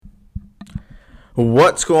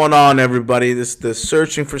What's going on, everybody? This is the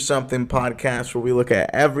Searching for Something podcast where we look at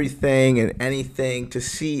everything and anything to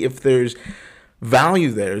see if there's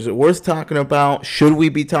value there. Is it worth talking about? Should we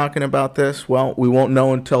be talking about this? Well, we won't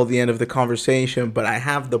know until the end of the conversation, but I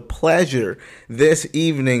have the pleasure this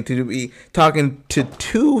evening to be talking to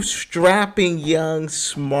two strapping, young,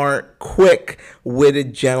 smart,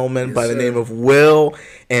 quick-witted gentlemen by the name of Will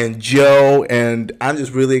and Joe, and I'm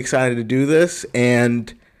just really excited to do this,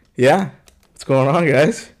 and yeah. What's going on,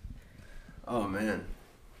 guys? Oh, man.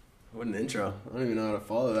 What an intro. I don't even know how to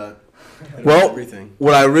follow that. Well, everything.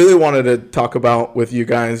 What I really wanted to talk about with you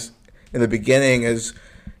guys in the beginning is,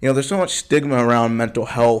 there's so much stigma around mental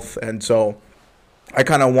health. And so I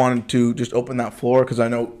kind of wanted to just open that floor because I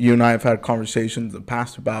know you and I have had conversations in the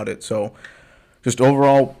past about it. So just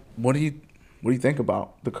overall, what do you think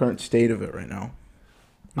about the current state of it right now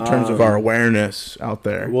in terms of our awareness out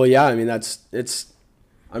there? Well, yeah, I mean,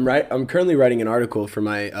 I'm currently writing an article for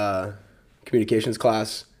my communications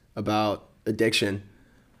class about addiction,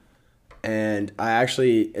 and I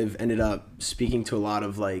actually have ended up speaking to a lot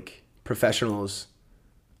of professionals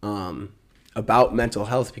about mental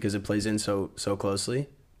health because it plays in so closely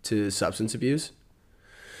to substance abuse.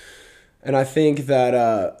 And I think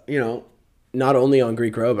that not only on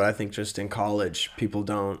Greek Road, but I think just in college, people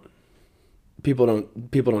don't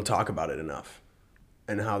talk about it enough,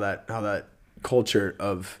 and how that culture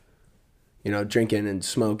of drinking and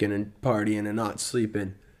smoking and partying and not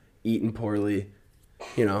sleeping, eating poorly,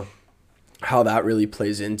 how that really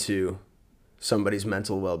plays into somebody's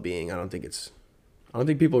mental well-being. I don't think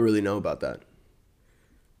people really know about that.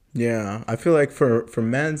 Yeah, I feel like for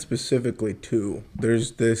men specifically too,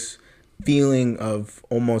 there's this feeling of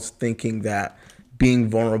almost thinking that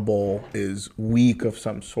being vulnerable is weak of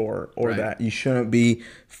some sort, or Right. that you shouldn't be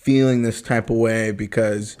feeling this type of way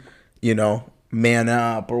because, man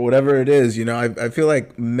up or whatever it is. I feel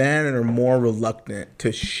like men are more reluctant to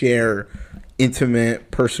share intimate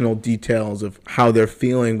personal details of how they're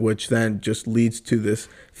feeling, which then just leads to this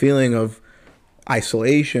feeling of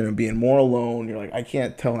isolation and being more alone. You're like, I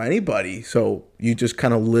can't tell anybody. So you just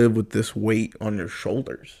kind of live with this weight on your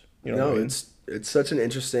shoulders. You know what I mean? It's such an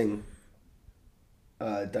interesting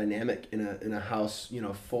dynamic in a house,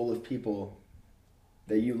 full of people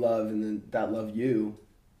that you love and then that love you.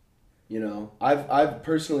 I've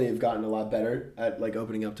personally have gotten a lot better at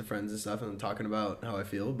opening up to friends and stuff and talking about how I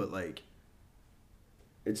feel, but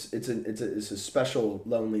it's a special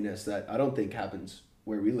loneliness that I don't think happens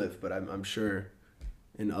where we live, but I'm sure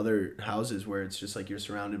in other houses where it's just you're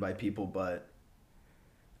surrounded by people, but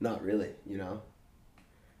not really.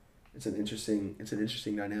 It's an interesting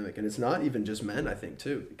dynamic, and it's not even just men, I think,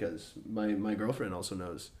 too, because my girlfriend also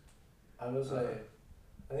knows. I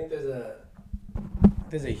think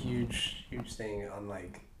there's a huge thing on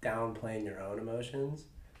downplaying your own emotions,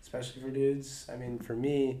 especially for dudes. I mean, for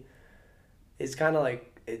me, it's kind of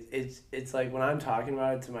it's like when I'm talking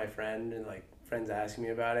about it to my friend and friends asking me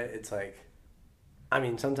about it, it's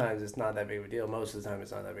sometimes it's not that big of a deal. Most of the time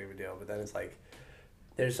it's not that big of a deal, but then it's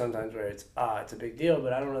there's sometimes where it's a big deal,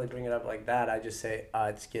 but I don't really bring it up like that. I just say,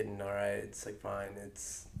 it's getting all right. It's fine.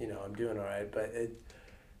 It's, I'm doing all right.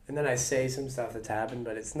 And then I say some stuff that's happened,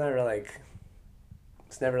 but it's never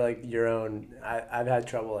it's never your own. I've had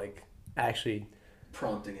trouble actually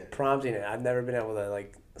Prompting it. I've never been able to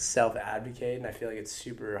self-advocate, and I feel it's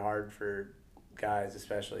super hard for guys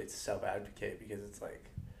especially to self-advocate because it's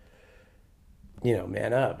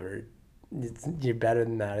man up, or you're better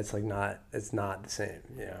than that. It's not the same,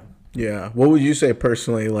 Yeah. What would you say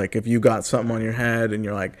personally, if you got something on your head and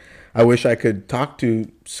you're like, I wish I could talk to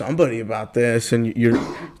somebody about this, and you're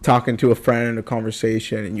talking to a friend in a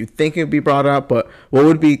conversation and you think it'd be brought up, but what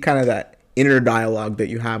would be kind of that inner dialogue that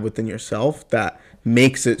you have within yourself that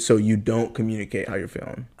makes it so you don't communicate how you're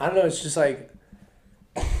feeling? I don't know. It's just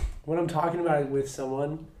when I'm talking about it with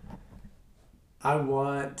someone, I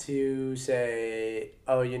want to say,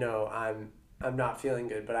 oh, I'm not feeling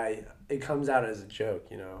good, but it comes out as a joke,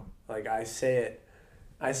 I say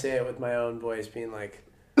it with my own voice being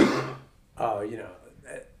oh,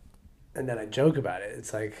 and then I joke about it.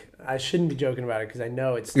 It's I shouldn't be joking about it because I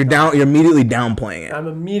know it's You're immediately downplaying it. I'm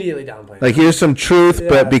immediately downplaying it. Here's some truth, Yeah.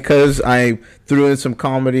 but because I threw in some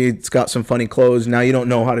comedy, it's got some funny clothes. Now you don't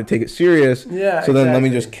know how to take it serious. Yeah, So then let me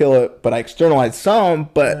exactly. just kill it. But I externalize some,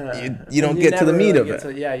 but you don't get to the meat of it.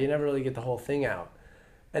 You never really get the whole thing out.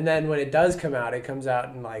 And then when it does come out, it comes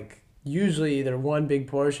out in usually either one big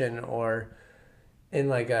portion or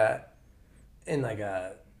in a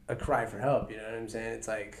cry for help. You know what I'm saying? It's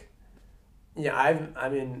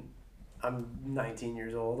I'm 19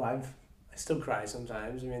 years old. I still cry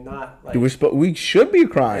sometimes. I mean, not like. We should be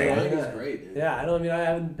crying. I Yeah. think it's great, dude. Yeah, I don't. I mean, I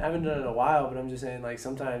haven't done it in a while, but I'm just saying, like,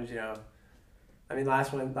 sometimes, I mean,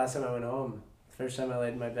 last time I went home, the first time I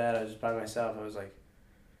laid in my bed, I was just by myself. I was like,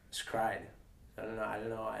 just cried. I don't know.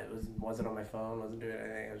 I wasn't on my phone. Wasn't doing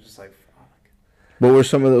anything. I was just like, fuck. What were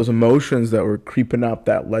some of those emotions that were creeping up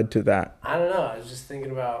that led to that? I don't know. I was just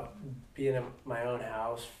thinking about being in my own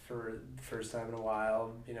house for the first time in a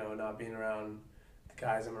while. Not being around the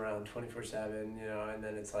guys I'm around 24/7. And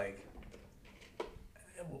then it's like,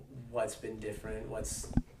 what's been different?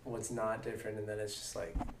 What's not different? And then it's just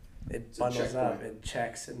like, it bundles up. It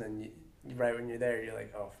checks, and then right when you're there, you're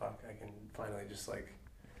like, oh fuck, I can finally just like.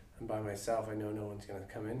 I'm by myself. I know no one's gonna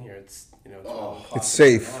come in here. It's 12 o'clock. It's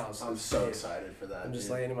safe. I'm so excited for that. I'm just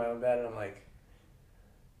laying in my own bed, and I'm like,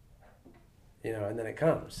 and then it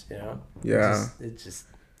comes. Yeah. It just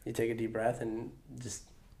you take a deep breath and it just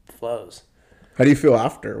flows. How do you feel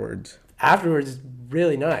afterwards? Afterwards, it's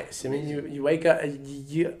really nice. I mean, you wake up,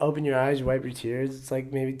 you open your eyes, you wipe your tears. It's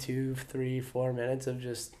like maybe 2, 3, 4 minutes of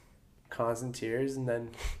just constant tears, and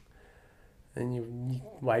then you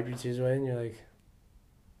wipe your tears away, and you're like.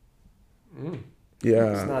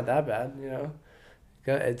 Yeah. It's not that bad,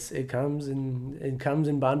 It comes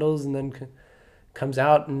in bundles, and then comes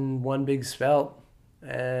out in one big spelt,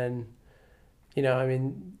 and I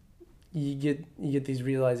mean, you get these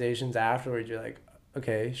realizations afterwards. You're like,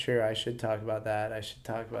 okay, sure, I should talk about that. I should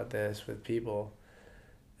talk about this with people,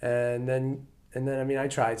 and then I mean, I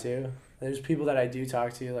try to. There's people that I do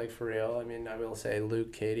talk to, like, for real. I mean, I will say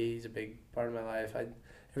Luke Cady, he's a big part of my life.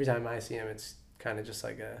 Every time I see him, it's kind of just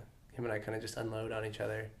like him and I kind of just unload on each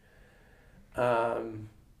other.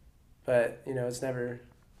 But it's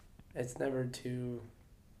never too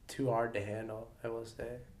hard to handle, I will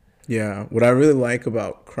say. Yeah. What I really like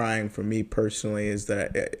about crying for me personally is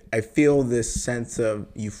that I feel this sense of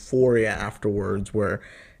euphoria afterwards, where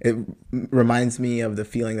it reminds me of the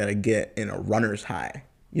feeling that I get in a runner's high.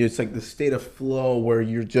 It's like the state of flow where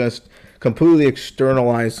you're just completely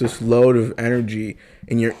externalize this load of energy,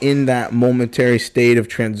 and you're in that momentary state of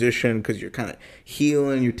transition because you're kind of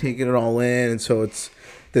healing, you're taking it all in, and so it's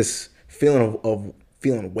this feeling of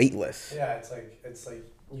feeling weightless. Yeah, it's like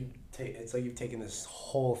you've taken this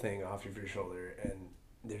whole thing off of your shoulder, and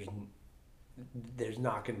there's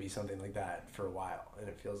not going to be something like that for a while, and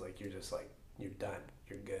it feels like you're just like you're done,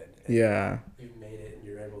 you're good. Yeah. You've made it, and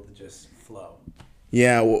you're able to just flow.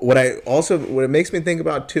 Yeah, what it makes me think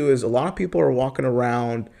about too is a lot of people are walking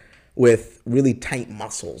around with really tight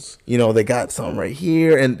muscles. They got some right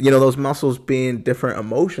here, and those muscles being different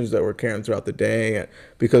emotions that we're carrying throughout the day,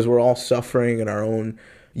 because we're all suffering in our own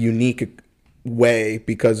unique way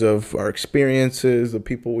because of our experiences, the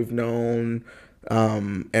people we've known,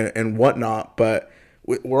 and whatnot. But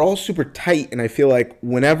we're all super tight, and I feel like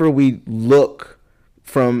whenever we look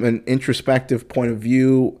from an introspective point of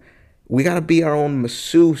view, we got to be our own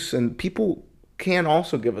masseuse, and people can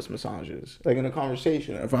also give us massages, like in a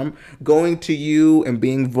conversation. If I'm going to you and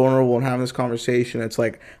being vulnerable and having this conversation, it's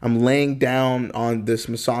like I'm laying down on this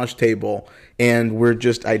massage table, and we're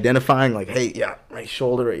just identifying, like, hey, yeah, my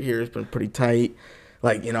shoulder right here has been pretty tight.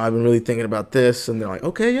 Like, I've been really thinking about this. And they're like,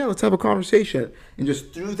 okay, yeah, let's have a conversation. And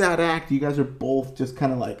just through that act, you guys are both just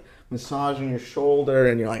kind of like massaging your shoulder,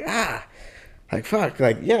 and you're like, like, fuck,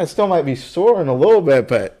 like, yeah, it still might be sore in a little bit,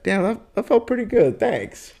 but damn, that felt pretty good.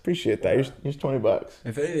 Thanks. Appreciate that. Here's $20.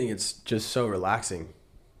 If anything, it's just so relaxing.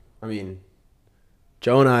 I mean,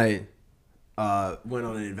 Joe and I went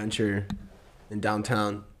on an adventure in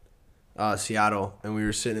downtown Seattle, and we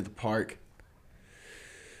were sitting at the park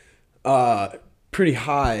pretty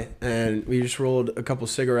high, and we just rolled a couple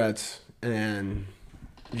cigarettes, and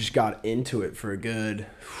we just got into it for a good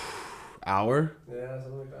hour. Yeah,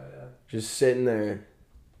 something like that, yeah. Just sitting there,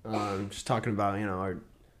 just talking about, our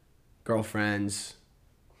girlfriends,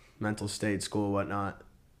 mental state, school, whatnot.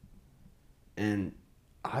 And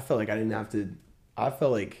I felt like I didn't have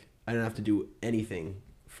to do anything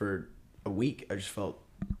for a week. I just felt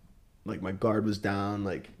like my guard was down,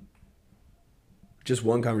 like just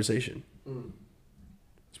one conversation.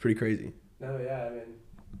 It's pretty crazy. No, yeah, I mean,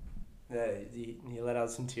 yeah, you let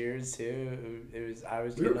out some tears too. I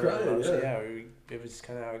was We were getting a little crying, emotional. yeah. It was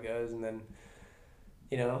kind of how it goes, and then,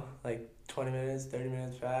 like 20 minutes, 30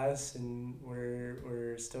 minutes pass, and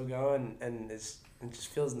we're still going, and it just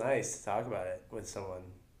feels nice to talk about it with someone.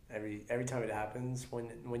 Every time it happens,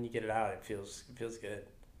 when you get it out, it feels good.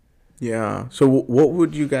 Yeah. So what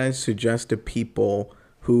would you guys suggest to people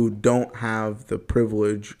who don't have the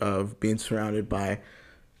privilege of being surrounded by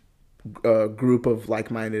group of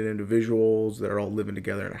like-minded individuals that are all living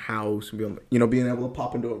together in a house and being able to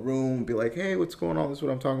pop into a room and be like, hey, what's going on? This is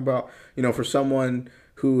what I'm talking about. For someone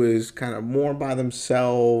who is kind of more by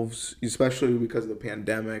themselves, especially because of the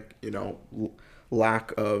pandemic,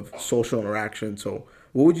 lack of social interaction. So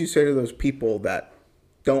what would you say to those people that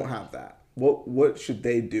don't have that? What should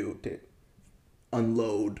they do to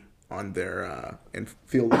unload on their and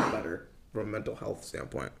feel a little better from a mental health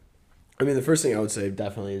standpoint? I mean, the first thing I would say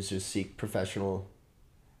definitely is just seek professional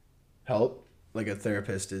help. Like a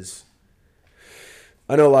therapist is.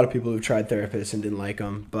 I know a lot of people who've tried therapists and didn't like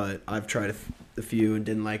them, but I've tried a few and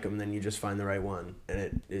didn't like them. Then you just find the right one, and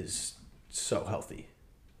it is so healthy.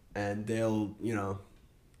 And they'll,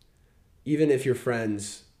 even if your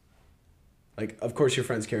friends, like, of course your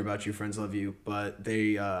friends care about you, friends love you, but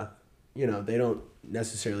they, they don't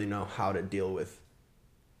necessarily know how to deal with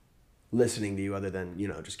listening to you other than,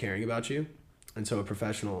 just caring about you. And so a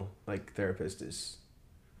professional, like, therapist is,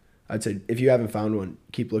 I'd say, if you haven't found one,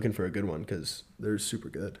 keep looking for a good one because they're super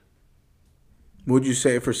good. Would you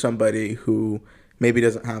say for somebody who maybe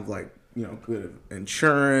doesn't have, like, good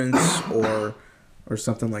insurance or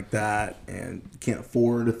something like that and can't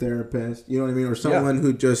afford a therapist, you know what I mean? Or someone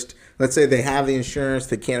who just, let's say they have the insurance,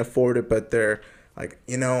 they can't afford it, but they're like,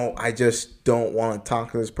 I just don't want to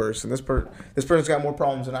talk to this person. This person's got more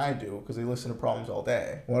problems than I do because they listen to problems all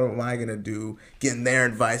day. What am I going to do getting their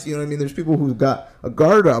advice? You know what I mean? There's people who've got a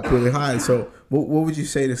guard up really high. So what would you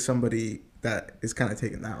say to somebody that is kind of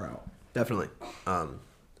taking that route? Definitely.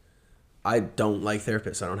 I don't like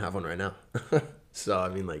therapists. I don't have one right now. So, I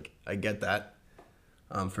mean, like, I get that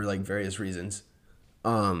for, like, various reasons.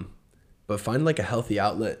 But find, like, a healthy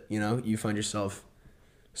outlet, You find yourself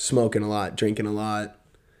smoking a lot, drinking a lot,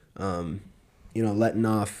 letting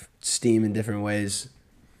off steam in different ways.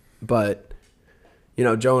 But,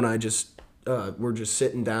 Joe and I were just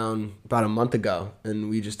sitting down about a month ago, and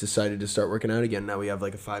we just decided to start working out again. Now we have,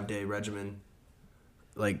 like, a 5-day regimen.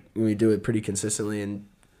 Like, we do it pretty consistently, and,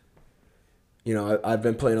 I've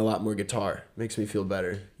been playing a lot more guitar. Makes me feel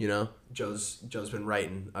better, Joe's been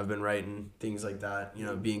writing. I've been writing, things like that,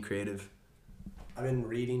 being creative. I've been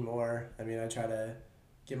reading more. I mean, I try to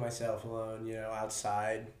get myself alone,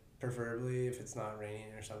 outside, preferably if it's not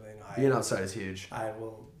raining or something. Being outside is huge. I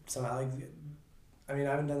will somehow, I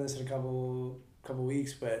haven't done this in a couple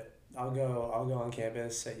weeks, but I'll go on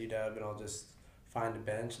campus at UW and I'll just find a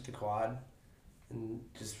bench at the quad and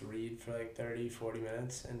just read for like 30, 40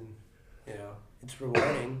 minutes. And, it's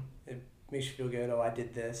rewarding. It makes you feel good. Oh, I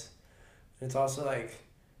did this. And it's also like,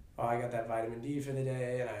 oh, I got that vitamin D for the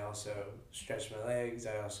day. And I also stretched my legs.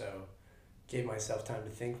 I also gave myself time to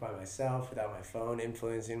think by myself without my phone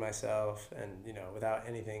influencing myself and, without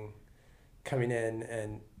anything coming in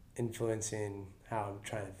and influencing how I'm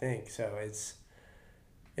trying to think. So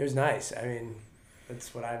it was nice. I mean,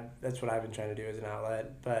 that's what I've been trying to do as an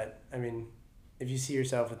outlet. But I mean, if you see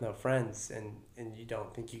yourself with no friends and you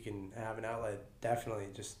don't think you can have an outlet, definitely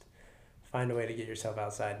just find a way to get yourself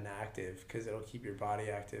outside and active because it'll keep your body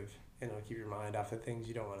active and it'll keep your mind off the things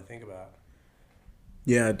you don't want to think about.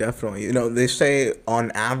 Yeah, definitely. They say on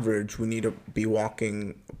average we need to be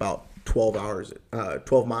walking about 12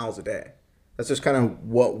 miles a day. That's just kind of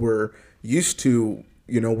what we're used to.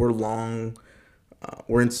 We're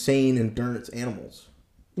insane endurance animals.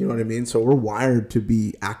 You know what I mean? So we're wired to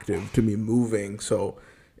be active, to be moving. So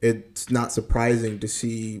it's not surprising to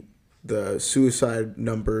see the suicide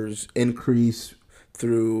numbers increase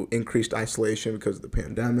through increased isolation because of the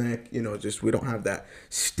pandemic. We don't have that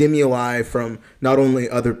stimuli from not only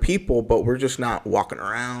other people, but we're just not walking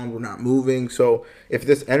around, we're not moving. So if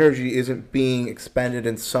this energy isn't being expended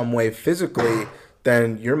in some way physically,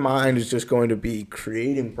 then your mind is just going to be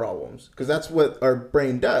creating problems because that's what our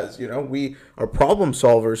brain does. We are problem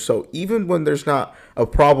solvers. So even when there's not a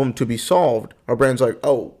problem to be solved, our brain's like,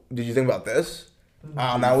 oh, did you think about this?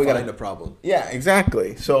 Now we got a problem. Yeah,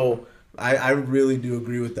 exactly. So I really do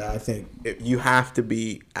agree with that. I think you have to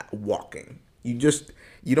be walking. You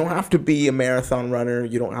don't have to be a marathon runner.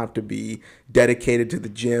 You don't have to be dedicated to the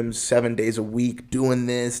gym 7 days a week doing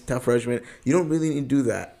this tough regimen. You don't really need to do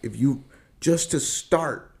that. Just to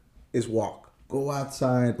start is walk. Go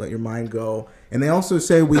outside, let your mind go. And they also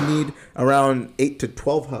say we need around 8 to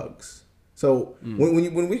 12 hugs. So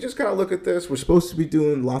when we just kind of look at this, we're supposed to be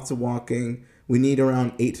doing lots of walking. We need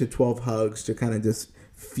around 8 to 12 hugs to kind of just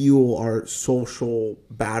fuel our social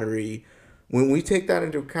battery. When we take that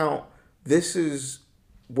into account, this is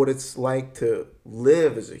what it's like to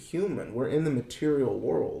live as a human. We're in the material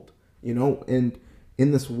world, and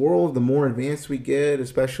in this world, the more advanced we get,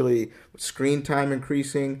 especially with screen time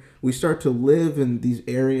increasing, we start to live in these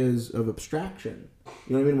areas of abstraction.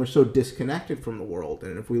 You know what I mean? We're so disconnected from the world.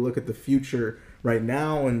 And if we look at the future right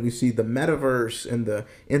now and we see the metaverse and the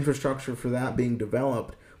infrastructure for that being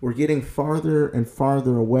developed, we're getting farther and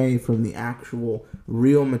farther away from the actual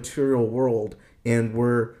real material world, and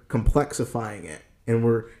we're complexifying it, and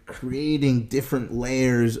we're creating different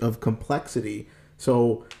layers of complexity.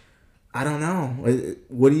 So I don't know.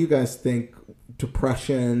 What do you guys think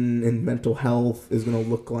depression and mental health is going to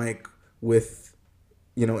look like with,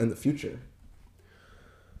 in the future?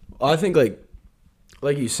 I think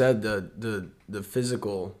like you said, the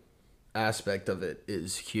physical aspect of it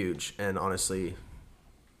is huge and honestly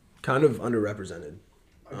kind of underrepresented.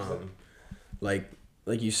 Like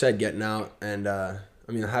you said, getting out, and I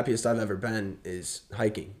mean, the happiest I've ever been is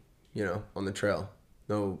hiking, on the trail.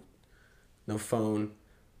 No phone,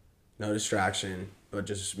 no distraction, but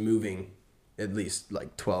just moving at least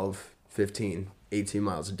like 12, 15, 18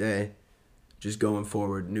 miles a day, just going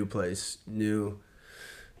forward, new place, new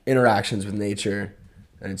interactions with nature,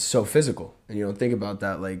 and it's so physical. And you don't think about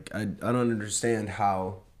that. Like, I don't understand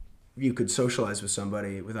how you could socialize with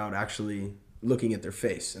somebody without actually looking at their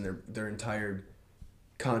face and their entire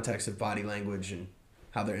context of body language and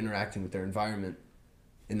how they're interacting with their environment.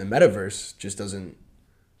 In the metaverse, just doesn't.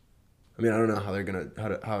 I mean, I don't know how they're gonna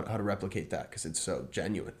how to replicate that, because it's so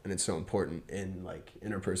genuine and it's so important in like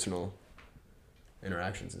interpersonal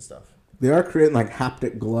interactions and stuff. They are creating like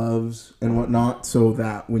haptic gloves and whatnot, so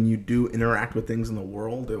that when you do interact with things in the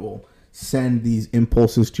world, it will send these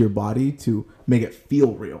impulses to your body to make it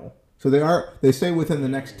feel real. So they say within the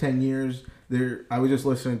next 10 years, I was just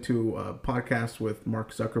listening to a podcast with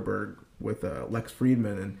Mark Zuckerberg with Lex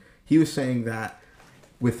Friedman, and he was saying that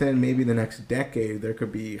within maybe the next decade, there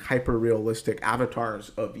could be hyper-realistic avatars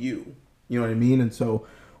of you. You know what I mean? And so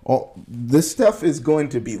all this stuff is going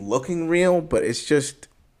to be looking real, but it's just,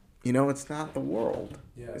 it's not the world.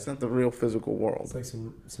 Yeah. It's not the real physical world. It's like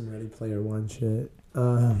some Ready Player One shit.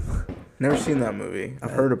 Never seen that movie.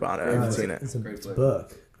 I've heard about it. I haven't seen it. It's a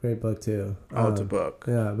book. Great book too. It's a book.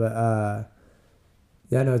 Yeah, but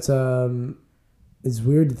it's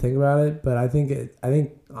weird to think about it, but I think at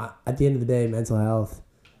the end of the day, mental health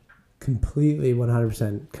completely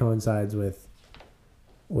 100% coincides with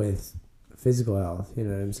physical health. You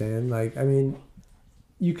know what I'm saying? Like, I mean,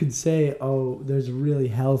 you could say, oh, there's a really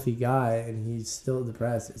healthy guy and he's still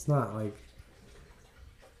depressed. It's not like,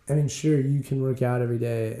 I mean, sure, you can work out every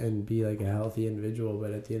day and be like a healthy individual, but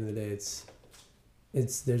at the end of the day,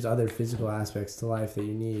 there's other physical aspects to life that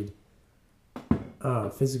you need.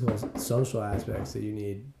 Physical, social aspects that you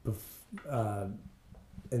need.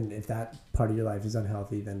 And if that part of your life is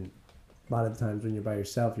unhealthy, then a lot of the times when you're by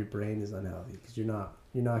yourself, your brain is unhealthy because you're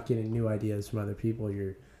not getting new ideas from other people.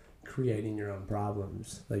 You're creating your own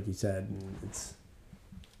problems, like you said, and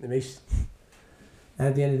it makes. And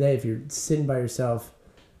at the end of the day, if you're sitting by yourself,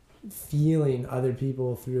 feeling other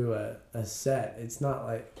people through a set, it's not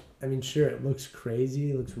like, I mean, sure, it looks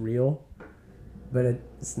crazy, it looks real, but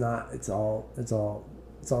it's not. It's all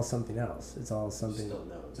something else. It's all something. Still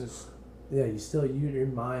knows. Your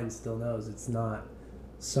mind still knows it's not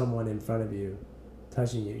someone in front of you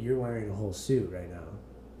touching you. You're wearing a whole suit right now.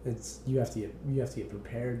 You have to get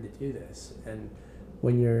prepared to do this. And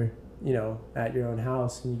when you're at your own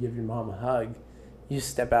house and you give your mom a hug, you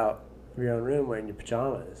step out of your own room wearing your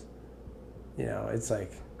pajamas. It's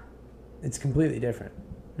like, it's completely different.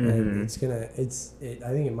 Mm-hmm. And I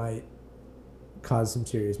think it might cause some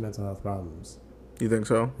serious mental health problems. You think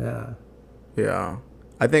so? Yeah. Yeah.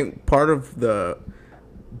 I think part of the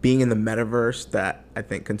being in the metaverse that I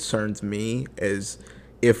think concerns me is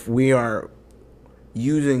if we are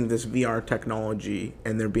using this VR technology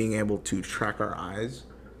and they're being able to track our eyes,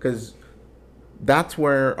 because that's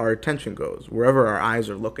where our attention goes, wherever our eyes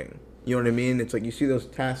are looking. You know what I mean? It's like you see those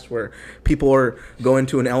tests where people are going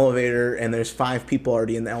to an elevator and there's 5 people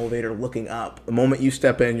already in the elevator looking up. The moment you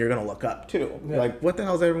step in, you're going to look up too. Yeah. Like, what the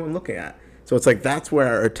hell is everyone looking at? So it's like that's where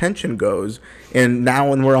our attention goes. And now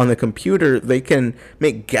when we're on the computer, they can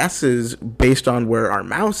make guesses based on where our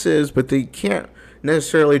mouse is, but they can't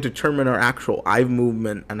necessarily determine our actual eye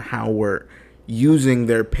movement and how we're using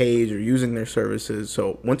their page or using their services.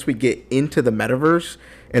 So once we get into the metaverse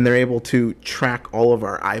and they're able to track all of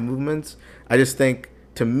our eye movements, I just think,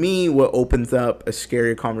 to me, what opens up a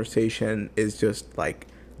scary conversation is just like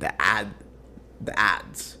the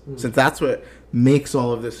ads. Since that's what makes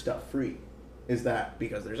all of this stuff free, is that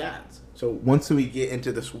because there's ads. So once we get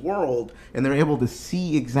into this world and they're able to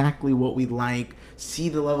see exactly what we like, see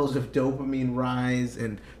the levels of dopamine rise,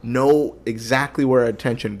 and know exactly where our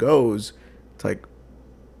attention goes, it's like,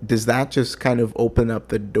 does that just kind of open up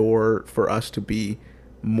the door for us to be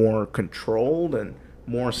more controlled and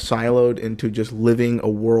more siloed into just living a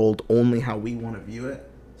world only how we want to view it.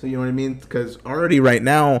 So you know what I mean? Because already right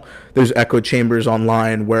now there's echo chambers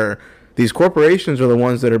online where these corporations are the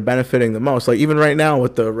ones that are benefiting the most. Like even right now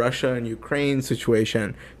with the Russia and Ukraine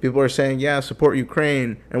situation, people are saying, yeah, support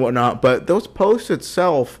Ukraine and whatnot. But those posts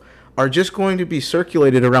itself are just going to be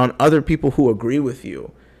circulated around other people who agree with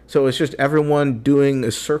you. So it's just everyone doing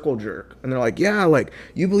a circle jerk. And they're like, yeah, like,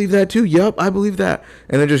 you believe that too? Yup, I believe that.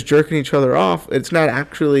 And they're just jerking each other off. It's not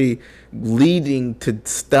actually leading to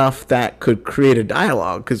stuff that could create a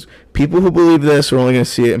dialogue. Because people who believe this are only going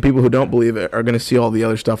to see it, and people who don't believe it are going to see all the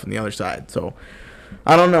other stuff on the other side. So,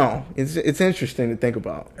 I don't know. It's interesting to think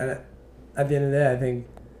about. And at the end of the day,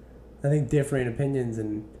 I think differing opinions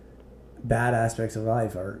and bad aspects of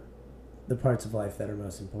life are the parts of life that are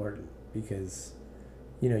most important, because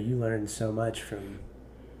you know, you learn so much from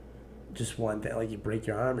just one thing. Like, you break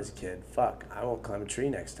your arm as a kid. Fuck, I won't climb a tree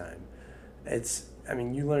next time.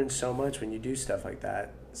 You learn so much when you do stuff like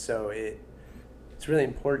that. So it's really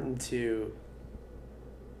important to,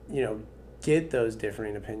 you know, get those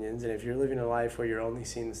differing opinions. And if you're living a life where you're only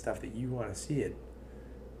seeing the stuff that you want to see,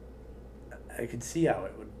 I could see how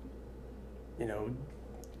it would, you know,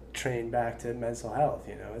 train back to mental health.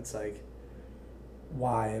 You know, it's like,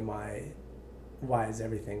 why is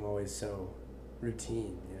everything always so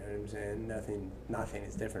routine? You know what I'm saying? Nothing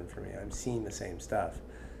is different for me. I'm seeing the same stuff.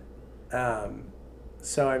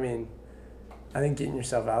 So I mean, I think getting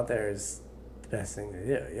yourself out there is the best thing to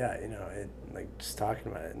do. Yeah, you know, like just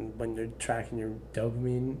talking about it, and when you're tracking your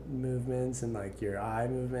dopamine movements and like your eye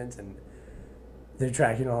movements, and they're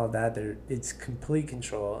tracking all of that, it's complete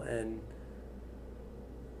control. And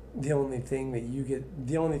the only thing that you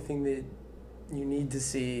need to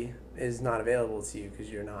see is not available to you, because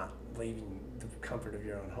you're not leaving the comfort of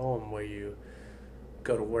your own home where you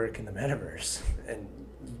go to work in the metaverse and,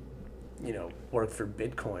 you know, work for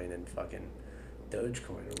Bitcoin and fucking Dogecoin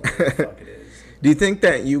or whatever the fuck it is. Do you think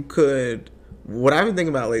that you could, what I've been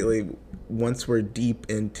thinking about lately, once we're deep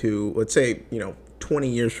into, let's say, you know, 20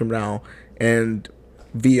 years from now, and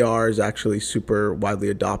VR is actually super widely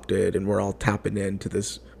adopted and we're all tapping into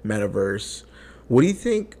this metaverse, what do you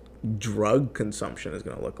think drug consumption is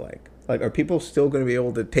going to look like? Like, are people still going to be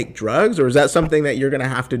able to take drugs, or is that something that you're going to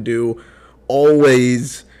have to do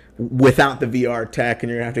always without the VR tech, and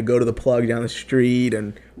you're going to have to go to the plug down the street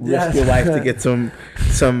and risk your life to get some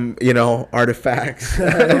you know, artifacts?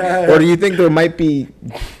 Or do you think there might be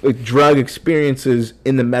drug experiences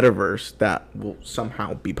in the metaverse that will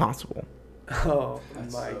somehow be possible? Oh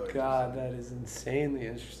my god, that is insanely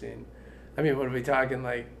interesting. I mean, what are we talking,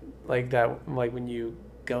 like that, like when you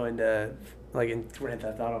go into, like in Grand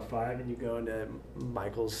Theft Auto 5, and you go into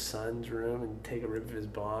Michael's son's room and take a rip of his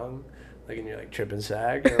bong, like, and you're like tripping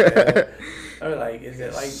sag, or like is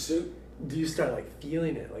it like, do you start like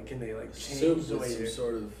feeling it? Like, can they like change the way you're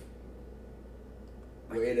sort of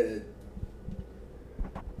way to,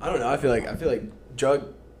 I don't know, I feel like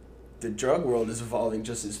the drug world is evolving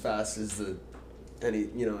just as fast as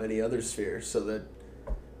any other sphere, so that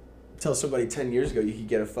tell somebody 10 years ago you could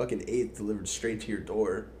get a fucking eighth delivered straight to your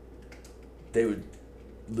door, they would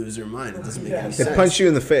lose their mind. It doesn't make any sense. They punch you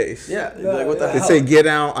in the face. Yeah. They'd be like, what the hell? They say, get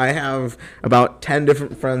out. I have about 10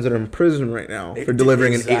 different friends that are in prison right now for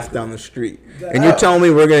delivering an eighth down the street. And you're telling me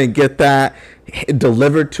we're going to get that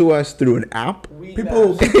delivered to us through an app?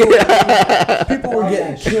 People were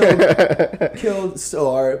getting killed still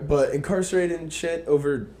are, but incarcerated and shit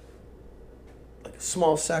over like a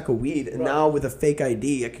small sack of weed, and now with a fake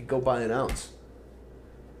ID I could go buy an ounce.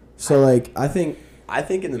 So like I think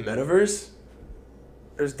in the metaverse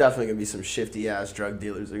there's definitely gonna be some shifty ass drug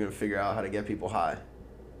dealers that are gonna figure out how to get people high.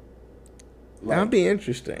 Like, that'd be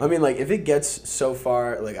interesting. I mean, like, if it gets so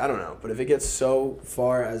far, like, I don't know, but if it gets so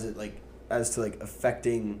far as to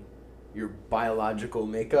affecting your biological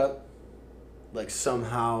makeup, like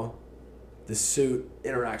somehow the suit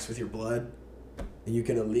interacts with your blood and you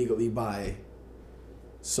can illegally buy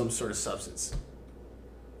some sort of substance,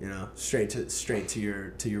 you know, straight to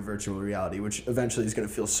your virtual reality, which eventually is going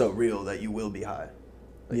to feel so real that you will be high.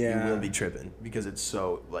 Like, you will be tripping because it's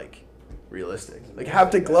so like realistic. Like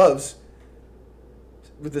haptic gloves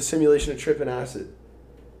with the simulation of tripping acid,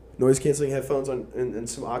 noise canceling headphones on and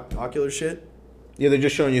some ocular shit. Yeah, they're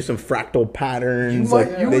just showing you some fractal patterns.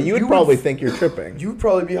 You would probably think you're tripping. You would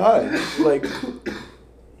probably be high, like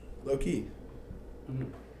low key.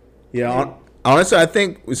 Yeah, honestly, I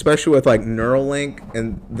think especially with like Neuralink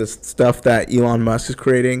and the stuff that Elon Musk is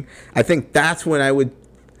creating, I think that's when I would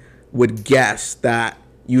guess that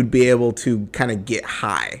you'd be able to kind of get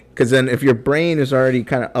high, because then if your brain is already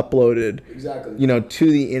kind of uploaded, exactly, you know, to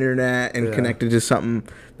the internet and connected to something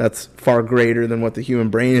that's far greater than what the human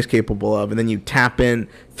brain is capable of, and then you tap in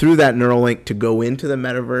through that neural link to go into the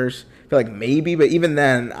metaverse. I feel like maybe, but even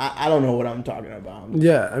then, I don't know what I'm talking about.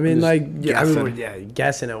 Yeah, I mean, guessing.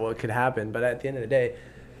 Guessing at what could happen, but at the end of the day,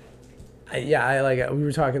 we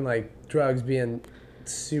were talking like drugs being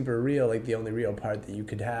super real, like the only real part that you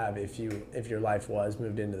could have if your life was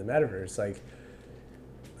moved into the metaverse. Like,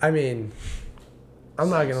 I mean, I'm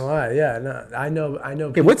not gonna lie. Yeah, no, I know.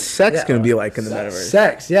 Okay, what's sex gonna be like in the metaverse?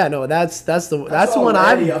 Sex, yeah, no, that's the one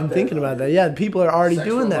I've been thinking about. That, yeah, people are already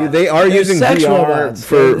doing that. Dude, they are using sex VR robots.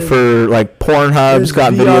 for like Pornhub's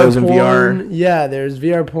got videos in VR. Yeah, there's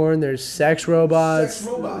VR porn. There's sex robots.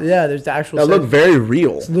 Yeah, there's the actual. That look very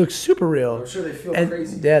real. It looks super real. I'm sure they feel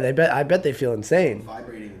crazy. Yeah, I bet they feel insane.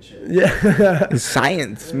 Vibrating and shit. Yeah.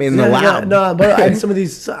 Science, I mean, the lab. No, but some of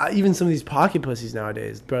these pocket pussies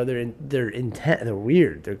nowadays, bro, they're intense. They're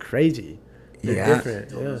weird. They're crazy. They're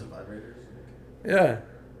different. Yeah.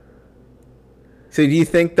 So do you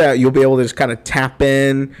think that you'll be able to just kind of tap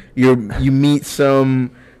in? You meet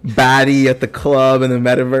some baddie at the club in the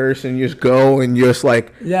metaverse, and you just go and just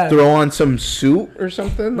like throw on some suit or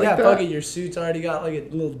something like that? Yeah, fuck it. Your suit's already got like a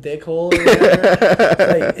little dick hole or whatever.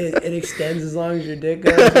 Like it extends as long as your dick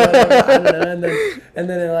goes. I don't know. And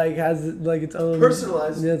then it like has like its own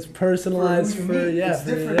personalized. It's personalized for it's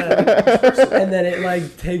different. And then it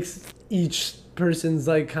like takes each person's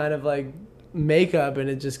like kind of like makeup, and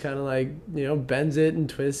it just kind of like, you know, bends it and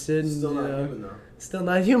twists it. And, Still not human though. Still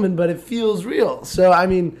not human, but it feels real. So, I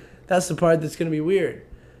mean, that's the part that's going to be weird.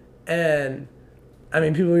 And, I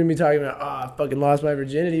mean, people are going to be talking about, I fucking lost my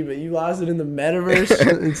virginity, but you lost it in the metaverse.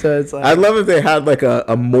 And so it's like... I'd love if they had, like,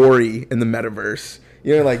 a Maury in the metaverse.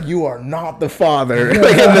 You know, like, you are not the father. Like, in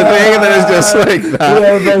the thing, and then it's just, like,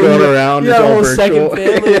 that going around. You got a whole second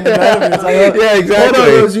family in the metaverse. Like, yeah, exactly.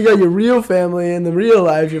 Hold on, you got your real family in the real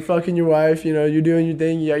life. You're fucking your wife. You know, you're doing your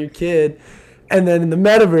thing. You got your kid. And then in the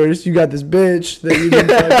metaverse, you got this bitch that you've been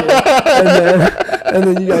fucking,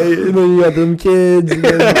 and then you got them kids, and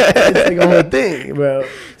then it's like a whole thing, bro.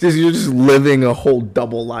 You're just living a whole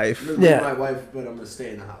double life. Yeah, my wife, but I'm gonna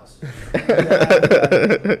stay in the house.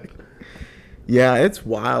 Yeah, it's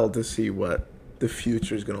wild to see what the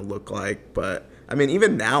future is gonna look like, but I mean,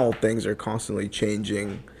 even now things are constantly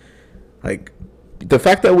changing. Like the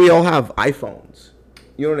fact that we all have iPhones,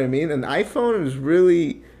 you know what I mean? An iPhone is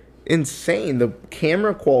really insane. The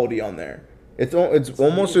camera quality on there, it's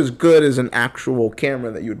almost as good as an actual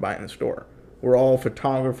camera that you would buy in a store. We're all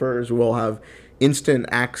photographers. We all have instant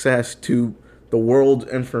access to the world's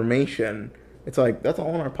information. It's like that's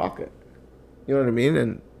all in our pocket. You know what I mean?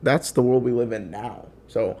 And that's the world we live in now.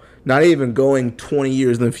 So not even going 20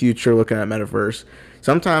 years in the future looking at metaverse.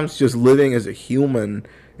 Sometimes just living as a human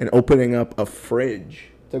and opening up a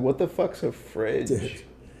fridge. It's like, what the fuck's a fridge? Dude.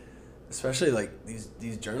 Especially like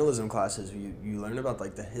these journalism classes, you learn about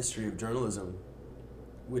like the history of journalism,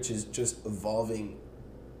 which is just evolving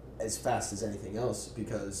as fast as anything else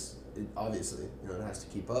because it obviously, you know, it has to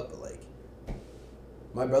keep up. But like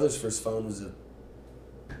my brother's first phone was a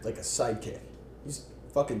sidekick. He's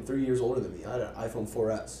fucking 3 years older than me. I had an iPhone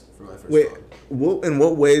 4S for my first phone. In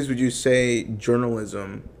what ways would you say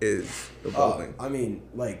journalism is evolving? I mean,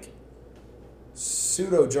 like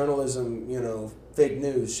pseudo journalism, you know, fake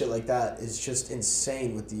news, shit like that is just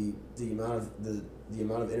insane with the amount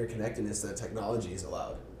of interconnectedness that technology has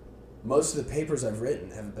allowed. Most of the papers I've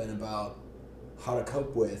written have been about how to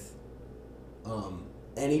cope with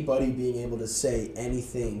anybody being able to say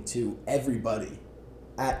anything to everybody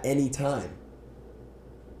at any time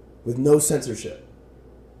with no censorship.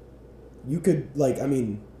 You could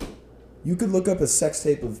you could look up a sex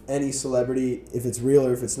tape of any celebrity. If it's real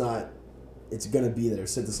or if it's not, it's gonna be there,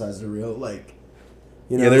 synthesized or real. Like,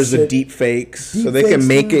 you know, there's the deep fakes, so they can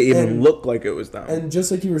make it even look like it was them. And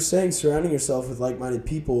just like you were saying, surrounding yourself with like-minded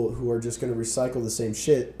people who are just gonna recycle the same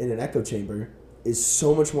shit in an echo chamber is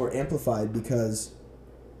so much more amplified because,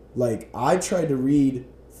 like, I tried to read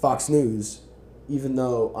Fox News, even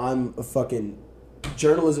though I'm a fucking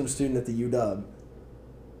journalism student at the UW.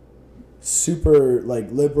 Super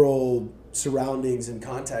like liberal surroundings and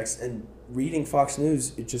context, and reading Fox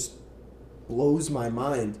News, it just blows my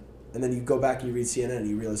mind. And then you go back and you read CNN and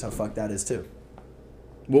you realize how fucked that is too.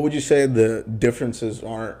 What would you say the differences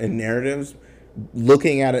are in narratives,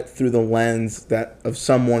 looking at it through the lens of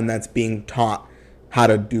someone that's being taught how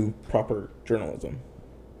to do proper journalism?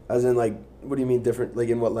 As in, like, what do you mean different? Like,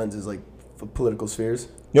 in what lenses? Like, for political spheres?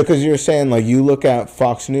 Yeah, because you're saying, like, you look at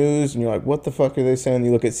Fox News and you're like, what the fuck are they saying?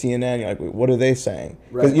 You look at CNN, you're like, wait, what are they saying?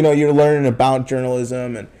 Because, Right. you know, you're learning about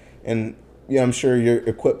journalism and yeah, I'm sure you're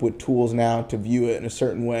equipped with tools now to view it in a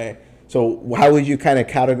certain way. So how would you kind of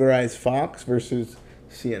categorize Fox versus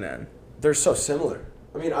CNN? They're so similar.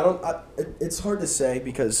 I mean, it's hard to say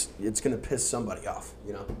because it's going to piss somebody off,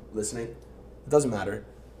 listening. It doesn't matter.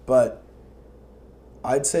 But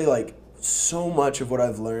I'd say, like, so much of what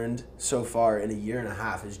I've learned so far in a year and a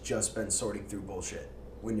half has just been sorting through bullshit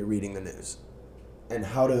when you're reading the news. And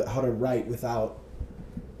how to write without,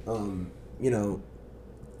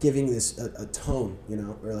 giving this a tone,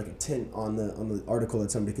 or like a tint on the article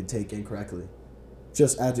that somebody could take incorrectly.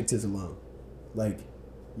 Just adjectives alone. Like,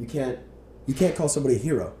 you can't call somebody a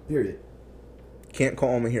hero, period. Can't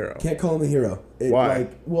call him a hero. Can't call him a hero. Why?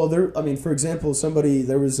 For example,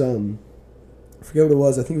 there was, I forget what it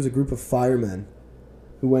was, I think it was a group of firemen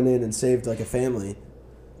who went in and saved, like, a family,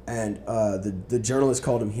 and the journalist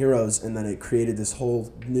called them heroes, and then it created this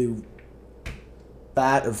whole new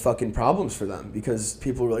bat of fucking problems for them, because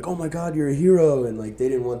people were like, oh my god, you're a hero, and, like, they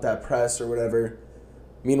didn't want that press or whatever.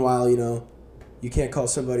 Meanwhile, you can't call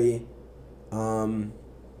somebody,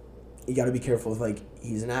 you got to be careful with, like,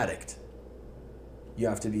 he's an addict. You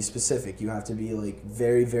have to be specific. You have to be, like,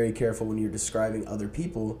 very, very careful when you're describing other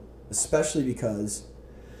people, especially because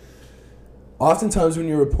oftentimes when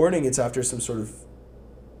you're reporting, it's after some sort of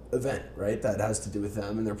event, right, that has to do with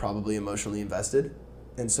them, and they're probably emotionally invested.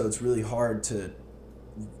 And so it's really hard to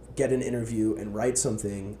get an interview and write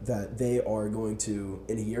something that they are going to,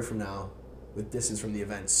 in a year from now, with distance from the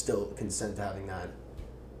event, still consent to having that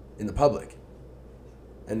in the public.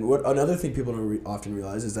 And what another thing people don't often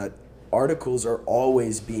realize is that articles are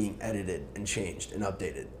always being edited and changed and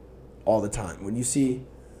updated all the time. When you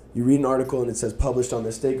read an article and it says published on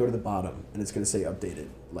this date, go to the bottom and it's going to say updated,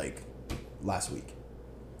 like last week.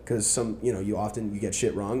 Because you get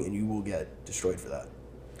shit wrong and you will get destroyed for that.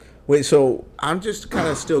 Wait, so I'm just kind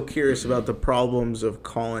of still curious about the problems of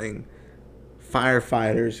calling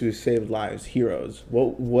firefighters who saved lives heroes.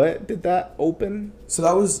 What did that open? So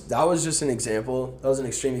that was just an example. That was an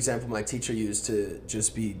extreme example my teacher used to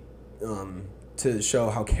just be to show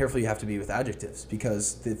how careful you have to be with adjectives,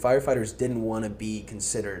 because the firefighters didn't want to be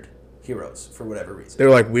considered heroes for whatever reason. They're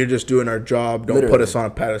like, we're just doing our job. Don't Literally. put us on a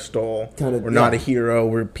pedestal. We're not a hero.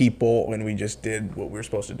 We're people, and we just did what we were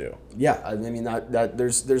supposed to do. Yeah, I mean that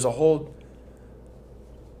there's a whole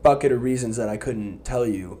bucket of reasons that I couldn't tell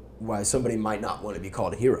you why somebody might not want to be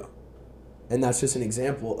called a hero. And that's just an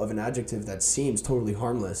example of an adjective that seems totally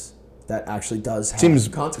harmless that actually does have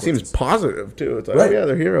consequences. Seems positive, too. It's like, right. Oh, yeah,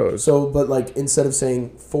 they're heroes. So, but like, instead of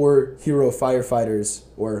saying 4 hero firefighters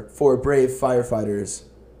or 4 brave firefighters,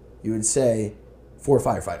 you would say 4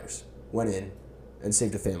 firefighters went in and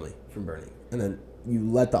saved a family from burning. And then you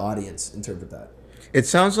let the audience interpret that. It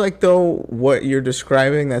sounds like, though, what you're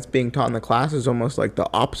describing that's being taught in the class is almost like the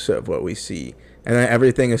opposite of what we see. And then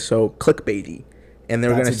everything is so clickbaity. And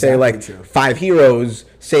they're going to say, like, true. 5 heroes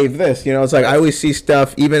save this. It's like I always see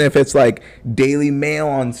stuff, even if it's like Daily Mail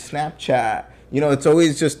on Snapchat. It's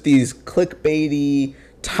always just these clickbaity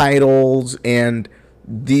titles and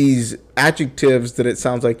these adjectives that it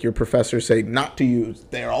sounds like your professors say not to use.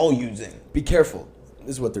 They're all using. Be careful,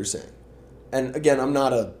 is what they're saying. And again, I'm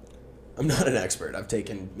not an expert. I've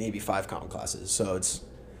taken maybe 5 common classes, so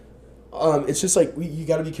it's just like you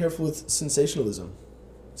got to be careful with sensationalism,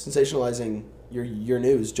 sensationalizing your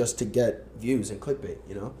news just to get views and clickbait.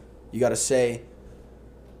 You got to say,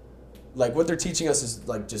 like, what they're teaching us is,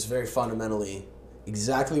 like, just very fundamentally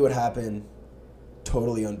exactly what happened,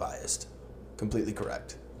 totally unbiased, completely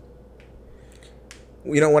correct.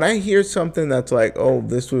 When I hear something that's like, oh,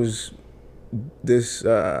 this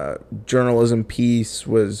journalism piece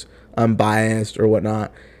was unbiased or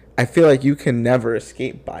whatnot, I feel like you can never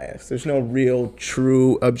escape bias. There's no real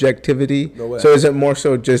true objectivity. No way. So is it more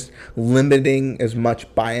so just limiting as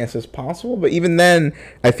much bias as possible? But even then,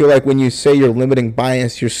 I feel like when you say you're limiting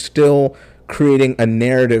bias, you're still creating a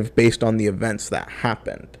narrative based on the events that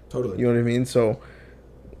happened. Totally. You know what I mean? So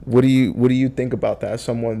what do you think about that as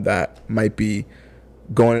someone that might be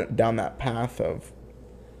going down that path of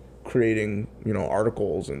creating,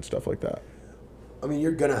 articles and stuff like that? I mean,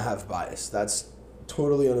 you're going to have bias. That's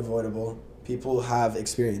totally unavoidable. People have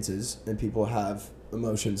experiences and people have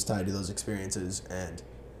emotions tied to those experiences and,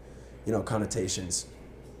 connotations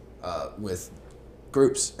with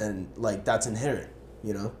groups, and, like, that's inherent,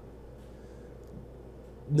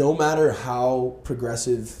 No matter how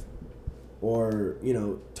progressive or,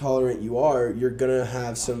 tolerant you are, you're going to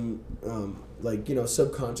have some,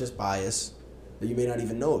 subconscious bias that you may not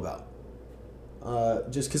even know about.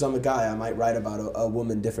 Just because I'm a guy, I might write about a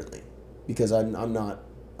woman differently because I'm not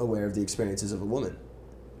aware of the experiences of a woman,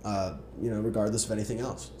 regardless of anything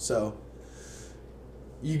else. So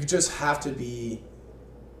you just have to be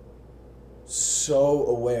so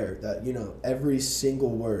aware that, every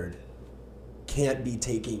single word can't be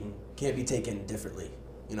taken differently.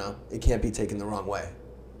 You know, it can't be taken the wrong way,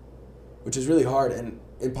 which is really hard and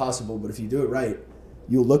impossible. But if you do it right,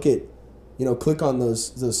 you'll look at, you know, click on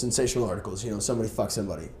those sensational articles. You know, somebody fucked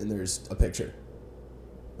somebody, and there's a picture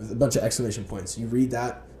with a bunch of exclamation points. You read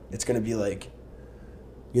that, it's gonna be like,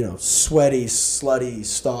 you know, sweaty, slutty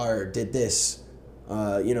star did this.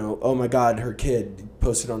 You know, oh my God, her kid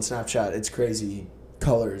posted on Snapchat. It's crazy.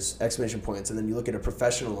 Colors, exclamation points. And then you look at a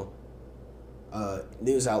professional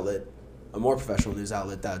news outlet, a more professional news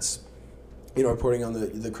outlet that's, you know, reporting on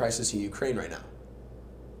the crisis in Ukraine right now.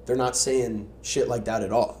 They're not saying shit like that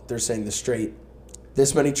at all. They're saying the straight,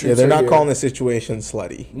 this many troops. Yeah, they're right not here. calling the situation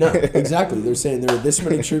slutty. No, exactly. They're saying there are this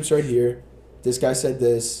many troops right here. This guy said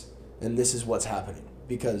this, and this is what's happening.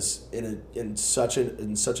 Because in such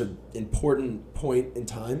an important point in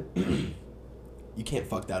time, you can't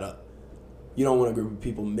fuck that up. You don't want a group of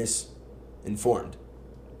people misinformed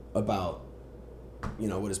about, you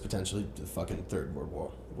know, what is potentially the fucking third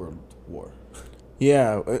world war.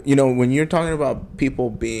 Yeah, you know, when you're talking about people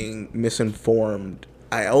being misinformed,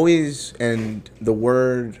 I always, and the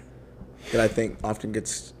word that I think often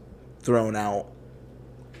gets thrown out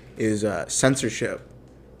is censorship.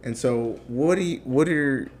 And so, what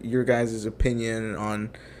are your guys' opinion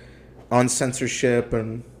on censorship,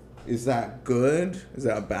 and is that good? Is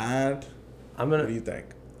that bad? What do you think?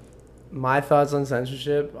 My thoughts on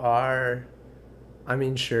censorship are, I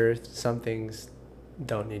mean, sure, some things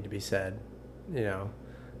don't need to be said, you know,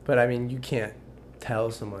 but I mean, you can't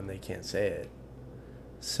tell someone they can't say it.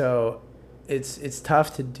 So it's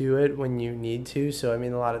tough to do it when you need to. So I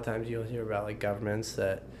mean, a lot of times you'll hear about like governments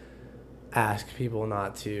that ask people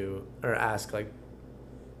not to, or ask like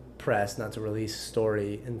press not to release a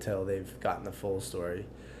story until they've gotten the full story,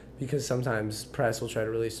 because sometimes press will try to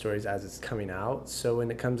release stories as it's coming out. So when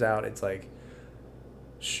it comes out, it's like,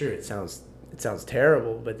 sure, it sounds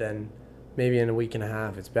terrible, but then maybe in a week and a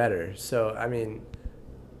half it's better. So I mean,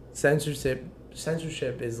 censorship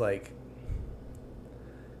is like,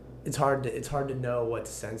 it's hard to know what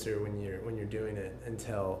to censor when you're doing it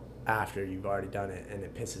until after you've already done it and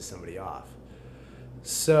it pisses somebody off.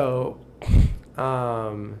 So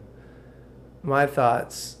my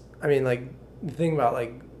thoughts, I mean, like, the thing about,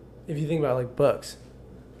 like, if you think about like books,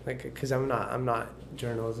 like, because I'm not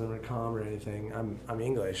journalism or comm or anything, I'm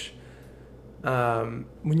English. When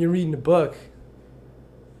you're reading a book,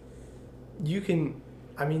 you can,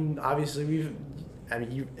 I mean, obviously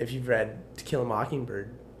if you've read To Kill a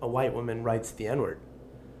Mockingbird, a white woman writes the N-word.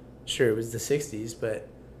 Sure, it was the 60s, but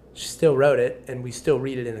she still wrote it, and we still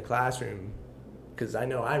read it in the classroom, because I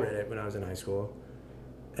know I read it when I was in high school.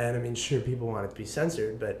 And I mean, sure, people want it to be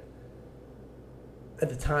censored, but at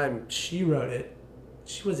the time she wrote it,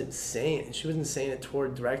 she wasn't saying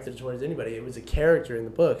it directed towards anybody. It was a character in the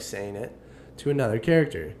book saying it to another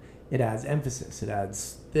character. It adds emphasis, it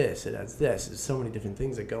adds this. There's so many different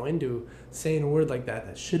things that go into saying a word like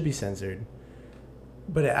that should be censored.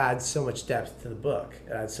 But it adds so much depth to the book.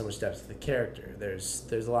 It adds so much depth to the character. There's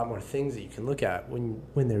a lot more things that you can look at when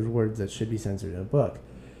there's words that should be censored in a book.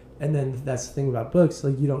 And then that's the thing about books.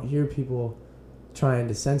 Like, you don't hear people trying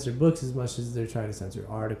to censor books as much as they're trying to censor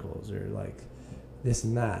articles or like this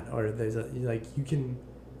and that. Or there's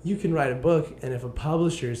you can write a book, and if a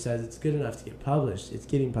publisher says it's good enough to get published, it's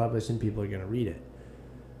getting published and people are going to read it.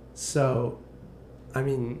 So, I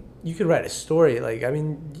mean, you could write a story. Like, I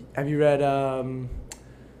mean, have you read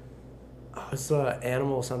it's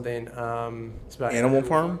Animal something. It's about Animal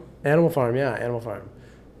Farm? Animal Farm, yeah, Animal Farm.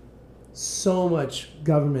 So much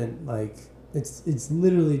government, like, it's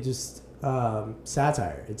literally just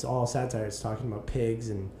satire. It's all satire. It's talking about pigs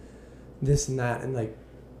and this and that, and like,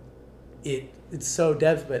 it's so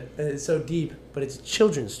deep, but it's a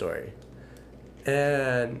children's story.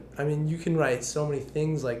 And I mean, you can write so many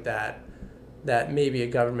things like that maybe a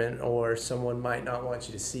government or someone might not want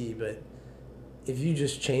you to see, but if you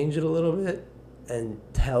just change it a little bit and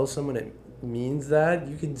tell someone it means that,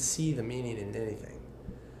 you can see the meaning in anything.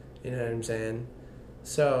 You know what I'm saying?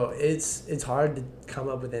 So it's hard to come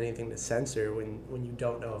up with anything to censor when you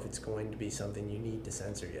don't know if it's going to be something you need to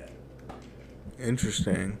censor yet.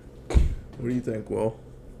 Interesting. What do you think, Will?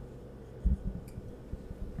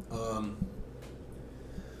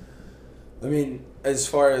 I mean, as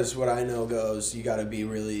far as what I know goes, you got to be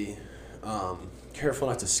really careful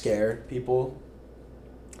not to scare people.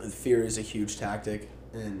 Fear is a huge tactic,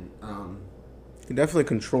 and You can definitely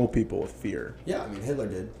control people with fear. yeah, I mean, Hitler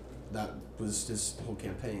did. That was his whole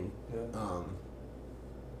campaign. Yeah.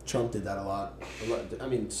 Trump did that a lot. I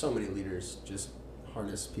mean, so many leaders just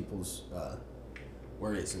harness people's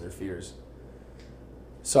worries and their fears.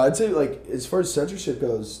 So I'd say, like, as far as censorship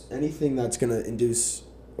goes, anything that's going to induce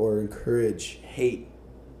or encourage hate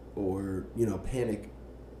or, panic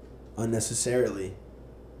unnecessarily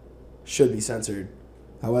should be censored.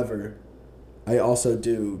 However, I also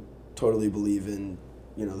do totally believe in,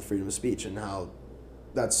 the freedom of speech and how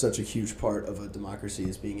that's such a huge part of a democracy,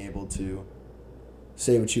 is being able to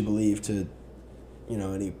say what you believe to,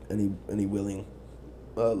 any willing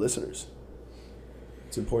listeners.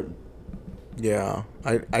 It's important. Yeah,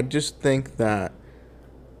 I just think that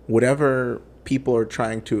whatever people are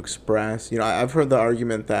trying to express, I've heard the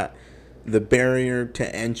argument that the barrier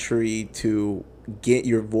to entry to get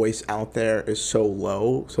your voice out there is so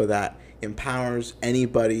low, so that empowers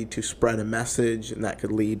anybody to spread a message, and that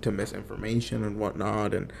could lead to misinformation and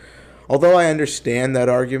whatnot. And although I understand that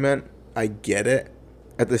argument, I get it.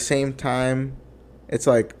 At the same time, it's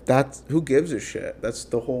like, that's, who gives a shit? That's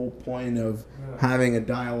the whole point of having a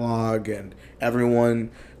dialogue and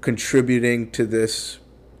everyone contributing to this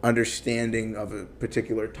understanding of a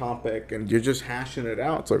particular topic, and you're just hashing it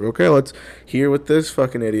out. It's like, okay, let's hear what this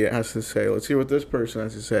fucking idiot has to say. Let's hear what this person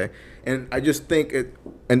has to say. And I just think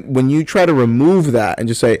and when you try to remove that and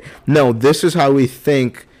just say, no, this is how we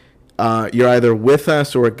think, you're either with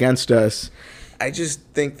us or against us, I just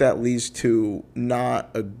think that leads to not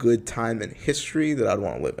a good time in history that I'd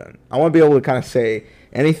want to live in. I want to be able to kind of say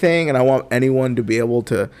anything, and I want anyone to be able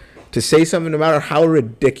to say something no matter how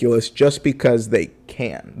ridiculous, just because they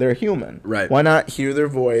can. They're human. Right. Why not hear their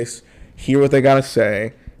voice, hear what they got to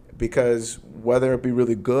say? Because whether it be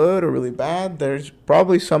really good or really bad, there's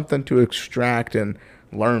probably something to extract and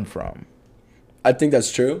learn from. I think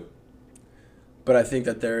that's true. But I think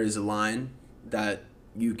that there is a line that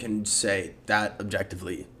you can say that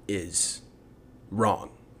objectively is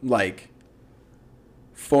wrong. Like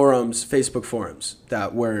forums, Facebook forums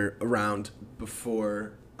that were around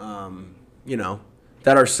before,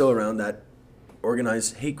 that are still around, that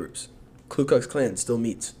organize hate groups. Ku Klux Klan still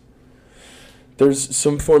meets. There's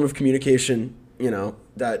some form of communication,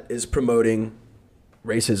 that is promoting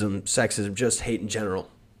racism, sexism, just hate in general,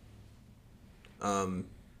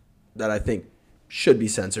 that I think should be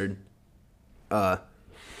censored. Not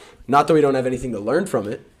that we don't have anything to learn from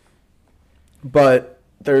it, but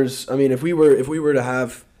if we were to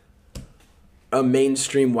have a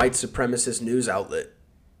mainstream white supremacist news outlet,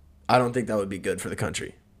 I don't think that would be good for the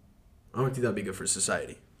country. I don't think that would be good for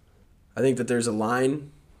society. I think that there's a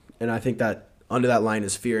line, and I think that under that line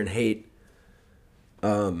is fear and hate,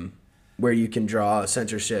 where you can draw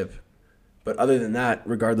censorship. But other than that,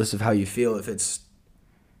 regardless of how you feel,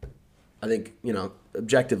 I think,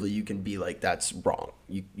 objectively you can be like, that's wrong.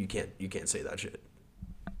 You can't say that shit.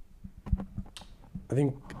 I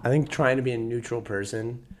think trying to be a neutral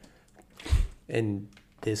person in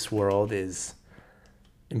this world is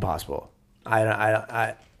impossible.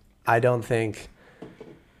 I don't think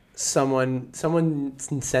someone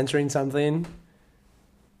censoring something,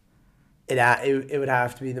 it would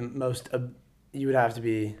have to be the most, you would have to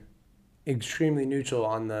be extremely neutral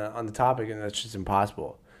on the topic, and that's just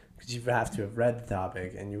impossible, because you would have to have read the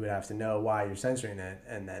topic, and you would have to know why you're censoring it,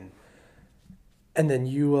 and then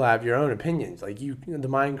you will have your own opinions. Like, the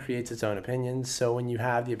mind creates its own opinions, so when you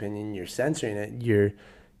have the opinion, you're censoring it, you're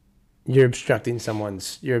obstructing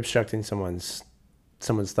someone's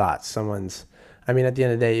thoughts, I mean, at the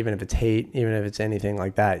end of the day, even if it's hate, even if it's anything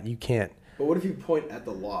like that, you can't. But what if you point at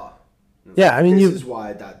the law? Yeah, I mean,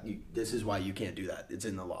 this is why you can't do that. It's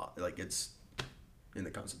in the law. Like, it's in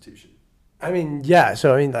the Constitution. I mean, yeah.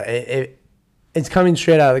 So, I mean, it's coming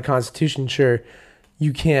straight out of the Constitution. Sure,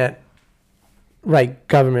 you can't write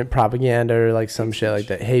government propaganda or like some shit like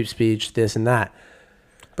that, hate speech, this and that.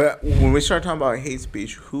 But when we start talking about hate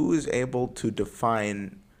speech, who is able to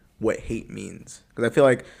define what hate means? Because I feel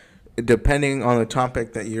like, depending on the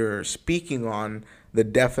topic that you're speaking on, the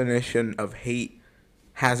definition of hate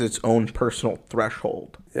has its own personal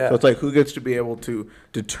threshold. Yeah. So it's like, who gets to be able to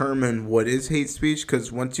determine what is hate speech?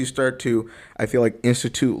 Because once you start to, I feel like,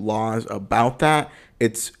 institute laws about that,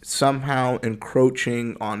 it's somehow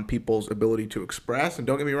encroaching on people's ability to express. And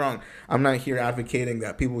don't get me wrong, I'm not here advocating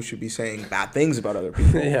that people should be saying bad things about other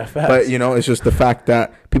people. Yeah, facts. But, it's just the fact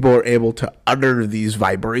that people are able to utter these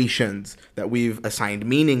vibrations that we've assigned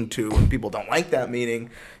meaning to, and people don't like that meaning.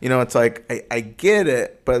 It's like, I get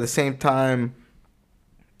it, but at the same time,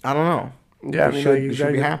 I don't know. Yeah, It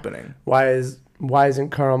should be happening. Why isn't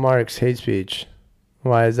Karl Marx hate speech?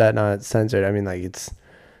 Why is that not censored? I mean, like, it's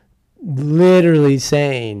literally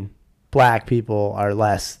saying black people are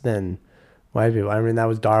less than white people. I mean, that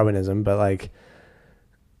was Darwinism, but like,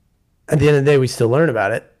 at the end of the day, we still learn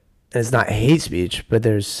about it, and it's not hate speech, but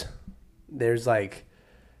there's like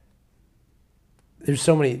there's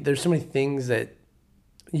so many things that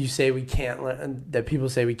you say we can't learn, that people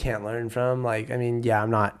say we can't learn from. Like, I mean, yeah, I'm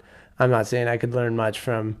not saying I could learn much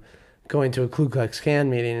from going to a Ku Klux Klan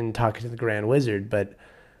meeting and talking to the Grand Wizard, but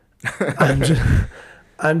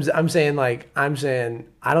I'm saying I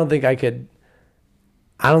don't think I could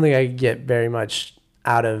get very much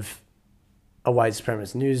out of a white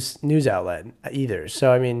supremacist news outlet either.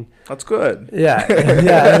 So I mean, that's good. Yeah.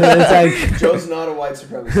 It's like Joe's not a white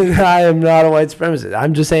supremacist. I am not a white supremacist.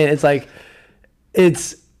 I'm just saying it's like,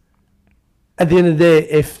 it's at the end of the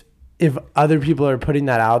day, if other people are putting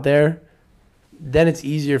that out there, then it's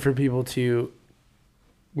easier for people to,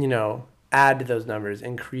 add to those numbers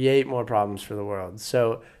and create more problems for the world.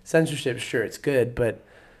 So censorship, sure, it's good, but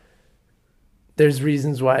there's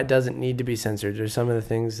reasons why it doesn't need to be censored. There's some of the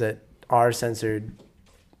things that are censored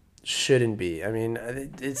shouldn't be. I mean,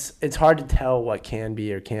 it's hard to tell what can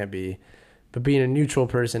be or can't be, but being a neutral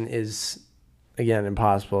person is, again,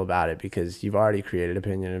 impossible about it because you've already created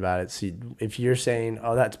opinion about it. So if you're saying,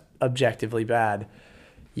 oh, that's objectively bad,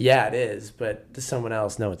 yeah, it is, but to someone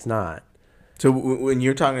else, no, it's not. So when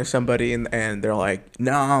you're talking to somebody and they're like,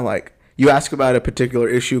 no, like, you ask about a particular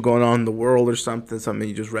issue going on in the world or something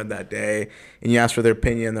you just read that day, and you ask for their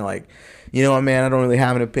opinion, they're like, you know what, man, I don't really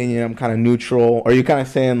have an opinion. I'm kind of neutral. Or are you kind of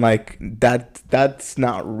saying, like, that's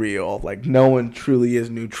not real? Like, no one truly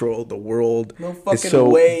is neutral. The world is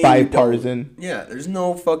so bipartisan. Yeah, there's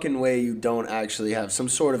no fucking way you don't actually have some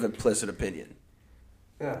sort of implicit opinion.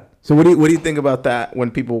 Yeah. So what do you think about that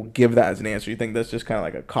when people give that as an answer? You think that's just kind of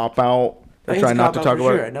like a cop-out? Or try not to talk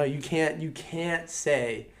about it? No, you can't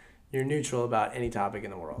say you're neutral about any topic in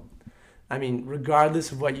the world. I mean,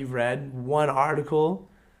 regardless of what you've read, one article,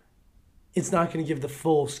 it's not going to give the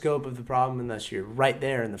full scope of the problem unless you're right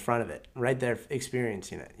there in the front of it, right there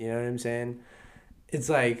experiencing it. You know what I'm saying? It's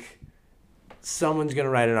like someone's going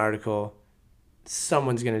to write an article,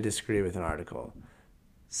 someone's going to disagree with an article.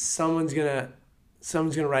 Someone's going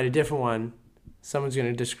to write a different one, someone's going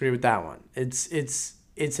to disagree with that one.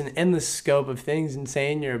 It's an endless scope of things, and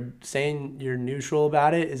saying you're neutral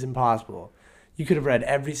about it is impossible. You could have read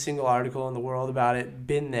every single article in the world about it,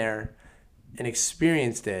 been there, and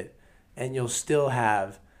experienced it, and you'll still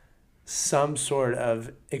have some sort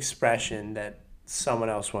of expression that someone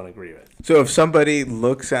else won't agree with. So if somebody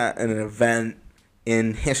looks at an event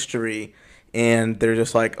in history and they're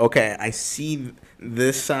just like, okay, I see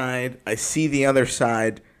this side, I see the other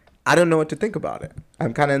side, I don't know what to think about it.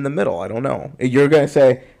 I'm kind of in the middle. I don't know. You're going to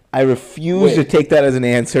say, I refuse to take that as an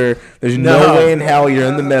answer. There's no way in hell you're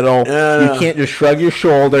in the middle. You can't just shrug your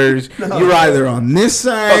shoulders. You're either on this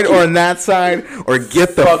side or on that side, or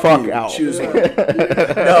get the fuck out. Choose one.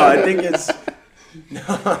 No, I think it's...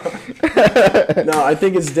 No, I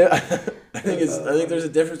think it's... I think there's a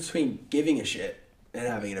difference between giving a shit and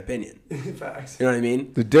having an opinion. Facts. You know what I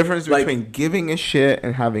mean? The difference between giving a shit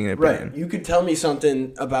and having an opinion. Right. You could tell me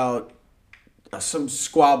something about some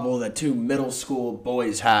squabble that two middle school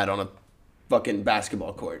boys had on a fucking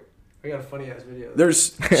basketball court. I got a funny ass video.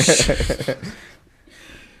 There's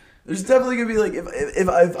definitely gonna be like, if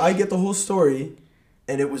I get the whole story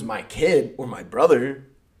and it was my kid or my brother,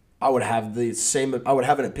 I would have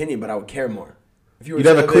an opinion, but I would care more. If you were You'd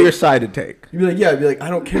have a clear side to take. You'd be like, I'd be like, I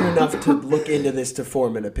don't care enough to look into this to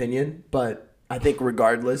form an opinion, but I think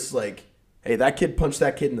regardless, like, hey, that kid punched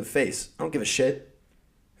that kid in the face. I don't give a shit.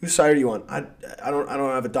 Whose side are you on? I don't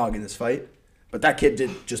have a dog in this fight, but that kid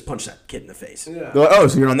did just punch that kid in the face. Yeah. Like, oh,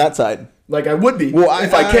 so you're on that side? Like, I would be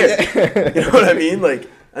if I cared. You know what I mean? Like,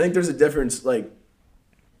 I think there's a difference. Like,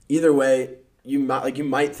 either way, you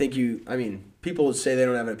might think I mean, people say they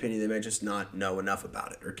don't have an opinion. They might just not know enough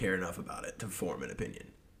about it or care enough about it to form an opinion.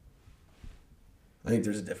 I think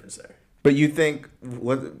there's a difference there. But you think,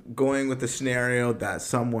 going with the scenario that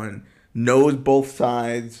someone knows both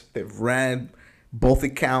sides, they've read both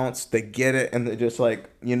accounts, they get it, and they're just like,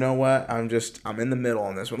 you know what, I'm in the middle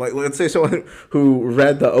on this one. Like, let's say someone who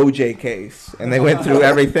read the OJ case and they went through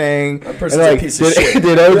everything. That person's a piece of shit.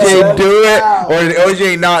 Did OJ do it or did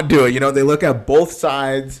OJ not do it? You know, they look at both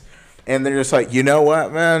sides and they're just like, you know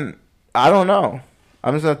what, man, I don't know.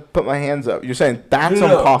 I'm just gonna put my hands up. You're saying that's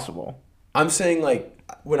impossible. I'm saying, like,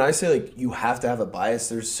 when I say, like, you have to have a bias,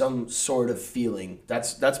 there's some sort of feeling.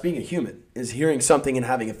 That's being a human, is hearing something and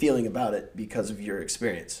having a feeling about it because of your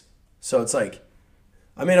experience. So it's like,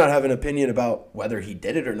 I may not have an opinion about whether he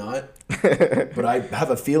did it or not, but I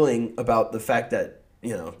have a feeling about the fact that,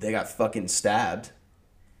 you know, they got fucking stabbed.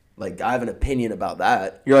 Like, I have an opinion about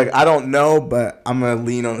that. You're like, I don't know, but I'm going to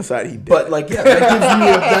lean on the side he did. But, like, yeah,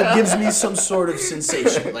 that gives me some sort of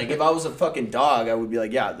sensation. Like, if I was a fucking dog, I would be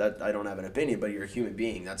like, yeah, that I don't have an opinion, but you're a human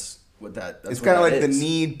being. That's what that is. It's kind of like the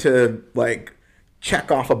need to, like,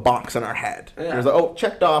 check off a box in our head. Yeah. It was like, oh,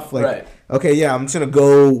 checked off. Like, Right. okay, yeah, I'm just gonna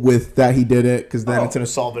go with that he did it because then Oh. it's gonna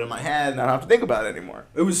solve it in my head, and I don't have to think about it anymore.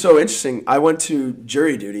 It was so interesting. I went to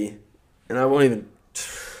jury duty, and I won't even.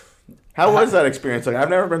 How was that experience? Like, I've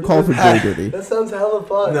never been called for jury duty. That sounds hella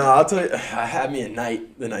fun. No, I'll tell you. I had me at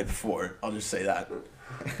night the night before. I'll just say that.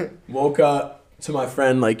 Woke up to my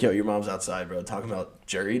friend like, yo, your mom's outside, bro, talking about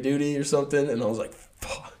jury duty or something, and I was like,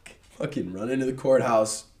 fucking run into the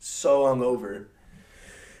courthouse, so hungover.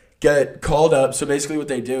 Get called up. So basically, what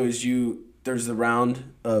they do is there's the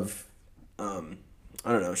round of, I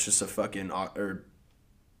don't know, it's just a fucking or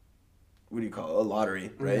what do you call it? A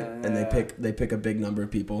lottery, right? Yeah, and yeah. they pick a big number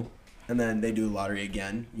of people, and then they do a lottery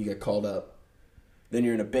again. You get called up. Then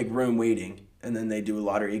you're in a big room waiting, and then they do a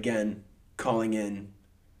lottery again, calling in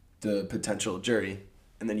the potential jury,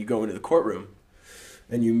 and then you go into the courtroom,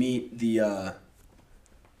 and you meet the.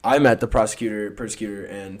 I met the prosecutor, persecutor,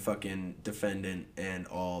 and fucking defendant, and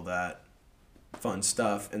all that fun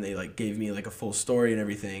stuff, and they like gave me like a full story and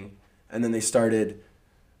everything, and then they started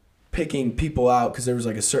picking people out because there was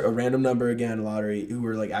like a random number again, lottery, who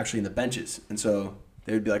were like actually in the benches, and so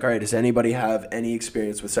they would be like, all right, does anybody have any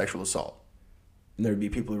experience with sexual assault? And there would be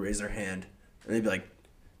people who raise their hand, and they'd be like,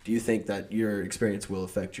 do you think that your experience will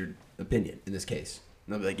affect your opinion in this case?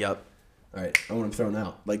 And they'll be like, yep. All right, I want him thrown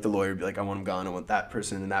out. Like the lawyer would be like, I want him gone. I want that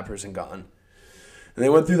person and that person gone. And they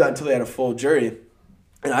went through that until they had a full jury.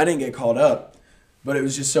 And I didn't get called up, but it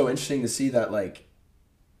was just so interesting to see that, like,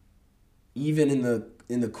 even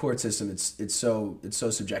in the court system, it's so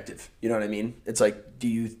subjective. You know what I mean? It's like, do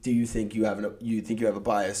you think you have a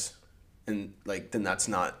bias, and like then that's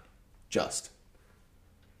not just.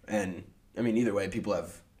 And I mean, either way, people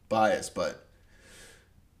have bias, but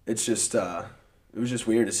it's just it was just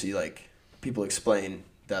weird to see like people explain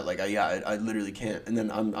that like I literally can't, and then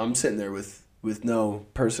I'm sitting there with no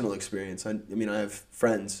personal experience. I mean I have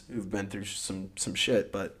friends who've been through some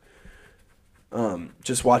shit, but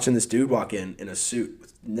just watching this dude walk in a suit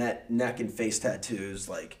with neck and face tattoos,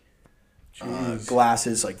 like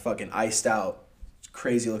glasses, like fucking iced out,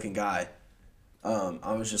 crazy looking guy.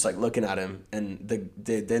 I was just like looking at him, and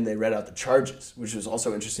then they read out the charges, which was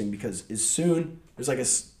also interesting because as soon there's like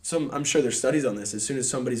I'm sure there's studies on this. As soon as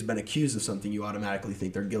somebody's been accused of something, you automatically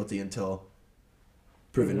think they're guilty until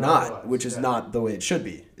proven not, which is not the way it should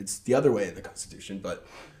be. It's the other way in the Constitution, but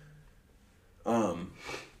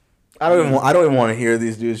I don't even want to hear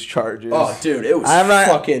these dudes' charges. oh, dude, it was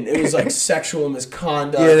it was like sexual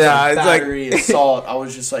misconduct, Yeah, it's battery, assault. I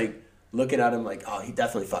was just like looking at him like, oh, he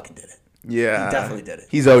definitely fucking did it. Yeah, He definitely did it.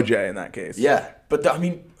 He's OJ in that case. Yeah, but I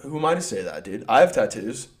mean, who am I to say that, dude? I have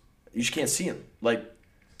tattoos. You just can't see him. Like,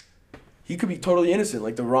 he could be totally innocent,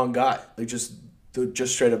 like the wrong guy, like just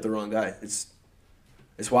straight up the wrong guy. It's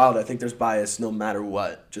wild. I think there's bias no matter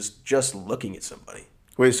what. Just looking at somebody.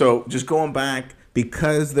 Wait, so just going back,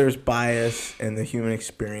 because there's bias in the human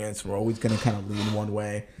experience, we're always going to kind of lean one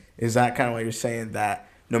way. Is that kind of what you're saying, that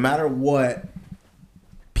no matter what,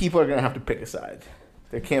 people are going to have to pick a side?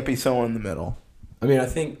 There can't be someone in the middle. I mean, I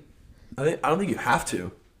don't think you have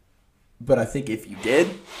to, but I think if you did,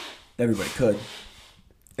 everybody could.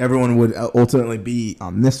 Everyone would ultimately be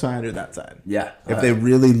on this side or that side. Yeah, If they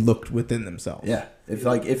really looked within themselves. Yeah,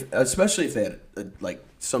 especially if they had like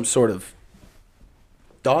some sort of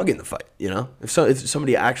dog in the fight, you know. If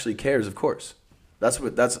somebody actually cares, of course. I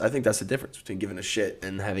think that's the difference between giving a shit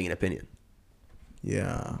and having an opinion.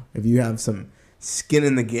 Yeah. If you have some skin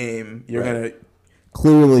in the game, you're Right. going to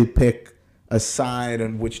clearly pick a side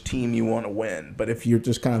on which team you want to win. But if you're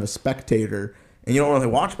just kind of a spectator and you don't really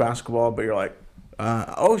watch basketball, but you're like,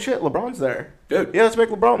 oh shit, LeBron's there. Dude. Yeah, let's make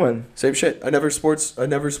LeBron win. Same shit. I never sports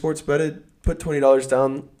betted. Put $20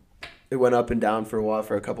 down. It went up and down for a while,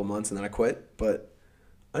 for a couple months, and then I quit. But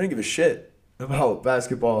I didn't give a shit about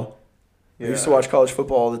basketball. I used to watch college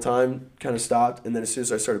football all the time. Kind of stopped, and then as soon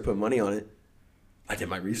as I started putting money on it, I did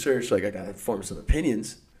my research. Like I got to form some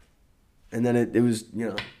opinions, and then it was, you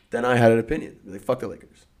know. Then I had an opinion. Like, fuck the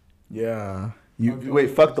Lakers. Yeah. Wait,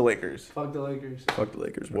 fuck the Lakers. Fuck the Lakers. Fuck the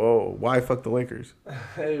Lakers, bro. Whoa, why fuck the Lakers?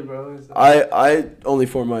 Hey, bro. I only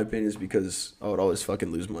form my opinions because I would always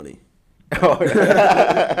fucking lose money. Oh,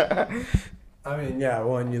 yeah. I mean, yeah,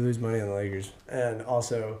 one, you lose money on the Lakers. And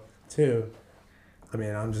also, two, I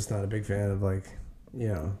mean, I'm just not a big fan of, like, you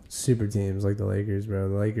know, super teams like the Lakers, bro.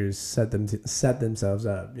 The Lakers set themselves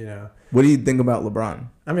up, you know. What do you think about LeBron?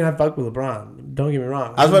 I mean, I fuck with LeBron. Don't get me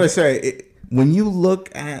wrong. I was about to say, when you look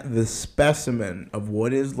at the specimen of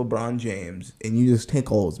what is LeBron James, and you just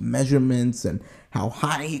take all his measurements and how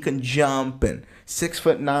high he can jump, and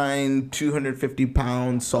 6'9", 250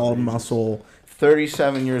 pounds, solid muscle,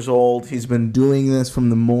 37 years old. He's been doing this from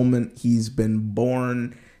the moment he's been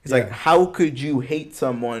born. It's like, how could you hate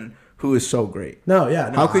someone who is so great? No, yeah.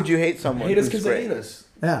 No, how could you hate someone Hate us who's because they great? hate us.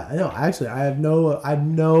 Yeah, I know. Actually, I have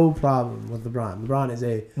no problem with LeBron. LeBron is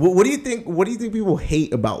a. What do you think? What do you think people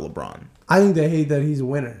hate about LeBron? I think they hate that he's a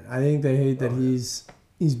winner. I think they hate that he's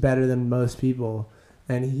better than most people,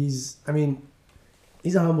 and he's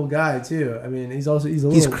a humble guy too. I mean, he's a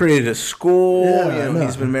little. He's created a school. Yeah, you know, no.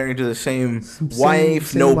 he's been married to the same Same wife. wife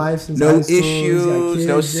since No high school. He's got issues. kids.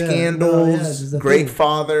 No Yeah. scandals. No, yeah, this is the Great thing.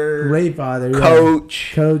 father. Great father. Yeah.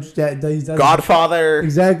 Coach. Coach. He does Godfather.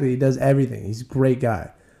 Exactly. He does everything. He's a great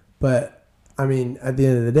guy. But I mean, at the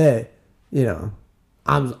end of the day, you know,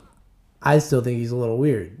 I still think he's a little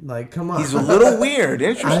weird. Like, come on. He's a little weird.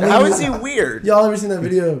 Interesting. How is he weird? Y'all ever seen that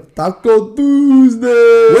video of Taco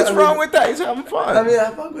Tuesday? What's wrong with that? He's having fun. I mean,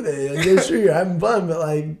 I fuck with it. Like, yeah, sure, you're having fun, but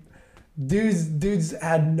like, dude's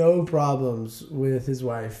had no problems with his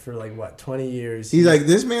wife for like what 20 years. He's like,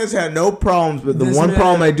 this man's had no problems, but the This one man-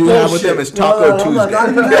 problem I do have with him is Taco hold on, Tuesday. Not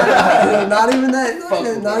even that. Not even that.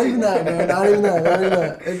 Not even that, man. Not even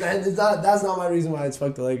that. And it's not. That's not my reason why it's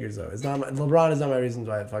fuck the Lakers though. It's not. LeBron is not my reason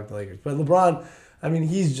why I fuck the Lakers. But LeBron, I mean,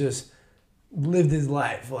 he's just lived his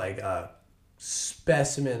life like a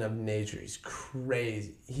specimen of nature. He's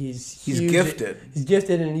crazy. He's huge. gifted. He's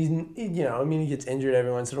gifted, and he gets injured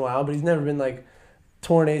every once in a while, but he's never been like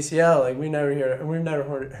torn ACL. Like we've never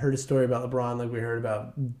heard a story about LeBron like we heard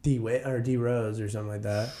about D Rose or something like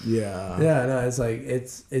that. Yeah. Yeah, no, it's like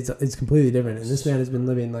it's completely different. And this man has been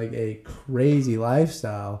living like a crazy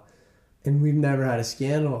lifestyle, and we've never had a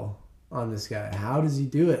scandal on this guy. How does he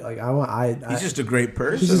do it? Like He's just a great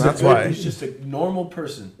person. He's just That's a- why. He's just a normal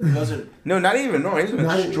person. He doesn't. No, not even normal. He's an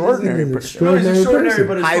Not- extraordinary he's an person. No, he's Extraordinary extraordinary, person.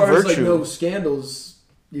 but as High far as like virtue. no scandals,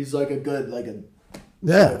 he's like a good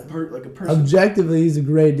yeah. like a person. Objectively, he's a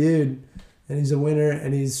great dude, and he's a winner,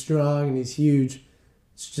 and he's strong, and he's huge.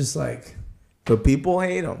 It's just like But people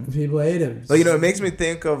hate him. people hate him. Like, it makes me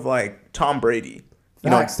think of like Tom Brady.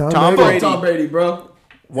 Facts, Tom Fuck Brady. Tom Brady, bro.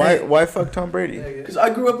 Why fuck Tom Brady? Because I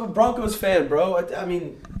grew up a Broncos fan, bro. I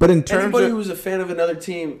mean, But in terms anybody of who was a fan of another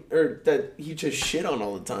team or that he just shit on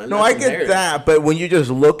all the time. No, that's I get hilarious. that, but when you just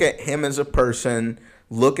look at him as a person,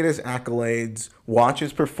 look at his accolades, watch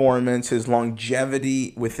his performance, his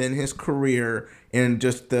longevity within his career, and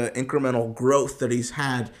just the incremental growth that he's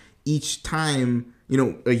had each time,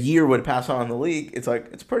 a year would pass on in the league, it's like,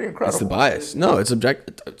 it's pretty incredible. It's the bias. No, it's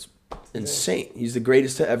objective. It's insane. He's the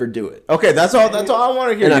greatest to ever do it. Okay, that's all I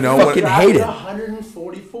want to hear. And I fucking hate it.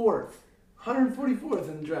 144th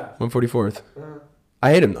in the draft. 144th.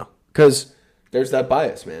 I hate him though, because there's that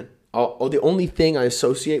bias, man. The only thing I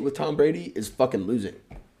associate with Tom Brady is fucking losing.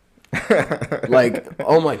 Like,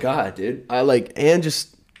 oh my god, dude. And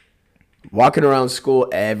just walking around school,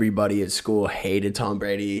 everybody at school hated Tom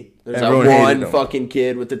Brady. There's Everyone that hated one him. fucking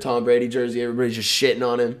kid with the Tom Brady jersey. Everybody's just shitting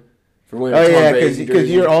on him for wearing Oh a Tom yeah, Brady because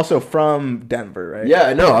jersey. you're also from Denver, right?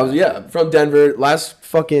 Yeah, no, I was from Denver.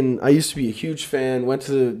 I used to be a huge fan. Went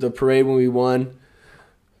to the parade when we won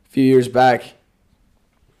a few years back.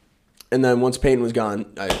 And then once Peyton was gone,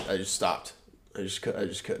 I just stopped. I just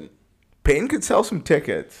couldn't. Peyton could sell some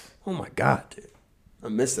tickets. Oh my god, dude. I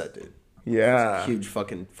miss that dude. Yeah. Huge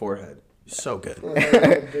fucking forehead. So good.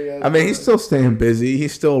 I mean, he's still staying busy.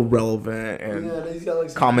 He's still relevant and he's got like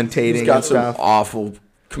commentating He's got and some stuff. awful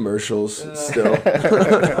commercials still. he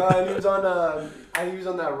was on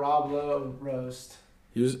that Rob Lowe roast.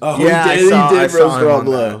 He was. Yeah, I he saw did roast him Rob on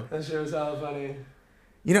Lowe. That shit was hella funny.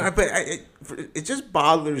 But it just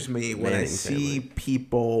bothers me when I Manning see family.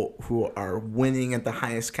 people who are winning at the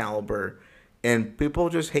highest caliber and people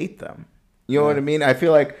just hate them. You know what I mean? I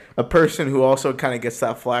feel like a person who also kind of gets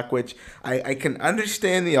that flack, which I can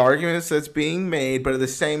understand the arguments that's being made, but at the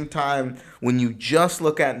same time, when you just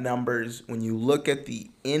look at numbers, when you look at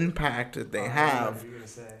the impact that they have,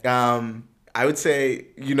 I would say,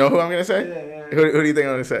 you know who I'm going to say? Yeah. Who do you think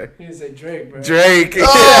I'm going to say? He was like Drake, bro. Drake. He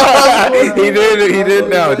did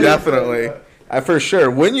know, definitely. For sure.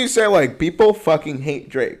 When you say, like, people fucking hate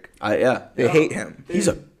Drake. They hate him.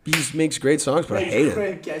 He just makes great songs, but I hate him.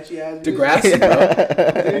 Great catchy ass. Degrassi,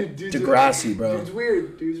 bro. Dude's Degrassi, bro.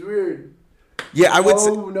 Dude's weird. Yeah, I would say.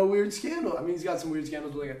 No weird scandal. I mean, he's got some weird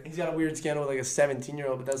scandals. He's got a weird scandal with like a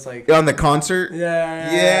 17-year-old, but that's like. On the concert? Yeah,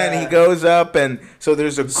 and he goes up, and so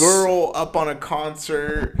there's a girl up on a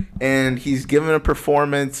concert, and he's giving a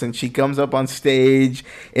performance, and she comes up on stage,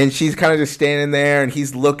 and she's kind of just standing there, and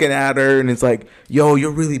he's looking at her, and it's like, yo,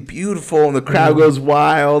 you're really beautiful, and the crowd goes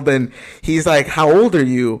wild, and he's like, how old are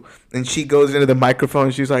you? And she goes into the microphone,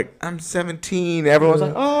 and she's like, I'm 17. Everyone's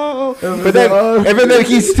like, oh. no. But then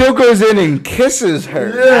he still goes in and kisses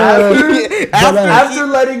her. After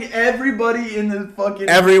letting everybody in the fucking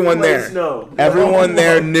everyone place there know. Everyone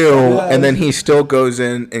there knew, and then he still goes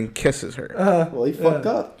in and kisses her. Well, he fucked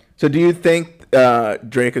up. So do you think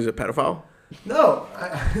Drake is a pedophile? No,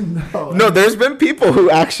 no. No, there's been people who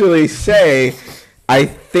actually say, I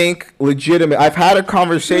think legitimate. I've had a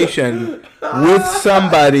conversation with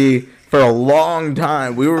somebody for a long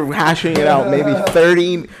time. We were hashing it out maybe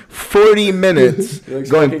 30, 40 minutes,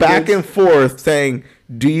 going back and forth saying,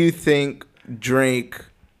 do you think Drake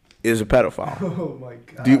is a pedophile? Oh my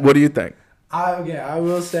god. What do you think? I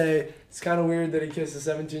will say it's kind of weird that he kissed a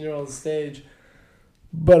 17-year-old on stage,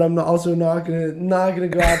 but I'm also not gonna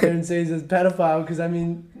go out there and say he's a pedophile, because I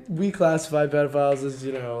mean we classify pedophiles as,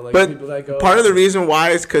 you know, like, but people that go. Part of the reason why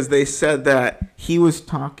is because they said that he was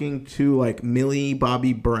talking to like Millie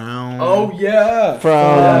Bobby Brown. Oh yeah.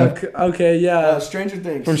 From okay, yeah. Stranger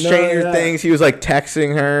Things. From Stranger Things, he was like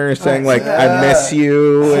texting her, saying like yeah. "I miss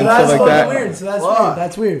you" So and that's stuff like that. weird. So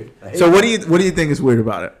that's weird. So what do you think is weird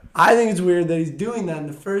about it? I think it's weird that he's doing that in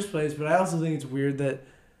the first place, but I also think it's weird that,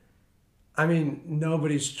 I mean,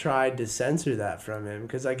 nobody's tried to censor that from him,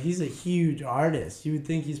 because like he's a huge artist. You would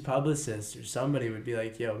think his publicist or somebody would be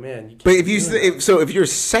like, "Yo, man." You can't But if you're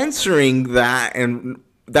censoring that, and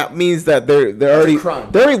that means that they're already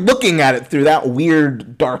looking at it through that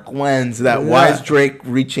weird dark lens. That why is Drake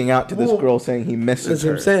reaching out to this girl saying he misses That's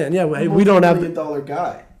her? what I'm saying. Yeah, we don't have $1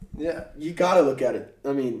 guy. Yeah, you gotta look at it.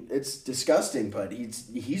 I mean, it's disgusting, but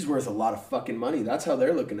he's worth a lot of fucking money. That's how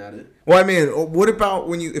they're looking at it. Well, I mean, what about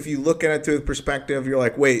if you look at it through the perspective, you're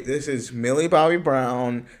like, wait, this is Millie Bobby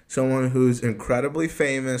Brown, someone who's incredibly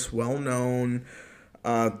famous, well known,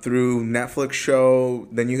 through Netflix show.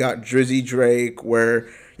 Then you got Drizzy Drake, where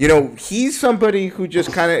he's somebody who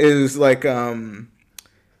just kind of is like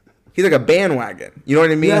he's like a bandwagon. You know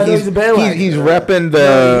what I mean? Yeah, he's a bandwagon. He's repping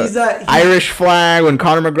the Irish flag when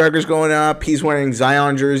Conor McGregor's going up. He's wearing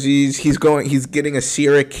Zion jerseys. He's getting a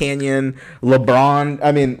Sierra Canyon LeBron.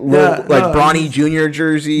 I mean, Bronny Jr.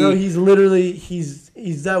 jersey. No, he's literally he's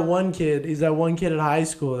that one kid. He's that one kid at high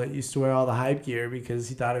school that used to wear all the hype gear because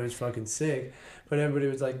he thought it was fucking sick. But everybody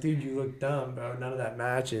was like, dude, you look dumb, bro. None of that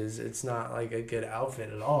matches. It's not like a good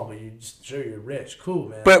outfit at all. But you just show you're rich. Cool,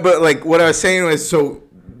 man. But like what I was saying was, so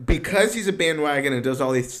because he's a bandwagon and does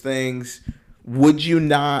all these things, would you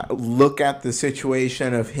not look at the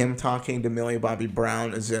situation of him talking to Millie Bobby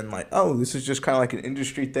Brown as in like, oh, this is just kind of like an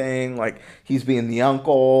industry thing, like he's being the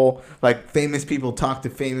uncle, like famous people talk to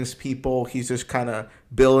famous people, he's just kind of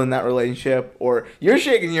building that relationship? Or you're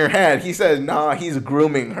shaking your head, he says, nah, he's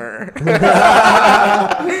grooming her.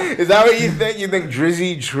 Is that what you think? You think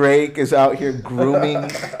Drizzy Drake is out here grooming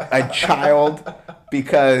a child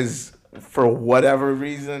because for whatever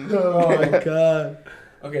reason? Oh my god.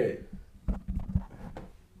 Okay.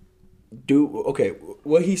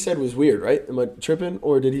 What he said was weird, right? Am I tripping,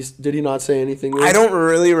 or did he not say anything weird? I don't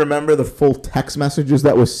really remember the full text messages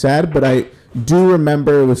that was said, but I do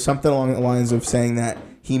remember it was something along the lines of saying that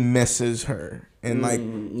he misses her and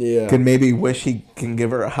can maybe wish he can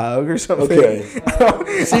give her a hug or something.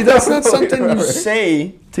 Okay. See, that's not something you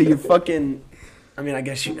say to your fucking. I mean, I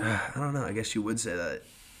guess you. I don't know. I guess you would say that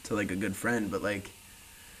to like a good friend, but like.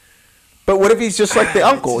 But what if he's just like the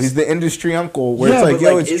uncle? He's the industry uncle where it's like,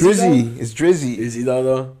 yo, it's Drizzy. It's Drizzy. Is he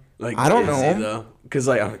though? Like, I don't know. Because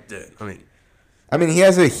like, I mean, he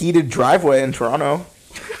has a heated driveway in Toronto.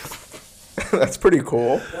 That's pretty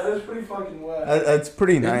cool. That is pretty fucking wet. That's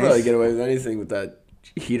pretty nice. You can probably get away with anything with that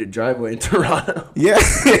heated driveway in Toronto. Yeah.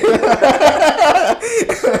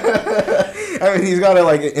 I mean, he's got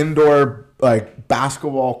an indoor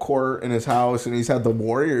basketball court in his house, and he's had the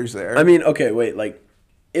Warriors there. I mean, okay, wait, like.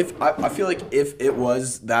 If I feel like if it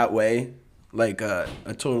was that way, like a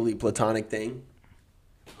totally platonic thing,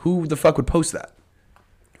 who the fuck would post that?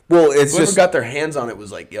 Well, it's whoever just got their hands on it was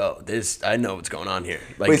like, yo, I know what's going on here.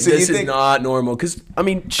 Like, wait, so this is not normal. Because, I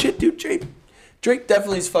mean, shit, dude, Drake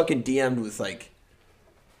definitely is fucking DM'd with, like,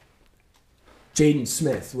 Jaden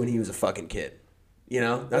Smith when he was a fucking kid. You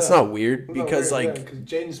know? That's not weird. Because, because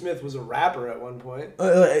Jaden Smith was a rapper at one point.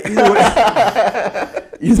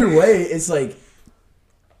 Either way, it's like,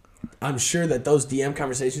 I'm sure that those DM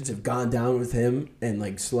conversations have gone down with him and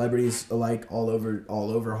like celebrities alike all over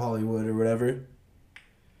Hollywood or whatever.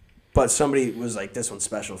 But somebody was like, "This one's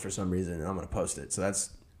special for some reason, and I'm gonna post it." So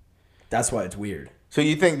that's why it's weird. So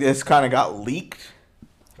you think this kind of got leaked?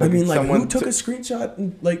 I mean, like, who took a screenshot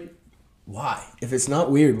and like, why? If it's not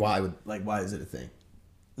weird, why is it a thing?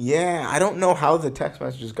 Yeah, I don't know how the text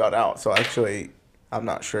messages got out. So actually, I'm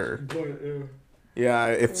not sure. Yeah,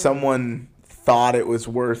 if someone thought it was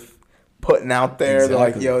worth putting out there. They're like,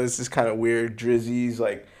 Exactly. yo, this is kind of weird. Drizzy's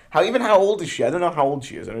like, how old is she? I don't know how old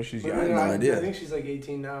she is. I know she's young. no idea. I think she's like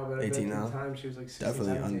 18 now, but 18 at now? the time she was like 16,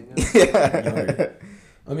 Definitely 17. Yeah. Younger.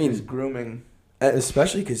 I He's mean, grooming.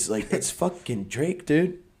 especially because like it's fucking Drake,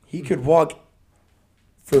 dude. He could walk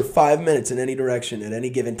for 5 minutes in any direction at any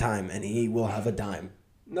given time, and he will have a dime.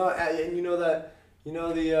 No, and you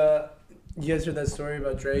know you guys heard that story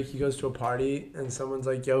about Drake? He goes to a party and someone's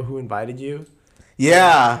like, "Yo, who invited you?"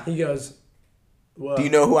 Yeah. He goes, "Well, Do you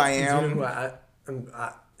know who I do you know am? who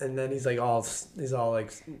and then he's all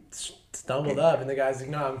like stumbled up, and the guy's like,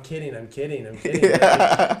 "No, I'm kidding.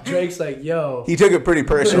 Yeah. Drake's like, "Yo." He took it pretty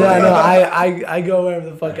personally. Yeah, no, I go wherever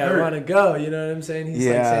the fuck I want to go. You know what I'm saying? He's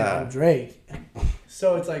like Yeah. saying, "I'm Drake."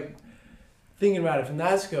 So it's like, thinking about it from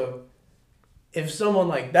that scope, if someone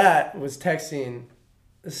like that was texting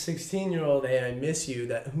a 16-year-old, "Hey, I miss you,"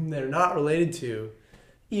 whom they're not related to,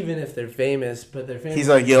 even if they're famous, but they're famous. He's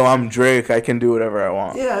like, yo, I'm Drake. I can do whatever I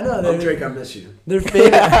want. Yeah, I know. Oh, Drake, I miss you. They're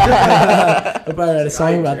famous. I probably write a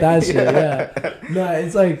song about that shit. Yeah. No,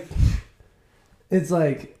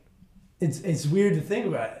 it's weird to think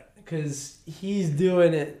about it because he's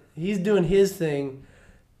doing it. He's doing his thing,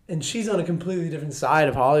 and she's on a completely different side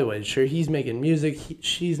of Hollywood. Sure, he's making music.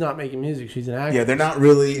 She's not making music. She's an actor. Yeah, they're not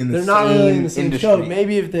really in the They're same not really in the same industry. show.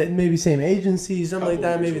 Maybe maybe same agency, something like Couple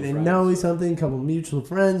that. Maybe mutual they know something. Couple mutual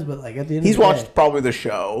friends, but like at the end He's of the watched day, probably the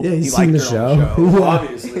show. Yeah, he's He seen liked the her on show.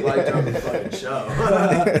 Obviously, like on the fucking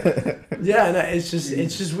show. Yeah, no, it's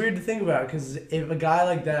just weird to think about because if a guy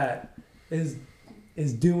like that is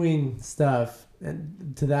doing stuff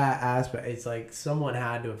and to that aspect, it's like someone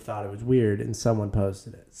had to have thought it was weird and someone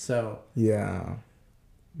posted it. So Yeah.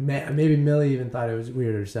 maybe Millie even thought it was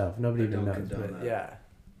weird herself. Nobody I even don't knows, condone but that. yeah.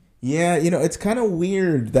 Yeah, it's kind of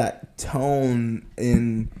weird, that tone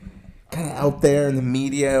in kind of out there in the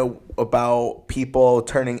media about people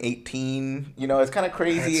turning 18. It's kind of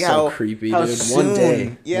crazy That's how so creepy, how dude. soon. One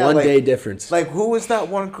day. Yeah, One like, day difference. Like, who was that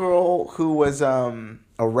one girl who was a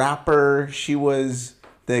rapper? She was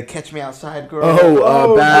the Catch Me Outside girl.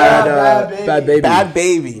 Bad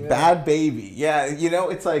Baby. Bad Baby. Yeah,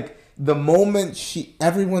 it's like the moment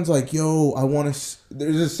everyone's like, yo, I want to.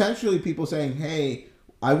 There's essentially people saying, hey,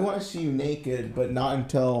 I want to see you naked, but not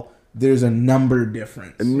until there's a number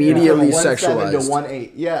difference. Immediately From a 1.7 sexualized. to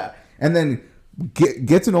 1.8. Yeah, and then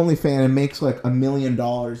gets an OnlyFans and makes like $1 million in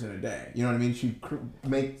a day. You know what I mean? She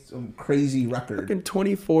makes some crazy record. Fucking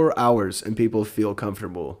 24 hours and people feel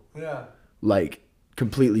comfortable, Yeah. like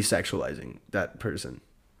completely sexualizing that person.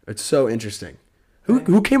 It's so interesting.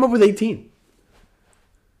 Who came up with 18?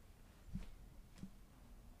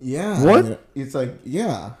 Yeah. What? It's like,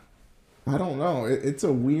 yeah. I don't know. It's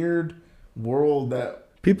a weird world that.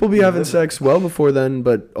 People be having sex well before then,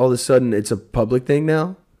 but all of a sudden it's a public thing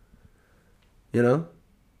now. You know?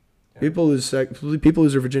 Yeah. People lose their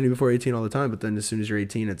virginity before 18 all the time, but then as soon as you're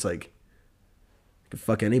 18, it's like you can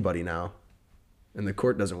fuck anybody now. And the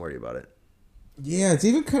court doesn't worry about it. Yeah, it's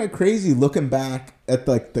even kind of crazy looking back at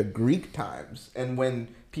like the Greek times and when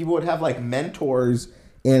people would have like mentors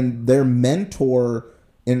and their mentor,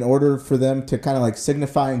 in order for them to kind of like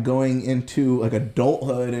signify going into like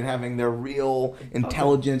adulthood and having their real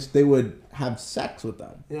intelligence, they would have sex with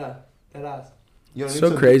them. Yeah. That ass. You know what I So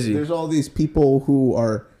mean? crazy. There's all these people who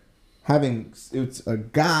are it's a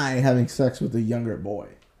guy having sex with a younger boy.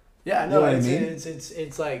 Yeah, You no, know what I it's, mean?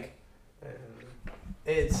 it's like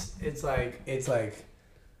it's like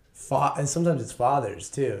and sometimes it's fathers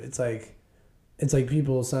too. It's like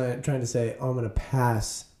people trying to say, oh, I'm gonna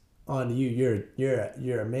pass on to you.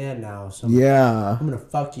 You're a man now, so Yeah. I'm gonna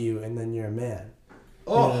fuck you, and then you're a man.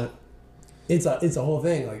 Oh. You know? It's a whole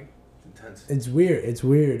thing. Like Intense. it's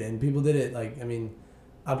weird, and people did it like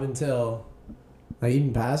up until like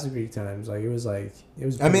even past the Greek times. Like it was. I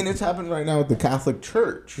mean, it's happening right now with the Catholic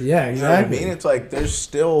Church. Yeah, You know what I exactly. mean? It's like there's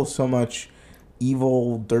still so much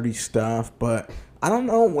evil, dirty stuff, but I don't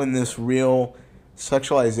know when this real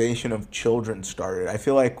sexualization of children started. I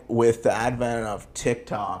feel like with the advent of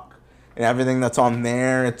TikTok and everything that's on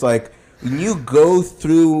there, it's like when you go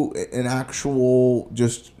through an actual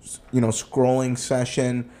just, scrolling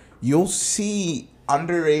session, you'll see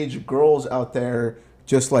underage girls out there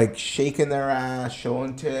just like shaking their ass,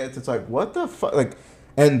 showing tits. It's like, what the fuck? Like,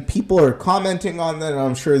 and people are commenting on that, and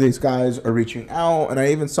I'm sure these guys are reaching out. And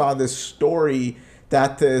I even saw this story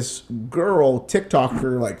that this girl,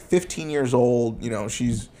 TikToker, like 15 years old,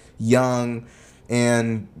 she's young,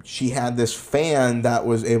 and she had this fan that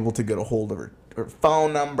was able to get a hold of her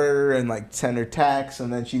phone number and like send her texts,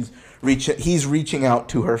 and then he's reaching out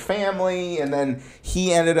to her family, and then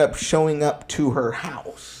he ended up showing up to her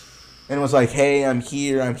house and was like, hey, I'm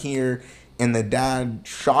here, and the dad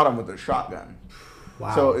shot him with a shotgun.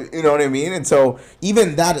 Wow. So you know what I mean? And so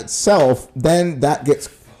even that itself, then that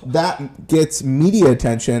gets media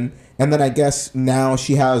attention, and then I guess now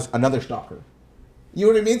she has another stalker. You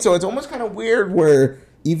know what I mean? So it's almost kind of weird where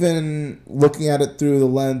even looking at it through the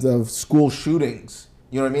lens of school shootings,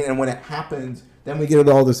 you know what I mean? And when it happens, then we get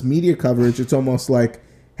all this media coverage. It's almost like,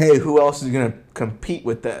 hey, who else is going to compete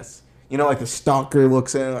with this? You know, like the stalker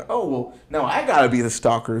looks in like, oh, well, no, I got to be the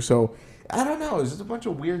stalker. So I don't know. There's just a bunch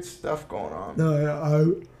of weird stuff going on.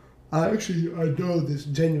 No, I actually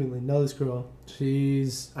genuinely know this girl.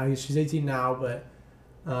 She's 18 now, but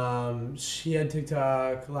she had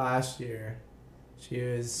TikTok last year. She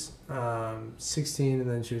was 16, and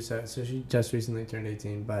then so she just recently turned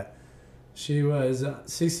 18. But she was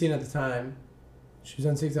 16 at the time. She was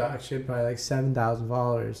on TikTok. She had probably like 7,000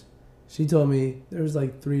 followers. She told me there was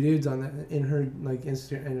like 3 dudes on that in her like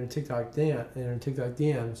Instagram and her TikTok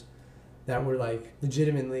DMs that were like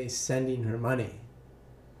legitimately sending her money.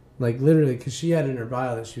 Like literally, because she had in her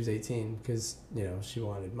bio that she was 18 because, you know, she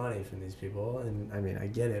wanted money from these people. And I mean, I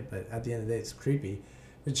get it, but at the end of the day, it's creepy.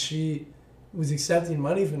 But she was accepting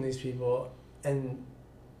money from these people, and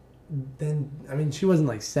then, I mean, she wasn't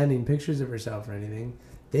like sending pictures of herself or anything.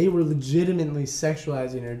 They were legitimately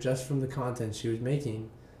sexualizing her just from the content she was making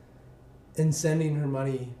and sending her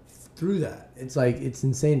money through that. It's like, it's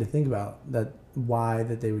insane to think about why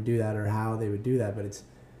they would do that or how they would do that, but it's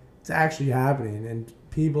actually happening. And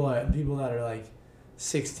people that are like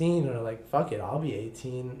 16 are like, fuck it, I'll be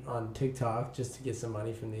 18 on TikTok just to get some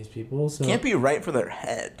money from these people. So Can't be right for their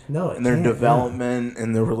head. No, and their development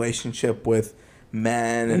and their relationship with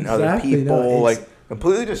men and other people. No, like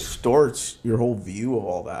completely distorts your whole view of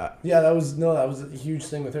all that. Yeah, that was a huge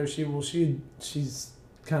thing with her. She's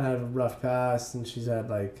kind of had a rough past, and she's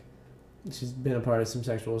been a part of some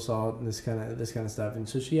sexual assault and this kind of stuff. And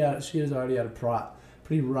so she has already had a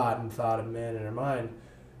pretty rotten thought of men in her mind.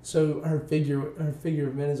 So her figure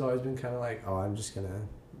of men has always been kind of like, oh, I'm just gonna,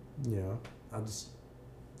 you know, I'll just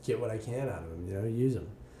get what I can out of them, you know, use them.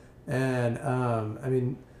 And I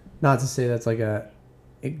mean, not to say that's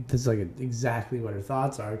exactly what her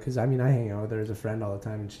thoughts are, because I mean, I hang out with her as a friend all the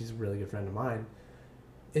time, and she's a really good friend of mine.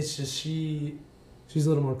 It's just she's a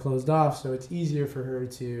little more closed off, so it's easier for her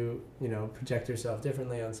to, you know, project herself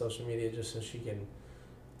differently on social media just so she can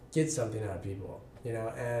get something out of people, you know.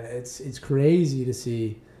 And it's crazy to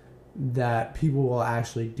see that people will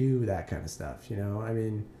actually do that kind of stuff, you know. I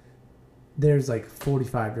mean, there's like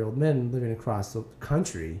 45-year-old men living across the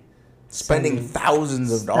country spending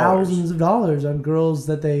thousands of dollars on girls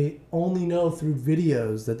that they only know through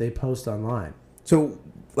videos that they post online. So,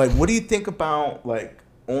 like, what do you think about like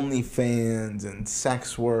OnlyFans and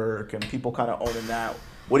sex work and people kind of owning that?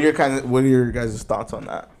 What are your guys' thoughts on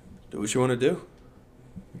that? Do what you want to do.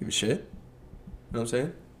 Give a shit. You know what I'm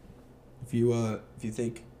saying?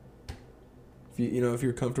 If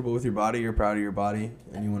you're comfortable with your body, you're proud of your body,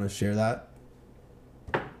 and you want to share that,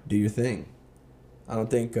 do your thing. I don't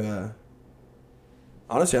think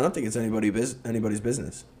it's anybody's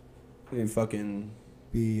business. You can fucking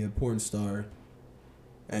be a porn star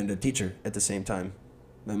and a teacher at the same time.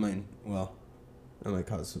 That might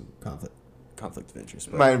cause some conflict of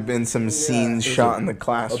interest. Might have been some scenes shot in the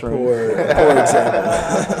classroom. A poor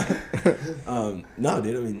example. No,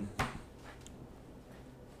 dude. I mean,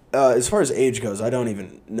 as far as age goes, I don't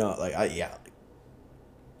even know.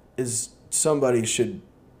 Somebody should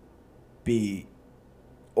be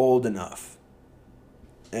old enough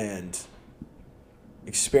and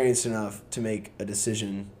experienced enough to make a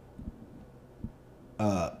decision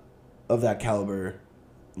of that caliber,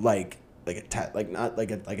 like a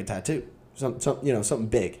tattoo, something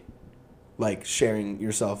big, like sharing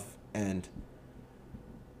yourself. And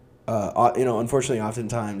unfortunately,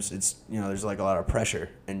 oftentimes it's, there's like a lot of pressure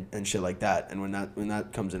and shit like that, and when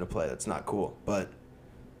that comes into play, that's not cool. But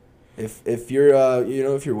if you're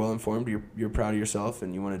if you're well informed, you're proud of yourself,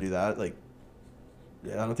 and you want to do that, like,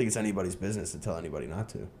 I don't think it's anybody's business to tell anybody not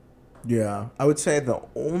to. Yeah, I would say the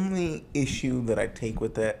only issue that I take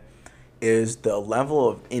with it is the level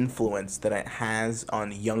of influence that it has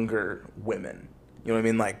on younger women. You know what I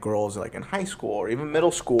mean? Like girls like in high school or even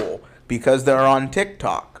middle school, because they're on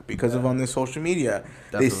TikTok, because of on the social media.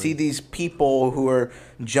 Definitely. They see these people who are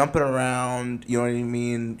jumping around, you know what I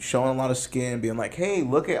mean, showing a lot of skin, being like, hey,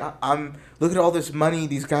 look at all this money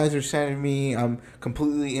these guys are sending me. I'm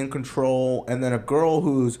completely in control. And then a girl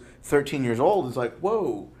who's 13 years old is like,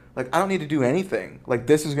 whoa, like, I don't need to do anything. Like,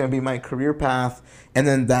 this is going to be my career path. And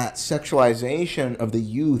then that sexualization of the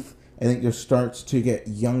youth, I think, just starts to get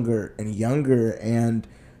younger and younger. And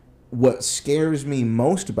what scares me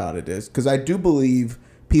most about it is, because I do believe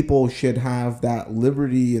people should have that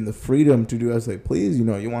liberty and the freedom to do as they please. You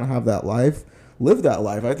know, you want to have that life, live that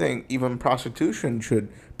life. I think even prostitution should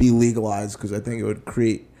be legalized because I think it would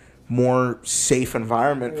create more safe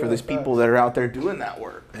environment for these people that are out there doing that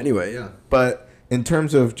work. Anyway, yeah. But in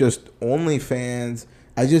terms of just OnlyFans,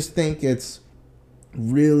 I just think it's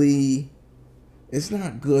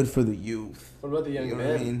not good for the youth. What about the young You know men?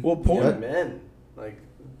 what I mean? Well, porn. Young men, like,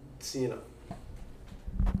 seeing.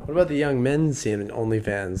 What about the young men seeing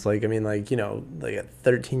OnlyFans? Like, I mean, like, you know, like a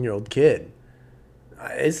 13-year-old kid.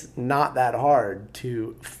 It's not that hard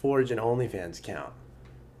to forge an OnlyFans account.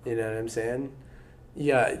 You know what I'm saying?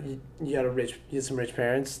 Yeah, you got some rich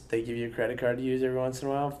parents. They give you a credit card to use every once in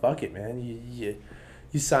a while. Fuck it, man.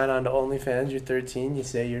 You sign on to OnlyFans. You're 13. You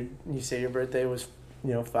say your birthday was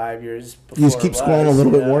 5 years before. You just keep scrolling a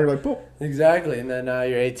little bit more. You're like, boom. Exactly, and then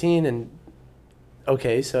you're 18, and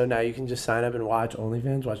okay, so now you can just sign up and watch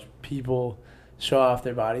OnlyFans, watch people show off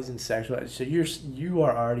their bodies and sexualize. So you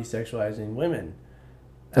are already sexualizing women,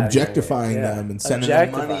 Objectifying them and sending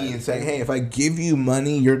them money and saying, hey, if I give you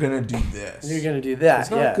money, you're gonna do this. You're gonna do that.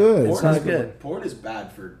 It's not good. It's not good. Porn is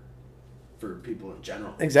bad for people in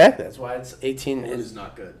general. Exactly. That's why it's 18. Porn is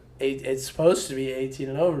not good. It's supposed to be 18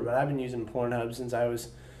 and over, but I've been using Pornhub since I was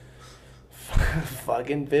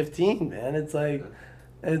fucking 15, man. It's like,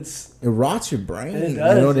 it rots your brain. It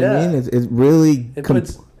does, you know what I mean? It really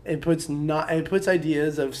it puts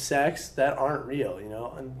ideas of sex that aren't real,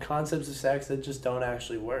 and concepts of sex that just don't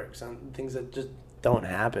actually work. Some things that just don't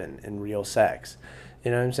happen in real sex.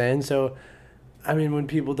 You know what I'm saying? So, I mean, when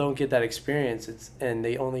people don't get that experience, and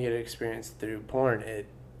they only get an experience through porn, it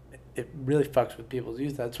really fucks with people's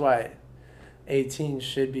youth. That's why 18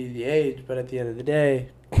 should be the age, but at the end of the day,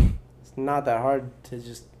 it's not that hard to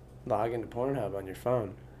just log into Pornhub on your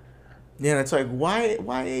phone. Yeah, and it's like, why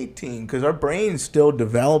 18? Because our brain's still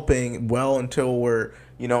developing well until we're,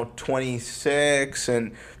 26.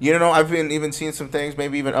 And, I've been even seeing some things,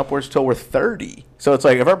 maybe even upwards till we're 30. So it's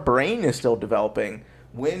like, if our brain is still developing,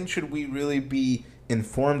 when should we really be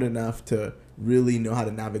informed enough to really know how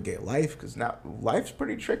to navigate life? Because now life's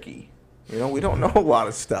pretty tricky. We don't know a lot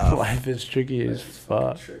of stuff. Life is tricky as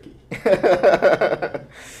fuck. Tricky.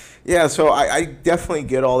 Yeah, so I definitely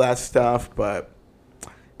get all that stuff, but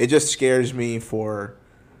it just scares me for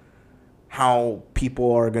how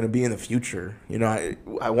people are going to be in the future.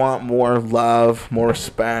 I want more love, more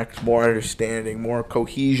respect, more understanding, more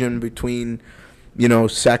cohesion between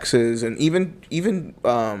sexes, and even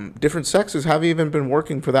different sexes haven't even been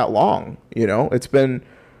working for that long. It's been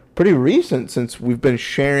pretty recent since we've been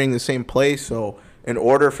sharing the same place. So in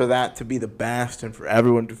order for that to be the best and for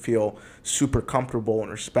everyone to feel super comfortable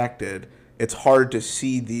and respected, it's hard to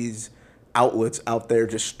see these outlets out there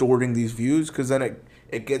distorting these views, because then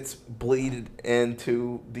it gets bleeded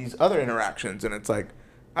into these other interactions, and it's like,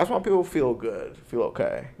 I just want people to feel good, feel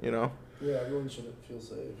okay, Yeah, everyone should feel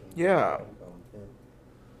safe. Yeah.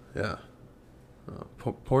 Yeah.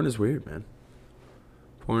 Porn is weird, man.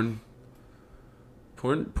 Porn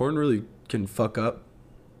really can fuck up,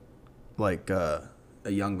 like, a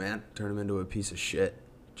young man, turn him into a piece of shit,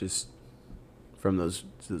 just from those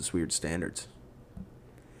weird standards.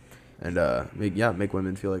 And make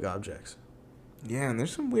women feel like objects. Yeah, and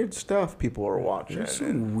there's some weird stuff people are watching. There's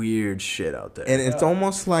some weird shit out there. And it's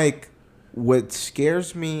almost like, what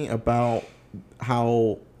scares me about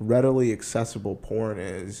how readily accessible porn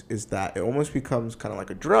is that it almost becomes kind of like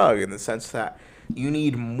a drug, in the sense that you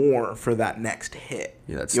need more for that next hit.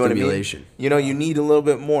 Yeah, that's you know stimulation. What I mean? You need a little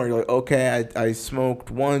bit more. You're like, okay, I smoked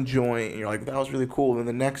one joint, and you're like, that was really cool. And then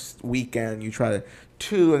the next weekend you try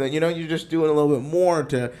two, and then you're just doing a little bit more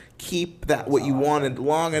to keep that what you wanted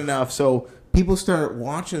long enough. So people start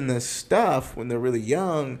watching this stuff when they're really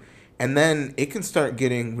young, and then it can start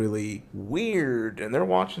getting really weird, and they're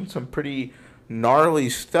watching some pretty gnarly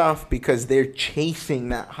stuff because they're chasing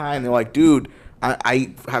that high, and they're like, dude,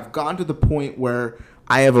 I have gone to the point where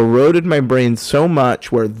I have eroded my brain so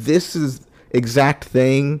much where this is exact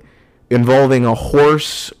thing involving a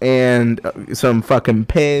horse and some fucking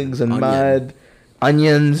pigs and mud,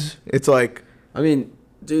 onions. It's like, I mean,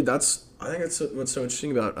 dude, I think that's what's so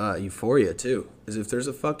interesting about Euphoria too, is if there's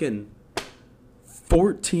a fucking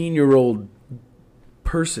 14-year-old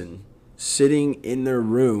person sitting in their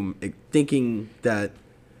room thinking that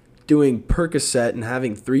doing Percocet and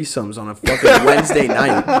having threesomes on a fucking Wednesday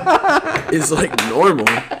night is like normal.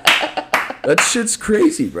 That shit's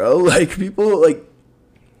crazy, bro. Like, people, like,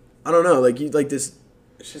 I don't know, like, you like this.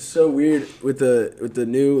 It's just so weird with the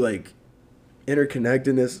new, like,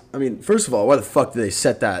 interconnectedness. I mean, first of all, why the fuck did they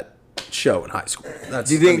set that show in high school? That's,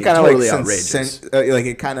 do you think kind of totally like outrageous. like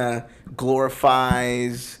it kind of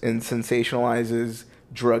glorifies and sensationalizes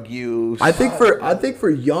drug use. I think for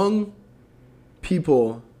young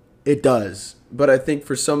people, it does. But I think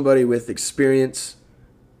for somebody with experience,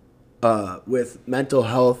 with mental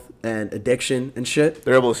health and addiction and shit,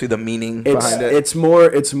 they're able to see the meaning behind it. It's more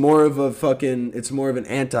of an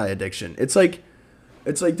anti-addiction. It's like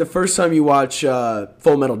the first time you watch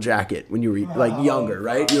Full Metal Jacket when you were like younger,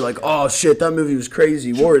 right? You're like, oh shit, that movie was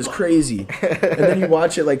crazy. War is crazy. And then you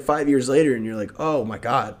watch it like 5 years later, and you're like, oh my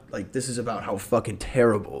god, like this is about how fucking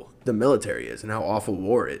terrible the military is and how awful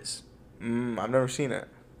war is. I've never seen it.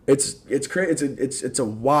 It's crazy. It's a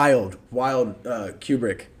wild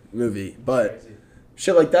Kubrick movie, but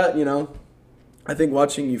shit like that, you know. I think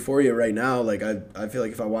watching Euphoria right now, like I feel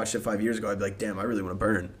like if I watched it 5 years ago, I'd be like, damn, I really want to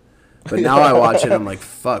burn. But now I watch it, I'm like,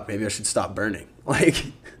 fuck, maybe I should stop burning. Like,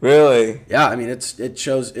 really? Yeah, I mean, it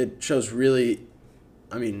shows really,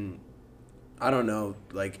 I mean, I don't know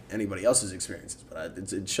like anybody else's experiences, but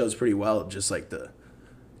it shows pretty well just like the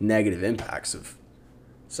negative impacts of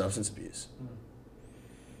substance abuse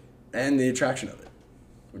and the attraction of it,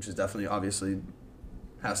 which is definitely obviously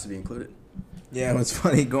has to be included. Yeah, what's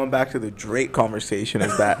funny, going back to the Drake conversation,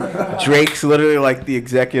 is that Drake's literally like the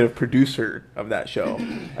executive producer of that show.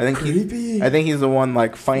 I think he's the one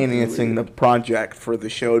like financing the project for the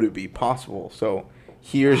show to be possible. So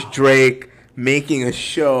here's Drake making a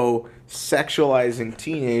show sexualizing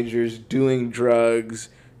teenagers, doing drugs,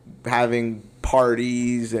 having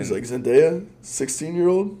parties, and He's like Zendaya,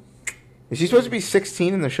 16-year-old. Is she supposed to be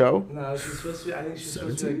 16 in the show? No, she's supposed to be. I think she's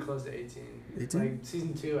supposed to be like close to 18. 18? Like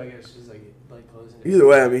season 2, I guess she's like close. To Either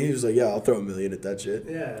way, I mean, he was like, yeah, I'll throw $1 million at that shit.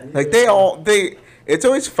 Yeah. Like it's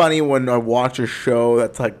always funny when I watch a show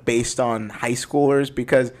that's like based on high schoolers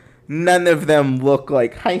because none of them look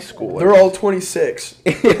like high schoolers. They're all 26.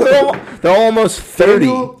 they're almost 30.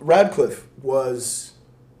 Daniel Radcliffe was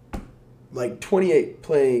like 28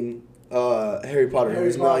 playing Harry Potter. He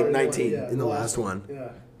was like 19 in the last one. Yeah.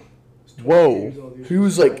 Whoa. He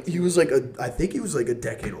was like I think he was like a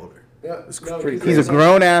decade older. Yeah, It's pretty He's a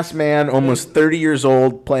grown-ass man, almost 30 years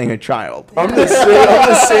old, playing a child. I'm the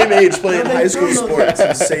same age playing high school sports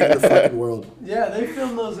and saving the fucking world. Yeah, they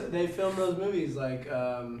filmed those movies like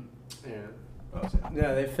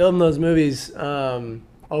they filmed those movies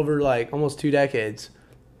over like almost 2 decades,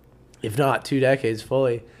 if not 2 decades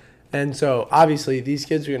fully, and so obviously these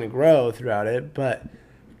kids are gonna grow throughout it, but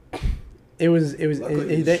it was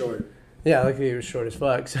Short. Yeah, luckily he was short as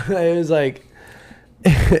fuck. So it was like.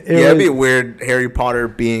 It'd be weird. Harry Potter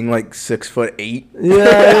being like 6'8".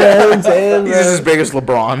 Yeah, I'm saying, he's just as big as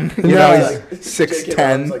LeBron. You know, he's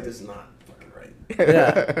 6'10". Like, this is not fucking right.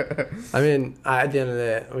 Yeah, I mean, at the end of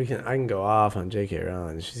the day, I can go off on J.K.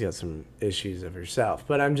 Rowling. She's got some issues of herself,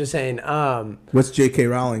 but I'm just saying. What's J.K.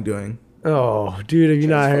 Rowling doing? Oh, dude, have you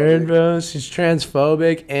not heard, bro? She's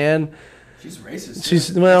transphobic and she's racist.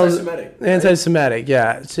 She's anti-Semitic. Anti-Semitic,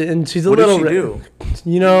 yeah. And she's a What little. What did she do?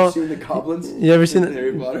 You know, you seen the goblins? You ever seen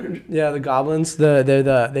Harry Potter? Yeah, the goblins.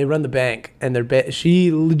 They run the bank, and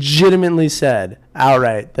she legitimately said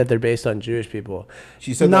outright that they're based on Jewish people.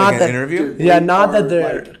 She said that in an interview. Yeah, not that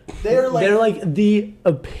they're like the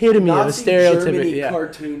epitome of a stereotypical Germany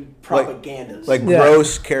cartoon propagandas. Like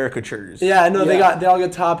gross caricatures. Yeah, no, they all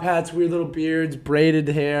got top hats, weird little beards, braided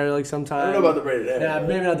hair. Like sometimes. I don't know about the braided hair. Yeah,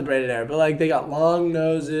 maybe not the braided hair, but like they got long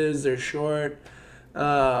noses. They're short.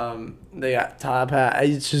 They got top hat.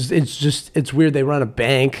 It's weird. They run a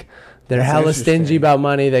bank. They're hella stingy about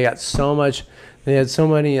money. They had so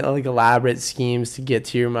many like elaborate schemes to get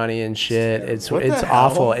to your money and shit. It's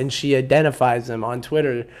awful. And she identifies them on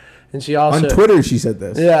Twitter, and she also on Twitter she said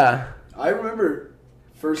this. Yeah, I remember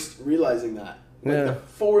first realizing that. The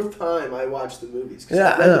 4th time I watched the movies. Because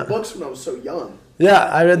I read the books when I was so young. Yeah,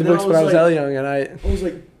 I read the books when I was hella young, and I was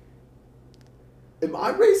like, am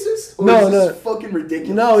I racist? Or no, is this fucking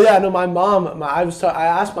ridiculous? No, yeah, no. My mom, I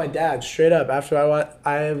asked my dad straight up after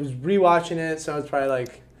I was rewatching it, so I was probably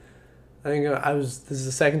like, this is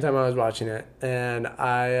the second time I was watching it, and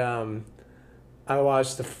I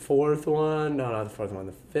watched the 4th one. No, not the 4th one,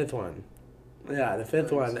 the 5th one. Yeah, the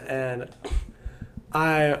 5th one, and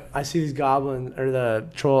I see these goblins or the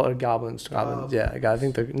troll or goblins. Yeah, I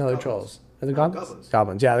think they're trolls. Are they goblins?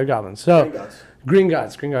 Goblins. Yeah, they're goblins. So Green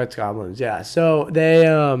Guts goblins. Yeah. So they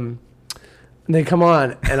come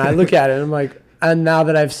on, and I look at it, and I'm like, and now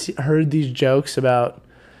that I've heard these jokes about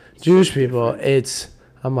Jewish people,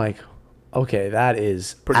 I'm like, okay, that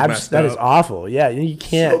is awful. Yeah, you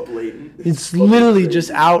can't. So blatant. It's literally just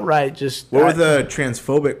outright just. What were the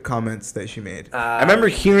transphobic comments that she made? I remember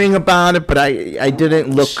hearing about it, but I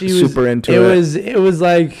didn't look super into it. It was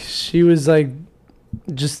like she was like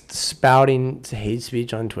just spouting hate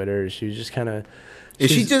speech on Twitter. She was just kind of.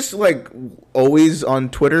 Is she just like always on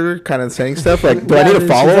Twitter, kind of saying stuff? Like, do I need to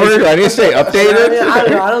follow her? Do I need to stay updated? I mean, I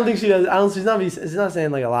don't know. I don't think she does. I don't. She's not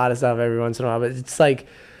saying like a lot of stuff every once in a while, but it's like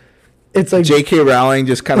J.K. Rowling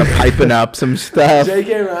just kind of piping up some stuff,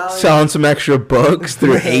 J.K. Rowling selling some extra books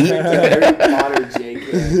through hate. Harry Potter, J.K.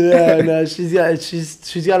 Yeah, no, she's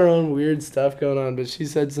got her own weird stuff going on, but she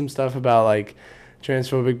said some stuff about like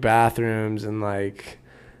transphobic bathrooms and like.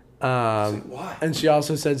 Why? And she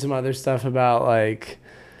also said some other stuff about like,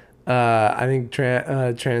 I think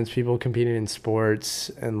trans people competing in sports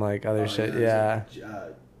and like other shit. Yeah. She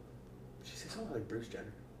said something like Bruce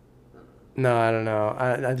Jenner. No, I don't know.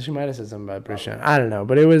 I she might have said something about Bruce Jenner. I don't know,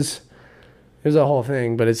 but it was a whole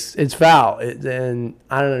thing. But it's foul, and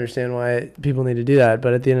I don't understand why people need to do that.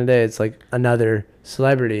 But at the end of the day, it's like another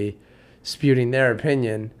celebrity spewing their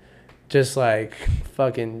opinion, just like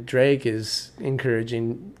fucking Drake is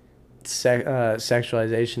encouraging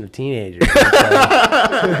sexualization of teenagers.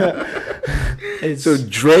 So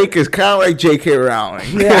Drake is kind of like J.K.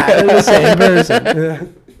 Rowling. Yeah, they're the same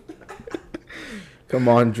person. Come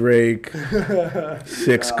on, Drake.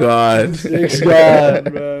 Six God. Six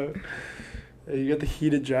God, bro. You got the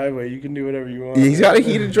heated driveway. You can do whatever you want. He's got a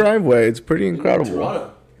heated driveway. It's pretty incredible.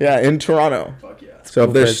 Toronto. Yeah, in Toronto. Fuck yeah. So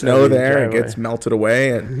if there's for a snow heated there, it driveway. gets melted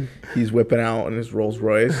away, and he's whipping out in his Rolls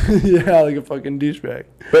Royce. Yeah, like a fucking douchebag.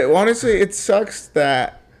 But honestly, it sucks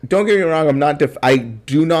that. Don't get me wrong. I'm not. I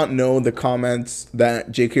do not know the comments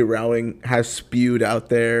that J.K. Rowling has spewed out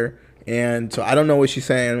there, and so I don't know what she's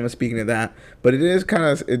saying. I'm not speaking to that, but it is kind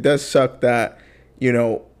of. It does suck that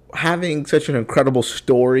having such an incredible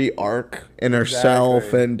story arc in herself,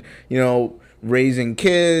 Exactly. and raising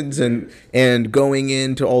kids and going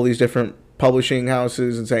into all these different publishing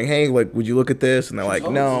houses and saying, hey, like, would you look at this? And they're like,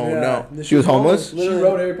 homeless. no, Yeah. no. She was homeless? She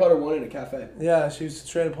wrote Harry Potter 1 in a cafe. Yeah, she was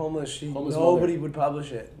straight up homeless. Homeless Nobody would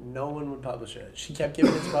publish it. No one would publish it. She kept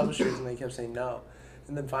giving it to publishers, and they kept saying no.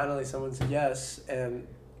 And then finally, someone said yes, and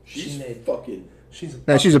She's she made. fucking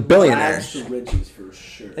No, she's a billionaire. rags to riches for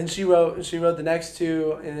sure. And she wrote the next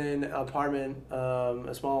two in an apartment,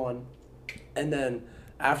 a small one, and then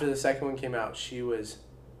after the second one came out, she was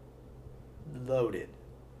loaded,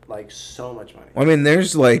 like so much money. I mean,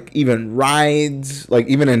 there's like even rides, like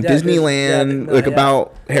even in Yeah, there's- Disneyland, yeah, like yeah.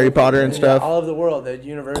 about Harry Potter and Yeah, stuff. all over the world, the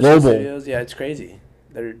Universal Global. Studios. Yeah, it's crazy.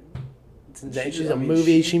 It's insane. She's a I mean,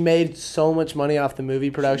 movie. She made so much money off the movie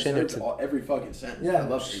production. She It's deserved every fucking cent. Yeah. I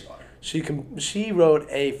love Harry Potter. She wrote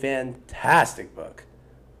a fantastic book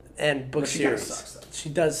and book But she kinda series. sucks, though. She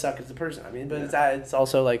does suck as a person. I mean, but it's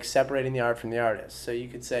also like separating the art from the artist. So you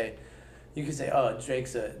could say, oh,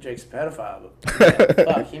 Drake's a pedophile, but man,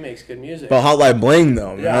 fuck, he makes good music. But Hotline Bling,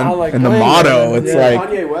 though, man. Yeah, Hotline and the Bling, motto, man. it's Yeah. like,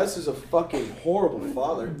 Kanye West is a fucking horrible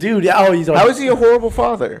father. Dude, yeah, oh, he's how is he a horrible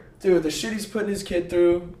father? Dude, the shit he's putting his kid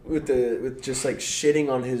through with just like shitting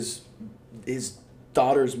on his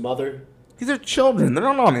daughter's mother. These are children. They're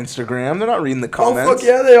not on Instagram. They're not reading the comments. Oh fuck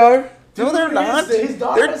yeah, they are. No, they're not. His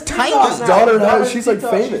daughter They're has tiny. TikToks His now. daughter His now, has she's, like, TikToks.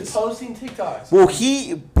 famous. She's posting TikToks. Well,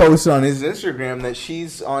 he posted on his Instagram that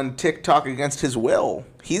she's on TikTok against his will.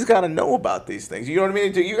 He's got to know about these things. You know what I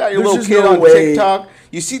mean? You got your There's little just kid no on way- TikTok.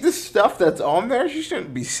 You see the stuff that's on there? She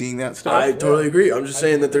shouldn't be seeing that stuff. I totally agree. I'm just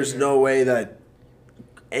saying that there's no way that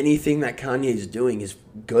anything that Kanye's doing is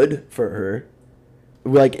good for her.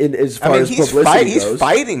 Like as far as publicity he's goes.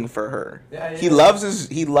 fighting for her. Yeah, He yeah.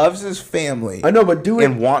 loves his family. I know, but do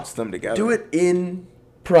and it wants them together. do it in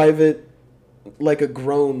private, like a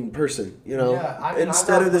grown person. You know, Yeah, I mean,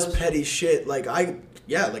 instead I'm of not this posting- petty shit. Like I'm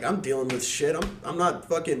dealing with shit. I'm not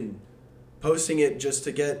fucking posting it just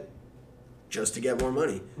to get more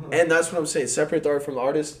money. And that's what I'm saying. Separate the art from the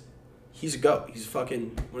artist. He's a goat. He's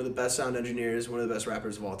fucking one of the best sound engineers, one of the best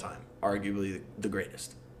rappers of all time, arguably the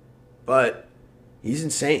greatest. But he's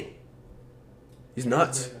insane. He's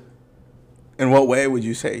nuts. In what way would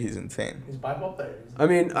you say he's insane? He's bipolar. I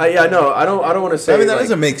mean, I know. I don't want to say. I mean, that like-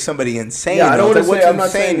 doesn't make somebody insane. Yeah, I don't though. want to What's say. I'm not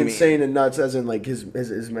saying mean? insane and nuts as in like his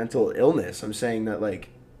mental illness. I'm saying that like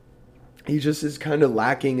he just is kind of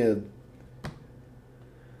lacking a.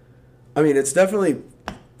 I mean, it's definitely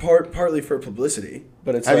partly for publicity,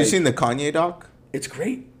 but it's. Have you like- seen the Kanye doc? It's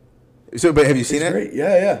great. So, but have you seen It's it? great.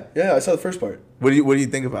 Yeah. I saw the first part. What do you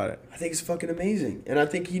think about it? I think it's fucking amazing, and I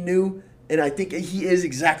think he knew, and I think he is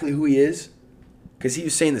exactly who he is, because he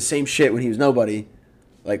was saying the same shit when he was nobody.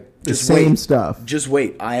 Like just wait. stuff. Just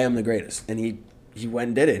wait, I am the greatest. And he went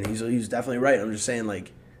and did it. And he was definitely right. I'm just saying,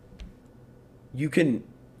 like, you can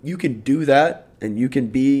do that, and you can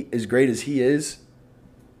be as great as he is,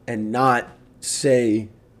 and not say,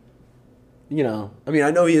 I mean,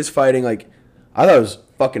 I know he is fighting. Like, I thought it was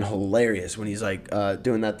fucking hilarious when he's like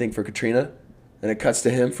doing that thing for Katrina, and it cuts to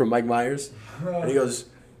him from Mike Myers, and he goes,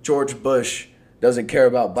 George Bush doesn't care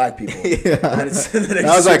about black people. Yeah. And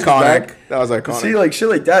That was iconic. That was iconic. See, like shit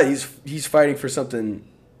like that, he's fighting for something,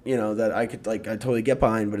 you know, that I totally get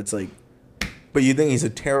behind, but it's like, But you think he's a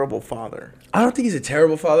terrible father? I don't think he's a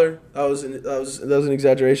terrible father. That was an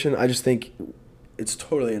exaggeration. I just think it's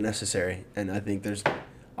totally unnecessary, and I think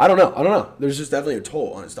I don't know. There's just definitely a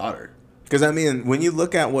toll on his daughter. Because, I mean, when you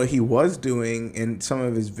look at what he was doing and some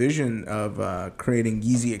of his vision of creating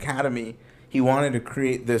Yeezy Academy, he wanted to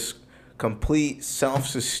create this complete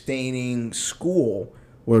self-sustaining school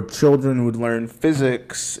where children would learn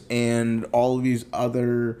physics and all of these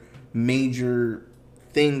other major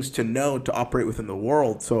things to know to operate within the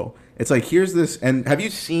world. So it's like, here's this. And have you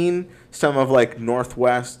seen some of like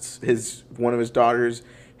Northwest's, one of his daughters,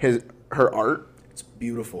 her art? It's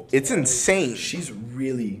beautiful. It's insane. She's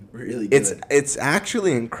really, really good. It's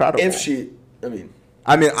actually incredible. It's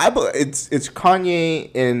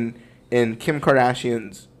Kanye and Kim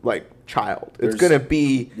Kardashian's like child. It's gonna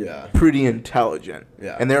be pretty intelligent.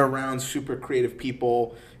 Yeah. And they're around super creative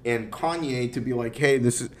people. And Kanye to be like, hey,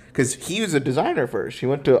 this is because he was a designer first. He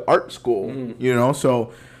went to art school, you know.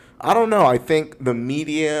 So I don't know. I think the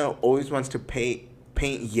media always wants to paint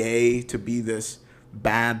Ye to be this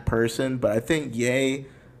bad person, but I think Ye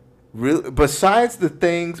really, besides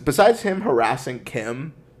him harassing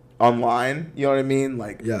Kim online, you know what I mean?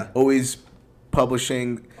 Like, always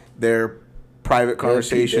publishing their private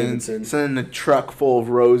conversations, sending a truck full of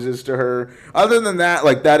roses to her. Other than that,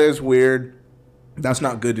 like, that is weird. That's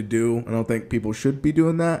not good to do. I don't think people should be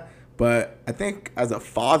doing that. But I think as a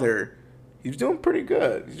father, he's doing pretty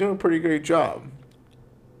good. He's doing a pretty great job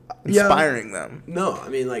inspiring them. No, I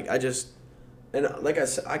mean, like, and like I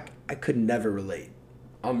said, I could never relate.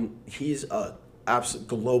 He's a absolute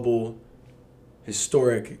global,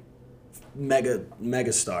 historic,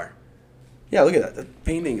 mega star. Yeah, look at that. The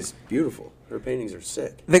painting is beautiful. Her paintings are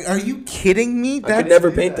sick. Like, are you kidding me? I could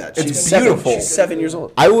never paint that. It's beautiful. She's 7 years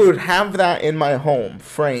old. I would have that in my home,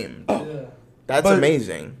 framed. Yeah. That's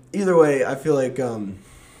amazing. Either way, I feel like I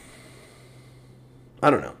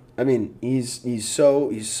don't know. I mean, he's so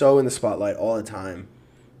in the spotlight all the time.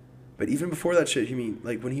 But even before that shit, you mean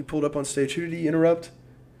like when he pulled up on stage, who did he interrupt?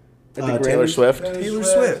 At the Taylor Grammys? Swift. Taylor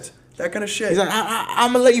Swift. That kind of shit. He's like,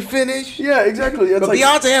 I'm gonna let you finish. Yeah, exactly. That's But like,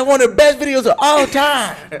 Beyonce had one of the best videos of all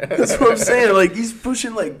time. that's what I'm saying. Like, he's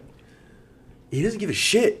pushing, like, he doesn't give a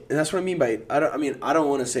shit, and that's what I mean by I don't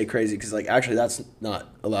want to say crazy because, like, actually that's not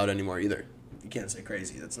allowed anymore either. You can't say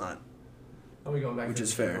crazy. That's not. Are we going back Which to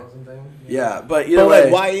is the fair. females thing? Yeah, but either But way,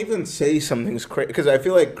 like, why even say something's crazy? Because I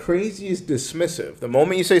feel like crazy is dismissive. The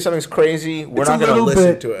moment you say something's crazy, we're not going to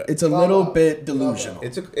listen to it. It's a little bit delusional.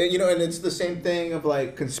 It's and it's the same thing of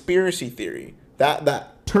like conspiracy theory.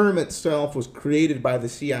 That term itself was created by the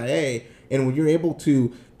CIA, and when you're able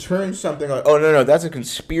to turn something like, oh no, that's a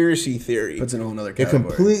conspiracy theory, Puts in a whole nother it category.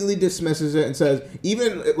 completely dismisses it and says,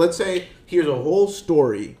 even let's say here's a whole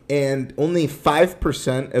story, and only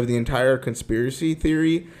 5% of the entire conspiracy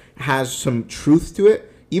theory has some truth to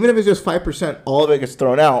it. Even if it's just 5%, all of it gets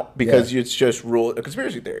thrown out because it's just a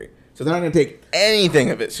conspiracy theory. So they're not going to take anything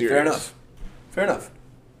of it serious. Fair enough.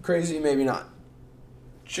 Crazy, maybe not.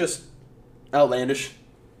 Just outlandish.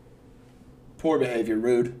 Poor behavior,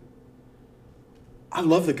 rude. I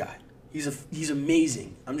love the guy. He's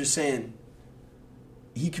amazing. I'm just saying,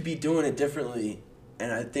 he could be doing it differently,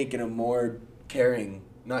 and I think in a more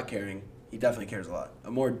not caring, he definitely cares a lot, a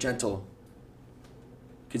more gentle,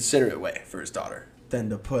 considerate way for his daughter than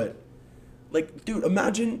to put, like, dude,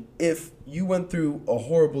 imagine if you went through a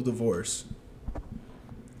horrible divorce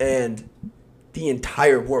and the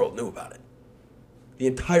entire world knew about it. The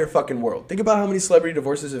entire fucking world. Think about how many celebrity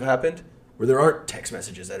divorces have happened where there aren't text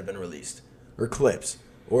messages that have been released, or clips,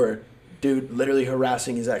 or dude literally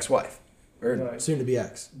harassing his ex-wife, or soon-to-be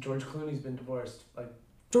ex. George Clooney's been divorced like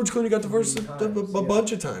George Clooney got divorced a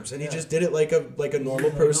bunch of times, and he just did it like a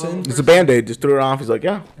normal person. It's a Band-Aid. Just threw it off. He's like,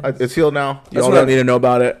 yeah, it's healed now. That's Y'all don't need to know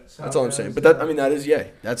about it. That's all I'm saying. But that is Ye.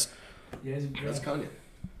 That's Kanye.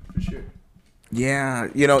 for sure. Yeah,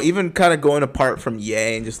 even kind of going apart from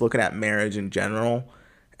Ye and just looking at marriage in general,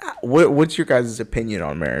 what's your guys' opinion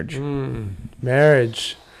on marriage?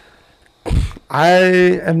 Marriage. I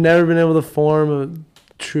have never been able to form a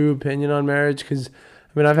true opinion on marriage because,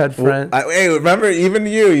 I mean, I've had friends. Hey, remember, even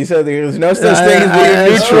you said there's no such thing as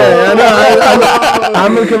being neutral.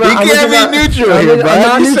 I'm gonna come out. You can't be neutral here, bro.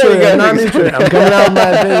 I'm not neutral. I'm coming out with my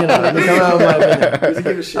opinion on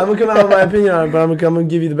it. I'm gonna come out with my opinion on it, but I'm gonna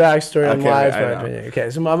give you the backstory on why it's my opinion. Okay,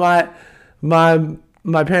 so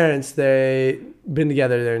my parents, they been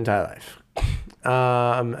together their entire life,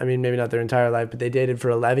 I mean, maybe not their entire life, but they dated for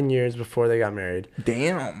 11 years before they got married.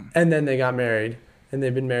 Damn. And then they got married, and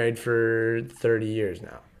they've been married for 30 years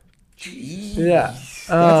now. Jeez. Yeah.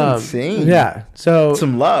 That's insane. Yeah. So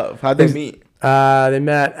Some love. How'd they meet? they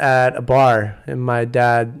met at a bar, and my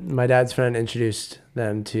dad's friend introduced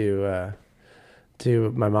them to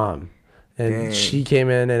my mom. And Dang. she came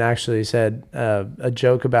in and actually said a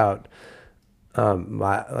joke about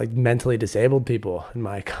like mentally disabled people. And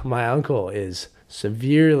my uncle is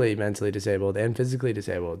severely mentally disabled and physically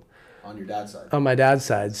disabled. On your dad's side. On my dad's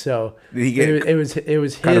side. So Did he get it was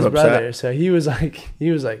kind his of brother. upset? So he was like,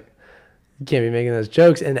 you can't be making those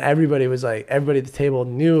jokes. And everybody at the table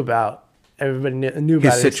knew about knew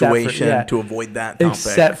about his it, situation to avoid that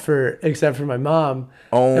topic? except for my mom.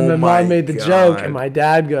 Oh And my my mom made the God. joke, and my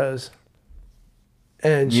dad goes,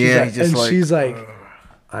 and she's Yeah, like, he's just and like, she's like,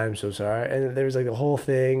 I'm so sorry. And there was like a whole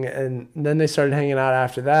thing, and then they started hanging out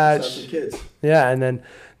after that. Sounds like kids. Yeah, and then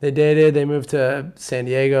they dated. They moved to San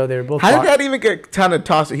Diego. They were both. How did that even get kind of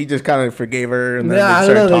tossed? He just kind of forgave her, and then Yeah, I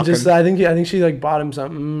they don't know. started They talking. just, I think she like bought him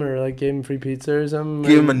something or like gave him free pizza or something.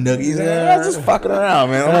 Give him a nuggies. Yeah. Yeah, just fucking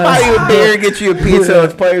around, man. I'll buy you a beer, get you a pizza,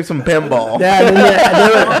 let's play some pinball. Yeah, and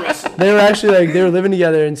then they were actually like they were living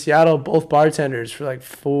together in Seattle, both bartenders for like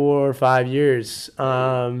 4 or 5 years.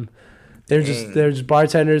 They're just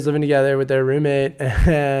bartenders living together with their roommate,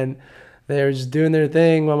 and they were just doing their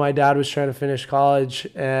thing while my dad was trying to finish college.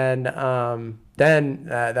 And then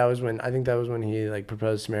that was when he like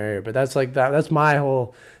proposed to marry her. But that's like that's my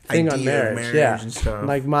whole thing on Idea of marriage. marriage and stuff.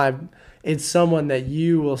 Like it's someone that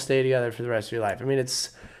you will stay together for the rest of your life. I mean,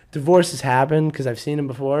 divorces happen because I've seen them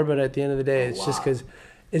before, but at the end of the day, it's just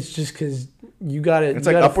because you got to. It's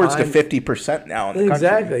like upwards to 50% now in the country.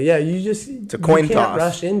 Exactly. Yeah, it's a coin you can't toss.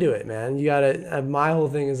 rush into it, man. You gotta. My whole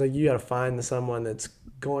thing is like you gotta find someone that's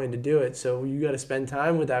going to do it. So you gotta spend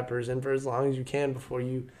time with that person for as long as you can before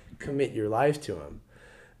you commit your life to them.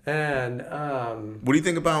 And What do you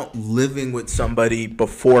think about living with somebody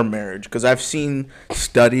before marriage? Because I've seen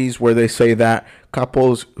studies where they say that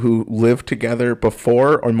couples who live together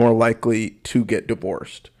before are more likely to get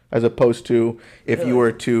divorced, as opposed to if you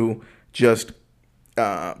were to just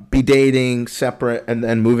be dating separate and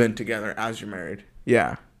then move in together as you're married.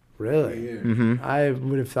 Yeah. really, Mm-hmm. I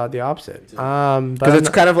would have thought the opposite. Because But it's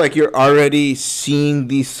kind of like you're already seeing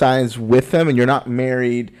these signs with them and you're not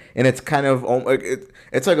married, and it's kind of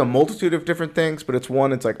it's like a multitude of different things, but it's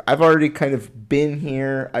like I've already kind of been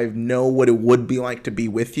here. I know what it would be like to be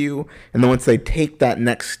with you, and then once they take that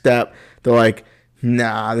next step, they're like,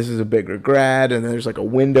 nah, this is a big regret, and then there's like a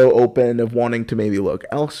window open of wanting to maybe look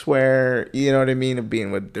elsewhere, you know what I mean, of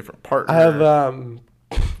being with a different partner.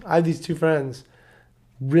 I have these two friends,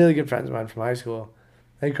 really good friends of mine from high school.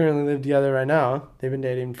 They currently live together right now. They've been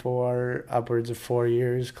dating for upwards of 4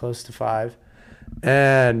 years, close to 5.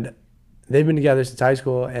 And they've been together since high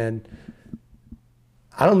school, and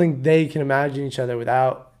I don't think they can imagine each other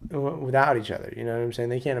without each other. You know what I'm saying?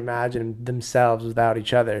 They can't imagine themselves without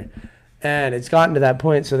each other. And it's gotten to that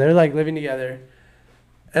point, so they're like living together.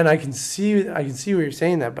 And I can see where you're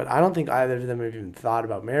saying that, but I don't think either of them have even thought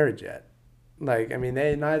about marriage yet. Like, I mean,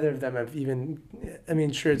 neither of them have even, I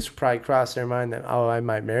mean, sure, it's probably crossed their mind that, oh, I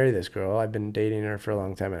might marry this girl. I've been dating her for a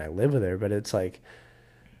long time and I live with her. But it's like,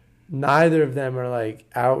 neither of them are like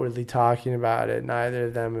outwardly talking about it. Neither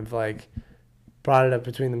of them have like brought it up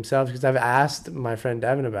between themselves. Because I've asked my friend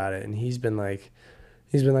Devin about it, and he's been like,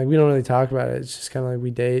 we don't really talk about it. It's just kind of like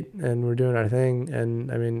we date and we're doing our thing.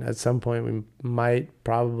 And I mean, at some point we might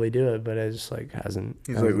probably do it, but it just like hasn't.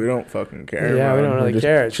 He's like, we don't fucking care. Yeah, we don't We're really just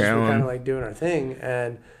care. It's just we're chilling. kind of like doing our thing.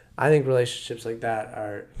 And I think relationships like that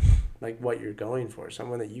are like what you're going for.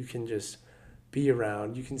 Someone that you can just be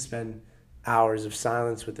around. You can spend hours of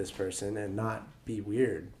silence with this person and not be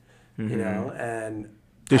weird, you know? And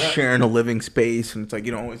just sharing a living space, and it's like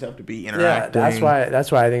you don't always have to be interacting. yeah, that's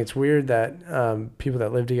why I think it's weird that people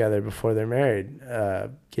that live together before they're married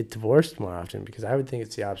get divorced more often, because I would think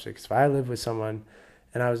it's the opposite. Because if I lived with someone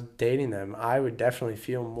and I was dating them, I would definitely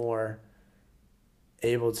feel more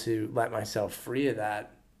able to let myself free of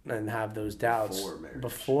that and have those doubts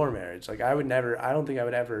before marriage. Like I don't think I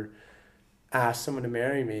would ever ask someone to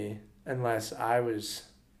marry me unless I was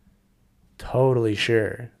totally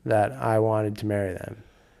sure that I wanted to marry them.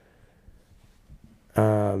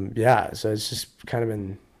 So it's just kind of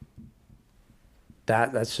been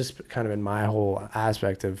that's just kind of been my whole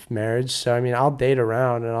aspect of marriage. So I mean, I'll date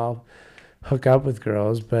around and I'll hook up with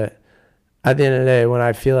girls, but at the end of the day, when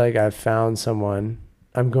I feel like I've found someone,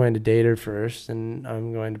 I'm going to date her first, and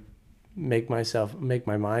I'm going to make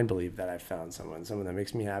my mind believe that I've found someone that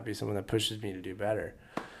makes me happy, someone that pushes me to do better.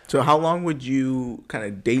 So how long would you kind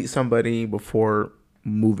of date somebody before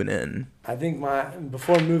moving in? I think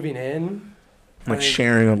before moving in, Like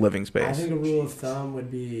sharing a living I space. think a rule of thumb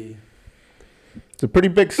would be. It's a pretty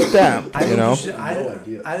big step, I you think know?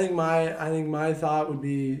 I think my thought would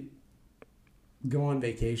be go on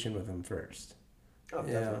vacation with them first. Oh,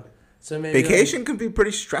 Yeah. definitely. So maybe Vacation can be pretty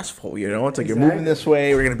stressful, you know? It's like you're moving this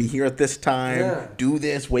way, we're going to be here at this time, Yeah. do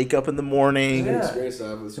this, wake up in the morning. Yeah. Experience to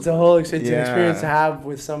have with It's a someone. whole it's an Yeah. experience to have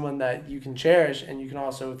with someone that you can cherish, and you can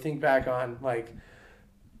also think back on like,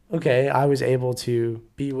 okay, I was able to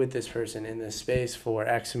be with this person in this space for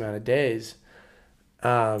X amount of days.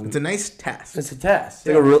 It's a nice test. It's a test.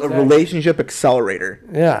 It's like a relationship accelerator.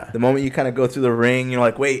 Yeah. The moment you kind of go through the ring, you're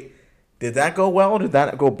like, wait, did that go well or did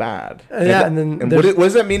that go bad? Yeah, and then what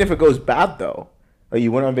does that mean if it goes bad, though? Like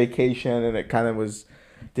you went on vacation and it kind of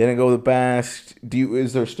didn't go the best.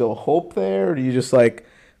 Is there still hope there? Or do you just like,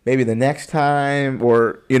 maybe the next time?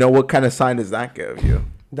 Or, what kind of sign does that give you?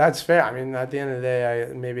 That's fair. I mean, at the end of the day,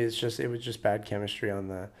 it was just bad chemistry on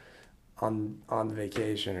the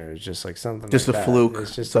vacation, or it's just like something. Just like a that. fluke.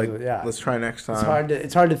 It's just like, yeah. let's try next time.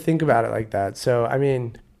 It's hard to think about it like that. So I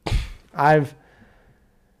mean,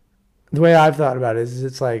 the way I've thought about it is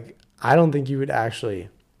it's like I don't think you would actually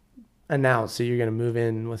announce that you're gonna move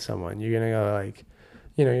in with someone. You're gonna go like,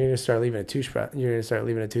 you're gonna start leaving a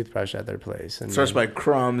toothbrush at their place. And starts by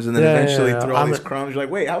crumbs, and then eventually throw all these crumbs. You're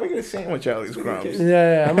like, wait, how are we gonna sandwich all these crumbs?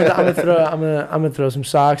 Yeah. I'm gonna throw some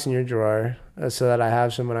socks in your drawer so that I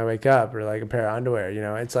have some when I wake up, or like a pair of underwear.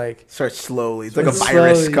 It's like Start slowly. It's like a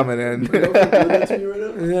virus coming in.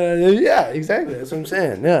 yeah, exactly. That's what I'm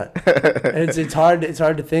saying. Yeah, it's hard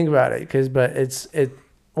to think about it but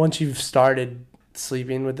once you've started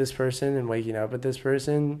sleeping with this person and waking up with this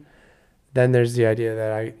person, then there's the idea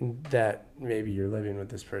that maybe you're living with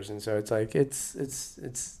this person. So it's like it's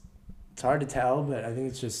hard to tell, but I think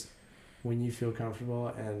it's just when you feel comfortable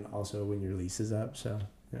and also when your lease is up. So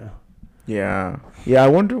yeah. Yeah. I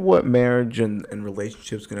wonder what marriage and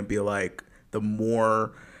relationships going to be like the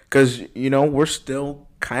more, because, we're still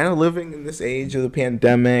kind of living in this age of the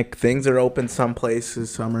pandemic. Things are open some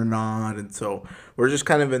places, some are not. And so we're just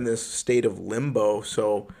kind of in this state of limbo.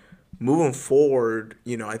 So moving forward,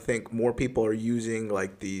 I think more people are using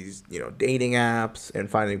like these, dating apps and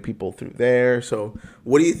finding people through there. So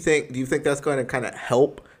what do you think? Do you think that's going to kind of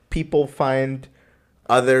help people find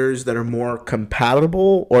others that are more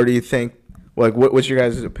compatible, or do you think, like, what's your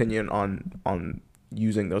guys' opinion on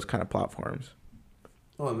using those kind of platforms?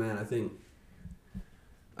 Oh man, I think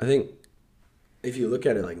if you look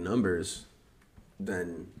at it like numbers,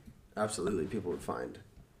 then absolutely people would find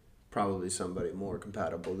probably somebody more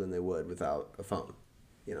compatible than they would without a phone.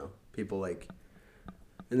 People like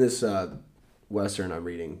in this Western I'm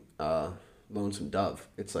reading, Lonesome Dove.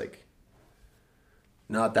 It's like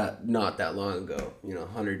not that long ago,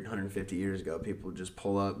 100, 150 years ago, people would just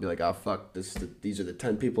pull up, be like, oh fuck, these are the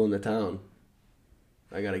 10 people in the town.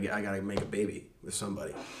 I gotta make a baby with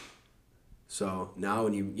somebody. So now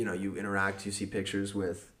when you interact, you see pictures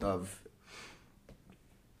of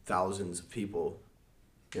thousands of people,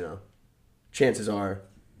 chances are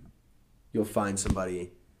you'll find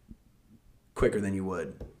somebody quicker than you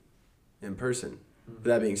would in person. But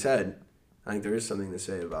that being said, I think there is something to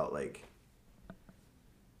say about like,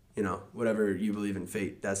 whatever you believe in,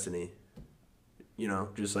 fate, destiny,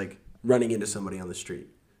 just like running into somebody on the street,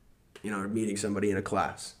 or meeting somebody in a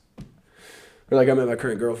class. Or like I met my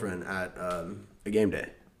current girlfriend at a game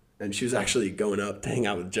day, and she was actually going up to hang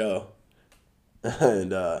out with Joe.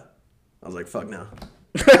 And I was like, fuck no.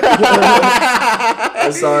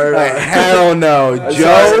 I saw her. Hell no.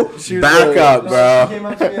 Joe, back up, bro. She came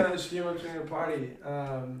up to me at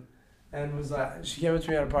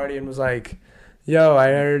a party, and was like, yo, I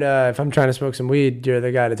heard if I'm trying to smoke some weed, you're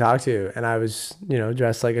the guy to talk to. And I was,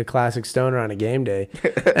 dressed like a classic stoner on a game day.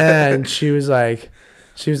 And she was like,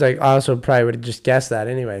 I also probably would have just guessed that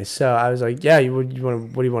anyway. So I was like, yeah, what do you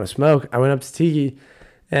want to smoke? I went up to Tiki,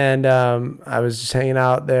 and I was just hanging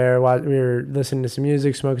out there while we were listening to some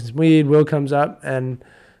music, smoking some weed. Will comes up, and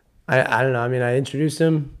I don't know. I mean, I introduced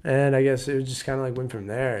him, and I guess it was just kind of like went from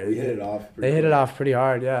there. We hit it off. They hit it off pretty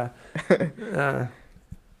hard, yeah.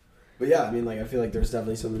 But yeah, I mean, like, I feel like there's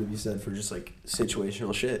definitely something to be said for just, like,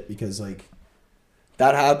 situational shit. Because, like,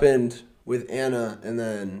 that happened with Anna, and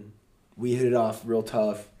then we hit it off real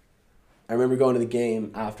tough. I remember going to the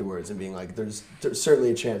game afterwards and being like, there's certainly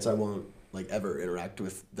a chance I won't, like, ever interact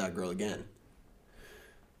with that girl again.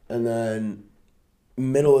 And then,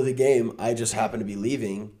 middle of the game, I just happen to be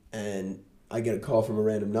leaving, and I get a call from a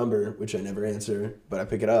random number, which I never answer, but I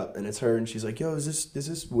pick it up, and it's her, and she's like, yo, is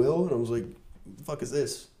this Will? And I was like, what the fuck is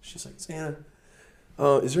this? She's like, it's Anna.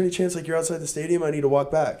 is there any chance like you're outside the stadium? I need to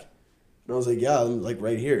walk back. And I was like, yeah, I'm like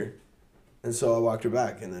right here. And so I walked her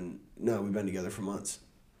back, and then no, we've been together for months.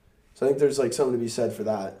 So I think there's like something to be said for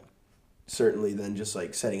that. Certainly than just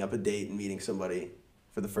like setting up a date and meeting somebody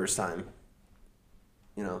for the first time.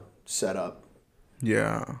 You know, set up.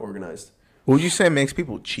 Yeah. Organized. What would you say makes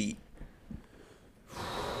people cheat?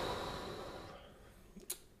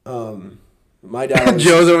 My dad was,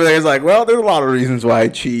 Joe's over there is like, well, there's a lot of reasons why I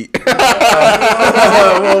cheat.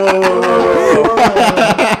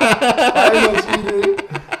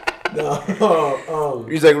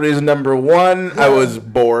 He's like, reason number one, I was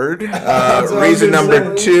bored. Reason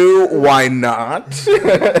number two, why not?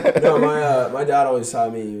 No, my dad always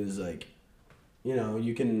taught me, he was like, you know,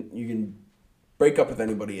 you can break up with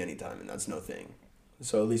anybody anytime, and that's no thing.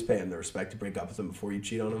 So at least pay him the respect to break up with them before you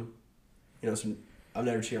cheat on them. You know, so I've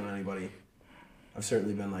never cheated on anybody. I've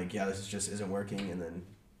certainly been like, yeah, this just isn't working, and then,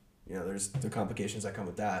 you know, there's the complications that come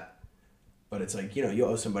with that. But it's like, you know, you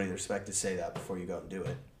owe somebody the respect to say that before you go and do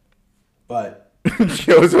it. But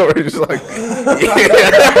Joe's over just like, yeah.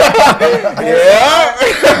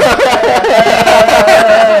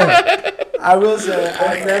 I will say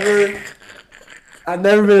I've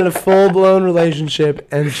never been in a full-blown relationship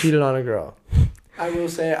and cheated on a girl. I will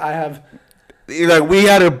say I have. He's like, we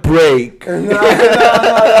had a break. No.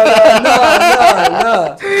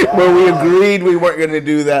 But we agreed we weren't going to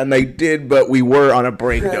do that, and they did, but we were on a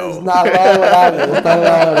break, though. It's not allowed what happened. It's not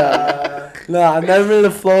allowed what happened. No, I've never been in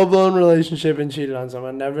a full-blown relationship and cheated on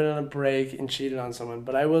someone. Never been on a break and cheated on someone.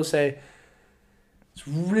 But I will say it's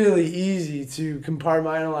really easy to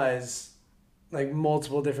compartmentalize like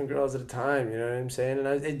multiple different girls at a time, you know what I'm saying?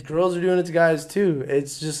 And girls are doing it to guys too.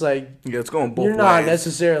 It's just like, yeah, it's going both ways. You're not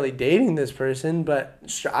necessarily dating this person, but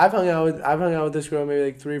I've hung out with this girl maybe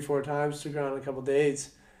like 3 or 4 times, took her on a couple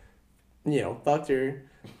dates, you know, fucked her.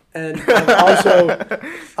 And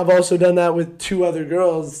I've also done that with 2 other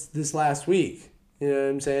girls this last week. You know what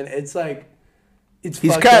I'm saying? It's like, he's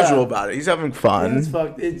casual about it. He's having fun.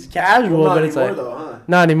 Yeah, it's casual, but it's like though, huh?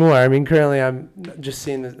 Not anymore. I mean, currently I'm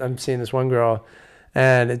seeing this one girl,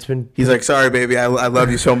 and it's been. He's like, sorry, baby, I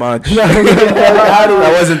love you so much.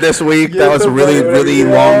 That wasn't this week. That was a really, really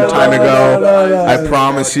long time ago. No, I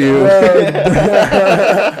promise you.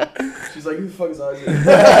 She's like, who the fuck is Isaac?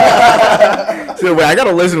 So wait, I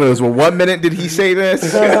gotta listen to this. Well, what minute did he say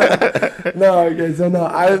this?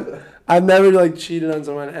 I've never like cheated on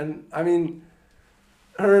someone, and I mean.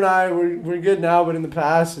 Her and I, we're good now, but in the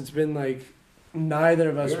past, it's been like neither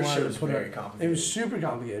of us wanted to put it was super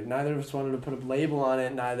complicated. Neither of us wanted to put a label on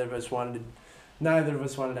it. Neither of us wanted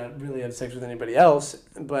to really have sex with anybody else.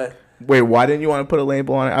 But wait, why didn't you want to put a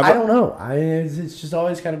label on it? I don't know. It's just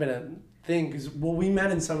always kind of been a thing. Cause, we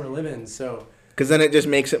met in summer living, so. Because then it just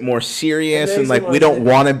makes it more serious, and like we don't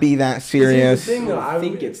want to be that serious. I don't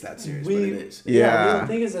think it's that serious, but it is. Yeah, we don't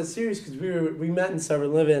think it's that serious because we met in summer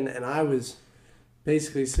living, and I was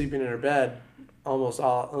basically sleeping in her bed almost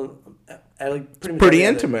all pretty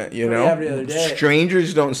intimate, you know. Every other day.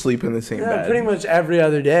 Strangers don't sleep in the same bed. Pretty much every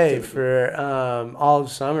other day for all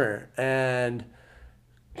of summer, and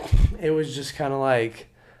it was just kind of like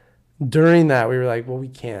during that we were like, well, we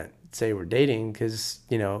can't say we're dating because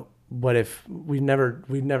you know what if we've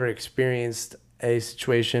never experienced a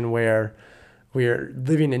situation where we're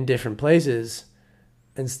living in different places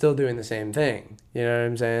and still doing the same thing. You know what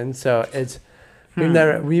I'm saying? So it's.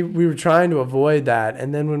 We were trying to avoid that,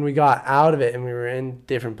 and then when we got out of it and we were in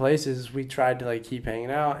different places, we tried to like keep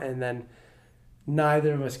hanging out, and then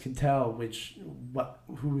neither of us could tell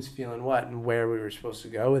who was feeling what and where we were supposed to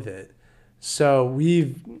go with it. So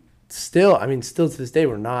we've still to this day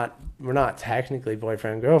we're not technically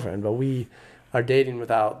boyfriend girlfriend, but we are dating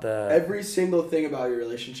without the. Every single thing about your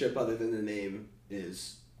relationship other than the name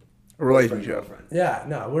is a relationship. Yeah,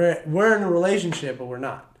 no, we're in a relationship, but we're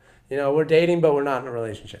not. You know, we're dating, but we're not in a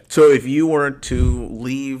relationship. So if you were to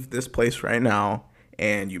leave this place right now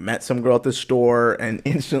and you met some girl at the store and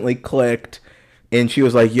instantly clicked and she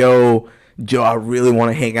was like, yo, Joe, I really want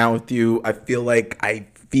to hang out with you. I feel like I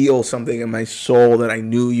feel something in my soul that I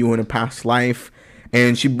knew you in a past life.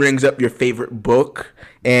 And she brings up your favorite book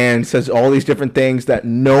and says all these different things that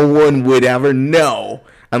no one would ever know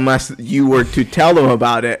unless you were to tell them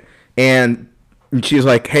about it. And she's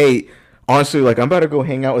like, hey, honestly, like, I'm about to go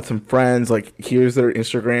hang out with some friends. Like, here's their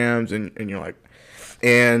Instagrams. And you're like,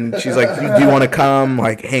 and she's like, do you want to come,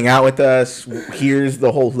 like, hang out with us? Here's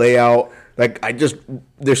the whole layout. Like,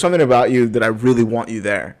 there's something about you that I really want you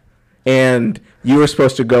there. And you were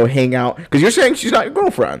supposed to go hang out. Because you're saying she's not your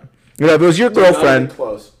girlfriend. You know, if it was your girlfriend.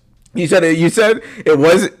 Close. You said it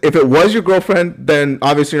was, if it was your girlfriend, then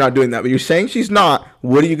obviously you're not doing that. But you're saying she's not.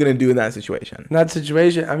 What are you gonna do in that situation? In that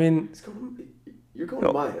situation, I mean, You're going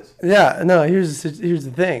to Maya's. yeah, no. Here's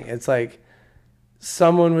the thing. It's like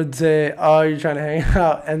someone would say, "Oh, you're trying to hang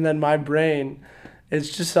out," and then my brain,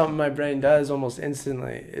 it's just something my brain does almost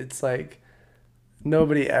instantly. It's like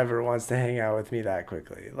nobody ever wants to hang out with me that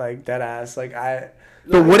quickly, like dead ass. Like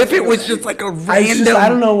But what if it was just like a random? I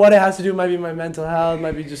don't know what it has to do. It might be my mental health. It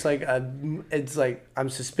might be just like it's like I'm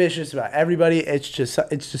suspicious about everybody. It's just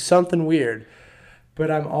something weird. But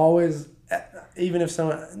I'm always, even if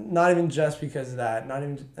someone, not even just because of that,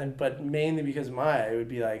 but mainly because of Maya, it would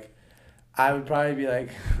be like, I would probably be like,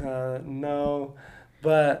 no,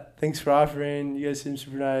 but thanks for offering. You guys seem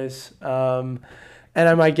super nice. And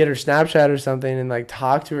I might get her Snapchat or something and like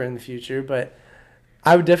talk to her in the future. But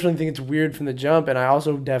I would definitely think it's weird from the jump. And I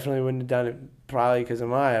also definitely wouldn't have done it probably because of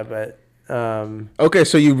Maya. But Okay,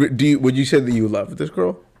 so would you say that you love this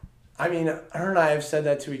girl? I mean, her and I have said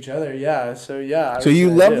that to each other. Yeah. So yeah. So you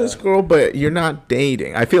love this girl, but you're not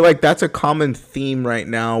dating. I feel like that's a common theme right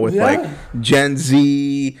now with like Gen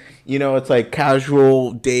Z. You know, it's like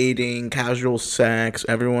casual dating, casual sex.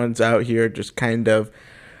 Everyone's out here just kind of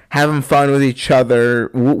having fun with each other.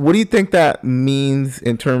 What do you think that means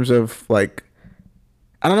in terms of like,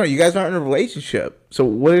 I don't know, you guys aren't in a relationship. So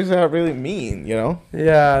what does that really mean, you know?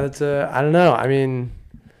 Yeah, I don't know. I mean,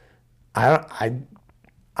 I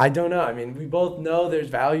don't know. I mean, we both know there's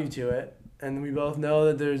value to it, and we both know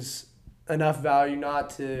that there's enough value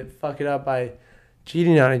not to fuck it up by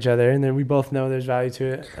cheating on each other, and then we both know there's value to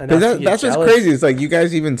it. That's what's crazy. It's like you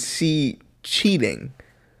guys even see cheating.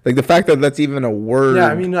 Like the fact that that's even a word. Yeah,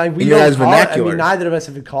 I mean, like we don't call it, I mean, neither of us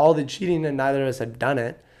have called it cheating, and neither of us have done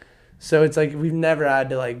it. So it's like we've never had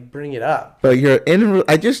to like bring it up. But you're in.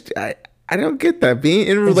 I don't get that. Being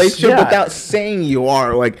in a relationship without saying you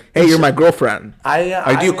are. Like, hey, you're my girlfriend.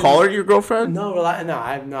 Do you call her your girlfriend? No,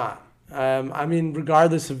 I'm not. I mean,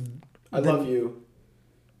 regardless of... I love you,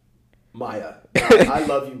 Maya. I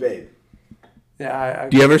love you, babe. Yeah.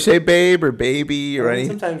 Do you ever say babe or baby or any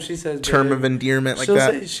sometimes she says term babe. of endearment like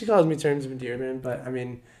that? She calls me terms of endearment, but I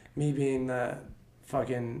mean, me being the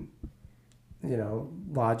fucking...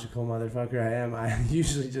 logical motherfucker I am, I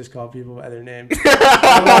usually just call people by their name.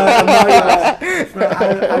 I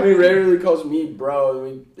mean, rarely calls me bro,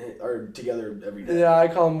 and we are together every day. Yeah, I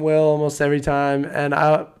call him Will almost every time, and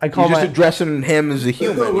I call You're just addressing him as a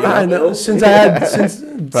human. You know? I know. Since I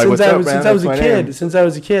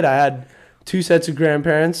was a kid, I had 2 sets of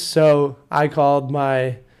grandparents. So I called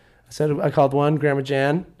one Grandma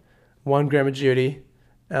Jan, one Grandma Judy.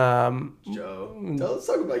 Joe, let's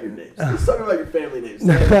talk about your names. Let's talk about your family names.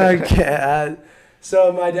 Okay.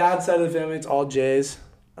 So my dad's side of the family, it's all J's.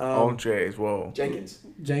 All J's. Whoa. Jenkins.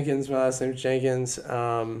 My last name's Jenkins.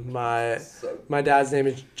 My dad's name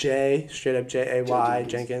is Jay, straight up Jay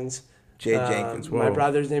Jenkins. Jay Jenkins. Whoa. My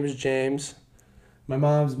brother's name is James. My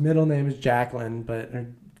mom's middle name is Jacqueline, but her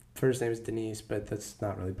first name is Denise. But that's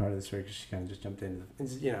not really part of the story because she kind of just jumped into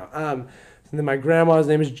And then my grandma's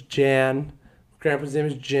name is Jan. Grandpa's name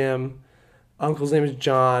is Jim. Uncle's name is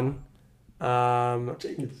John.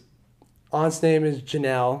 Jenkins. Aunt's name is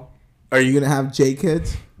Janelle. Are you gonna have J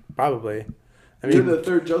kids? Probably. You're the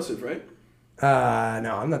third Joseph, right? No,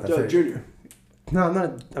 I'm not the third. Junior. No, I'm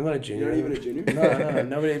not a junior. You're not even a junior. No,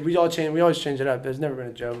 nobody. We always change it up. There's never been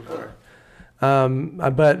a Joe before.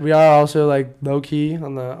 But we are also like low key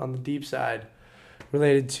on the deep side,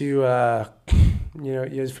 related to you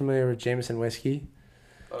guys familiar with Jameson whiskey?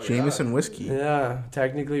 Oh, Jameson whiskey. Yeah,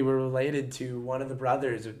 technically we're related to one of the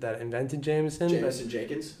brothers that invented Jameson. Jameson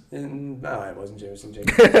Jenkins? No, it wasn't Jameson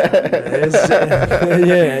Jenkins.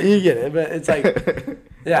 Yeah, you get it. But it's like,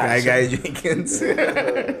 yeah. Guy Jenkins.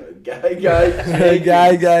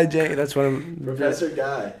 Guy Jenkins. That's what I'm... Professor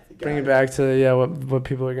Guy. Bring it back to, what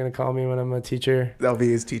people are going to call me when I'm a teacher. That'll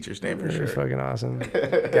be his teacher's name for sure. Fucking awesome.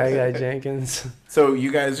 Guy Jenkins. So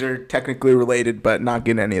you guys are technically related, but not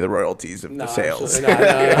getting any of the royalties of the sales. No,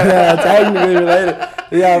 technically related.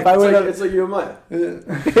 Yeah, if I went up... It's like you and Maya. Yeah,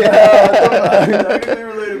 technically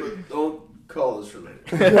related, but don't call us related.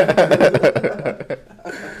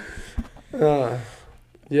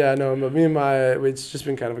 Yeah, no, but me and Maya, it's just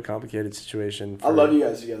been kind of a complicated situation. I love you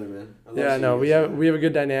guys together, man. We have a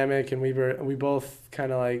good dynamic, and we both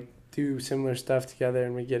kind of like do similar stuff together,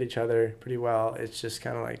 and we get each other pretty well. It's just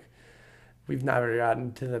kind of like we've never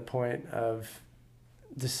gotten to the point of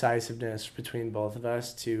decisiveness between both of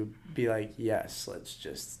us to be like, yes, let's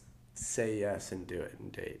just say yes and do it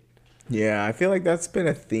and date. Yeah, I feel like that's been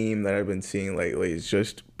a theme that I've been seeing lately. It's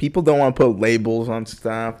just people don't want to put labels on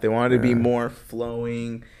stuff. They want it to be more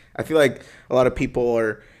flowing. I feel like a lot of people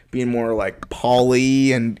are being more like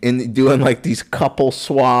poly and doing like these couple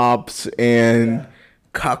swaps and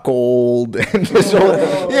cuckold and just, you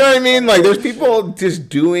know what I mean? Like, there's people just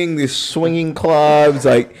doing these swinging clubs.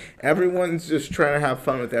 Like, everyone's just trying to have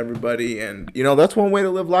fun with everybody, and you know that's one way to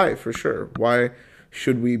live life for sure. Why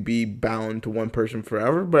should we be bound to one person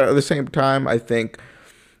forever? But at the same time, I think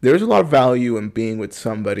there's a lot of value in being with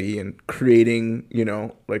somebody and creating, you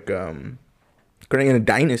know, like creating a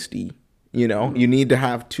dynasty. You know, you need to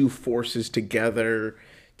have two forces together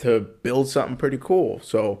to build something pretty cool.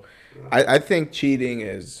 So I think cheating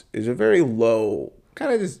is a very low,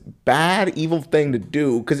 kind of this bad, evil thing to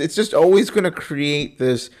do, because it's just always going to create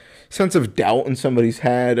this sense of doubt in somebody's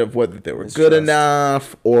head of whether they were good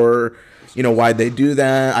enough, or, you know, why'd they do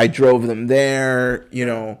that? I drove them there. You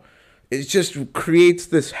know, it just creates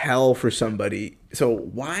this hell for somebody. So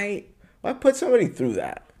why put somebody through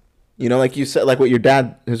that? You know, like you said, like what your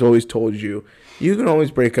dad has always told you, you can always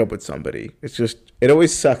break up with somebody. It's just, it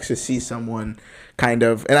always sucks to see someone kind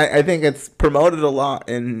of, and I think it's promoted a lot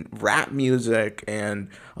in rap music and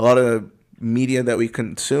a lot of media that we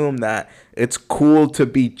consume, that it's cool to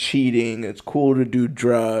be cheating. It's cool to do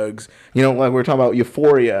drugs. You know, like we're talking about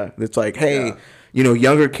Euphoria. It's like, hey, you know,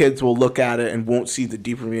 younger kids will look at it and won't see the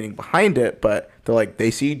deeper meaning behind it, but they're like, they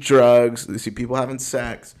see drugs, they see people having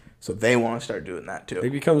sex, so they want to start doing that too.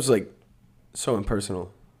 It becomes like so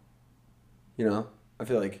impersonal. You know, I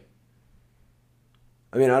feel like.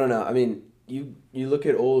 I mean, I don't know. I mean, you look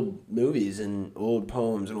at old movies and old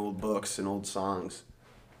poems and old books and old songs,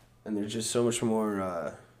 and there's just so much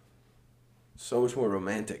more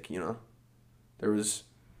romantic. You know, there was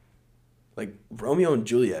like Romeo and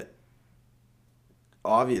Juliet,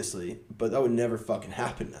 obviously, but that would never fucking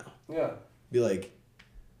happen now. Yeah. Be like,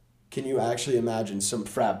 can you actually imagine some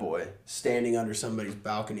frat boy standing under somebody's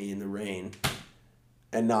balcony in the rain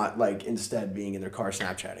and not, like, instead being in their car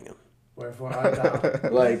Snapchatting him? Wherefore art thou?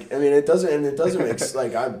 Like, I mean, it doesn't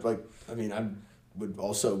make, I would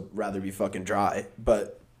also rather be fucking dry,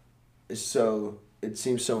 but it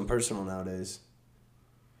seems so impersonal nowadays.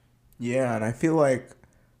 Yeah, and I feel like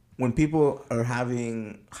when people are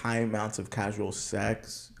having high amounts of casual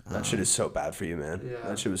sex, that shit is so bad for you, man. Yeah.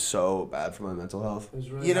 That shit was so bad for my mental health. It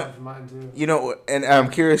was really You know- bad for mine too. you know, and I'm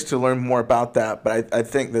curious to learn more about that, but I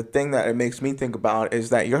think the thing that it makes me think about is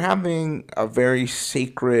that you're having a very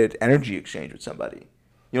sacred energy exchange with somebody.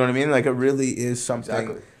 You know what I mean? Like, it really is something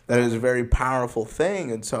Exactly. that is a very powerful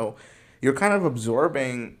thing. And so you're kind of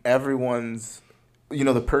absorbing everyone's, you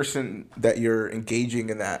know, the person that you're engaging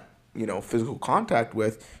in that, you know, physical contact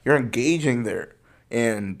with, you're engaging their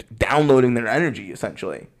and downloading their energy,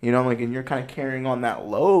 essentially. You know, like, and you're kind of carrying on that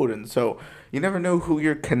load. And so you never know who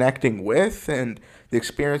you're connecting with and the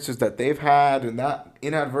experiences that they've had, and that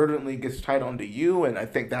inadvertently gets tied onto you. And I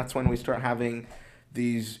think that's when we start having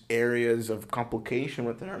these areas of complication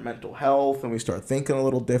within our mental health, and we start thinking a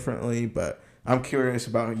little differently. But I'm curious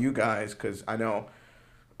about you guys, because I know,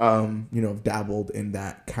 you know, I've dabbled in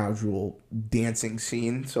that casual dancing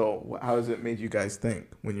scene. So how has it made you guys think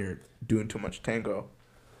when you're doing too much tango?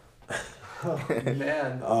 Oh,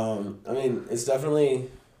 man. I mean, it's definitely.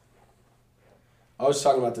 I was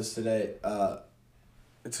talking about this today.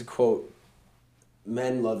 It's a quote.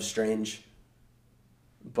 Men love strange,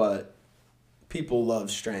 but people love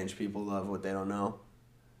strange. People love what they don't know.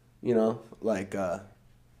 You know, like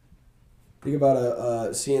think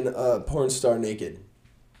about seeing a porn star naked.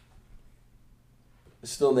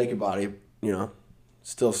 Still naked body, you know,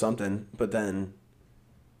 still something. But then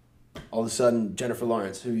all of a sudden, Jennifer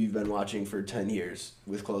Lawrence, who you've been watching for 10 years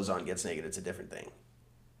with clothes on, gets naked. It's a different thing.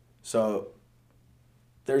 So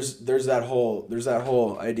there's that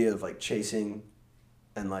whole idea of like chasing,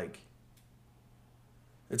 and like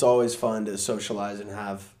it's always fun to socialize and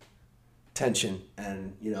have tension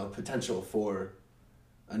and, you know, potential for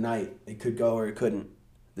a night. It could go or it couldn't.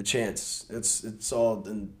 The chance. It's all,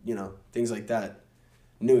 and, you know, things like that.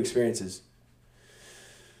 New experiences.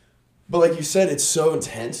 But like you said, it's so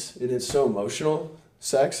intense and it's so emotional,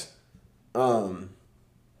 sex. That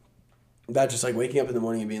just like waking up in the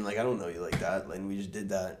morning and being like, I don't know you like that, and we just did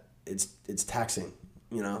that. It's taxing,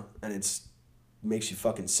 you know, and it's makes you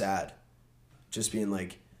fucking sad. Just being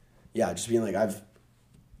like,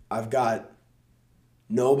 I've got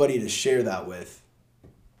nobody to share that with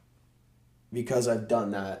because I've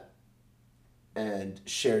done that and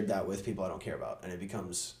shared that with people I don't care about, and it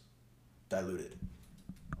becomes diluted.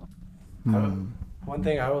 One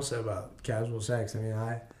thing I will say about casual sex, I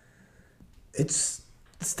mean, it's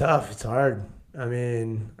tough. It's hard. I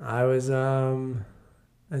mean, I was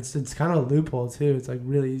it's kind of a loophole too. It's like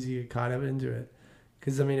really easy to get caught up into it,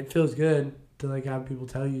 because I mean, it feels good to like have people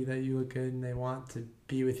tell you that you look good and they want to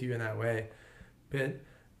be with you in that way, but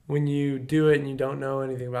when you do it and you don't know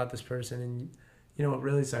anything about this person, and you know what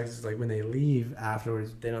really sucks is like when they leave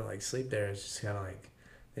afterwards, they don't like sleep there. It's just kind of like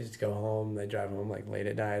they just go home. They drive home like late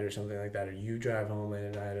at night or something like that, or you drive home late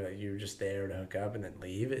at night, or like you're just there to hook up and then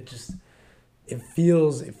leave. It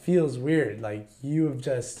feels weird. Like you have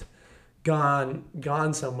just gone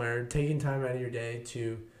somewhere, taking time out of your day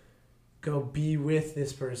to go be with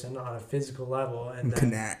this person on a physical level and then,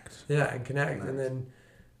 connect. Yeah, and connect. Nice. And then,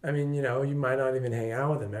 I mean, you know, you might not even hang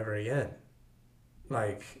out with them ever again.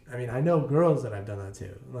 Like, I mean, I know girls that I've done that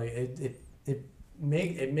too. Like, it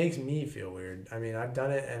makes me feel weird. I mean, I've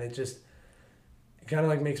done it, and it kind of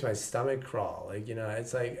like makes my stomach crawl. Like, you know,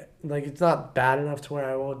 it's like it's not bad enough to where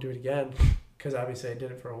I won't do it again, because obviously I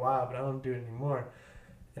did it for a while, but I don't do it anymore.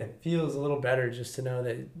 And it feels a little better just to know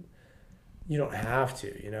that you don't have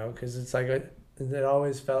to, you know, because it's like it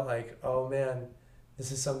always felt like, oh man,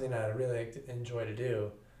 this is something I really enjoy to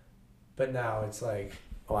do. But now it's like,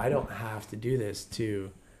 oh, I don't have to do this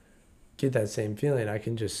to get that same feeling. I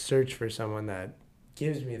can just search for someone that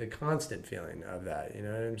gives me the constant feeling of that, you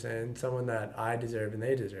know what I'm saying? Someone that I deserve and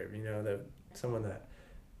they deserve, you know, someone that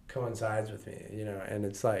coincides with me, you know. And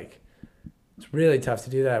it's like, it's really tough to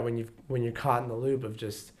do that when you're caught in the loop of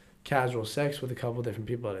just casual sex with a couple different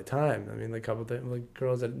people at a time. I mean, like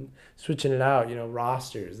girls that switching it out, you know,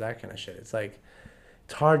 rosters, that kind of shit. It's like,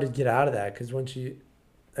 it's hard to get out of that, because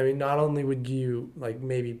not only would you like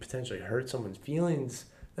maybe potentially hurt someone's feelings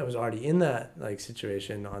that was already in that like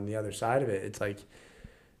situation on the other side of it, it's like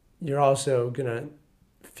you're also gonna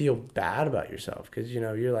feel bad about yourself, because, you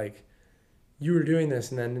know, you're like, you were doing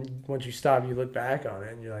this, and then once you stop, you look back on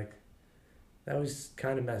it and you're like, that was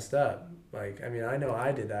kind of messed up. Like, I mean, I know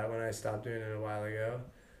I did that when I stopped doing it a while ago.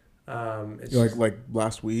 It's You're like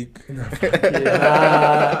last week. The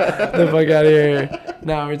fuck out of here.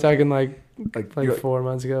 No, we're talking like 4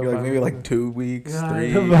 months ago. You're like maybe like 2 weeks,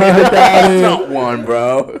 3. That's not one,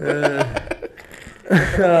 bro.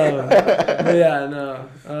 Yeah, no.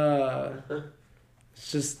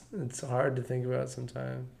 It's hard to think about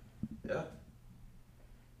sometimes. Yeah.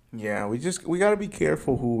 Yeah, we got to be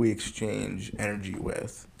careful who we exchange energy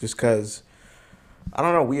with. Just because, I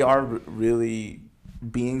don't know, we are really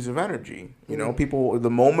beings of energy. You know, people, the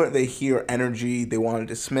moment they hear energy, they want to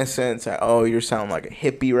dismiss it and say, oh, you're sounding like a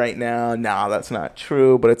hippie right now. Nah, that's not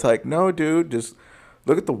true. But it's like, no, dude, just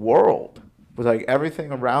look at the world. But like,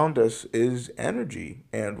 everything around us is energy.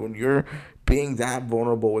 And when you're being that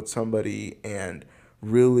vulnerable with somebody and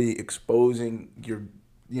really exposing your,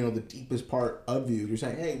 you know, the deepest part of you, you're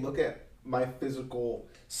saying, hey, look at my physical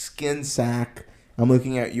skin sac. I'm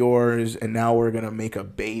looking at yours, and now we're going to make a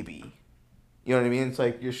baby. You know what I mean? It's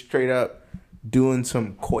like you're straight up doing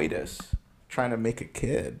some coitus, trying to make a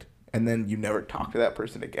kid, and then you never talk to that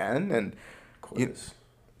person again. And coitus.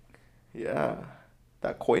 Yeah,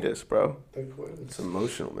 that coitus, bro. It's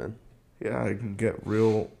emotional, man. Yeah, it can get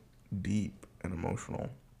real deep and emotional.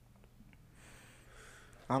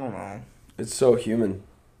 I don't know. It's so human.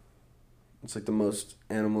 It's like the most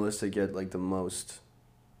animalistic, yet like the most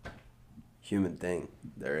human thing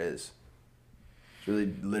there is. It's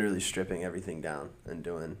really literally stripping everything down and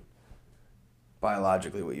doing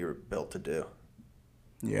biologically what you were built to do.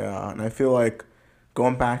 Yeah, and I feel like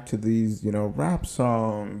going back to these, you know, rap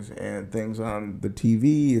songs and things on the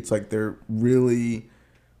TV, it's like they're really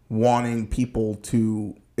wanting people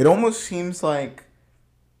to... It almost seems like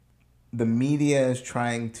the media is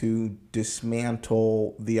trying to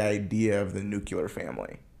dismantle the idea of the nuclear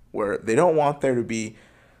family, where they don't want there to be,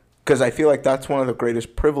 because I feel like that's one of the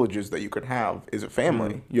greatest privileges that you could have is a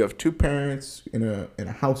family. Mm-hmm. You have two parents in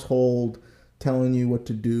a household telling you what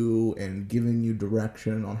to do and giving you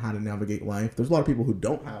direction on how to navigate life. There's a lot of people who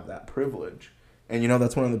don't have that privilege. And, you know,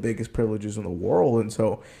 that's one of the biggest privileges in the world. And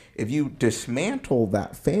so if you dismantle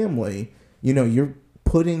that family, you know, you're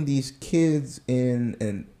putting these kids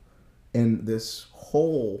in this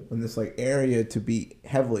hole, in this like area to be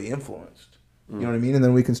heavily influenced. You know what I mean? And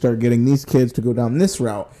then we can start getting these kids to go down this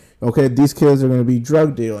route. Okay, these kids are going to be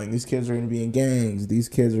drug dealing. These kids are going to be in gangs. These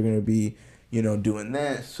kids are going to be, you know, doing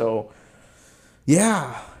this. So,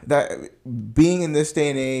 yeah, that being in this day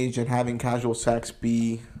and age and having casual sex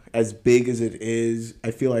be as big as it is,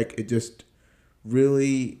 I feel like it just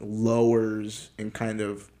really lowers and kind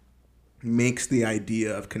of makes the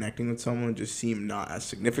idea of connecting with someone just seem not as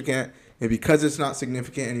significant. And because it's not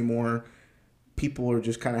significant anymore, people are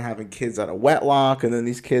just kind of having kids out of wedlock, and then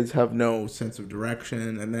these kids have no sense of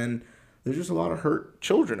direction. And then there's just a lot of hurt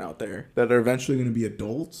children out there that are eventually going to be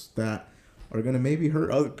adults that are going to maybe hurt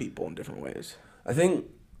other people in different ways. I think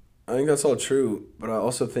that's all true, but I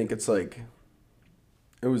also think it's like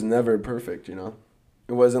it was never perfect, you know?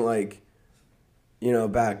 It wasn't like, you know,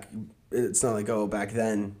 back it's not like, oh, back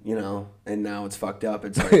then, you know, and now it's fucked up.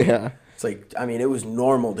 It's like, Yeah. it's like, I mean, it was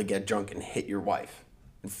normal to get drunk and hit your wife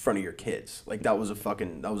in front of your kids. Like, that was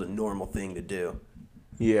a normal thing to do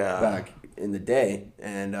Yeah. back in the day.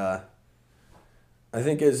 And I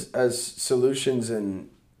think as solutions and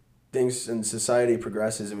things in society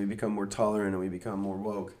progresses and we become more tolerant and we become more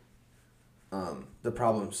woke, the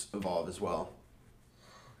problems evolve as well.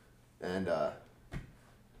 And I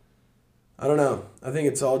don't know. I think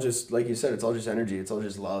it's all just, like you said, it's all just energy. It's all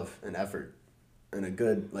just love and effort. And a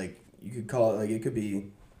good, like, you could call it, like, it could be,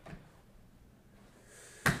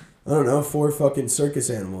 I don't know, 4 fucking circus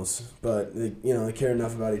animals. But, they, you know, they care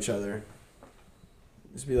enough about each other.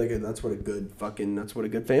 Just be like, that's what a good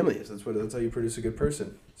family is. That's how you produce a good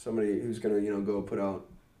person. Somebody who's going to, you know, go put out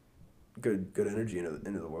good energy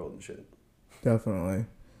into the world and shit. Definitely.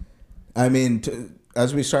 I mean,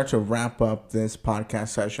 as we start to wrap up this podcast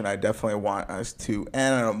session, I definitely want us to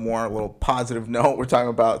end on a little positive note. We're talking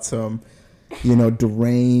about some, you know,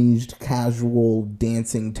 deranged, casual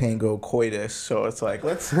dancing tango coitus. So it's like,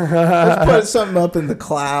 let's put something up in the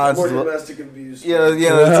clouds. More domestic abuse. Yeah,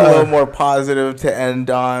 it's a little more positive to end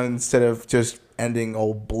on instead of just ending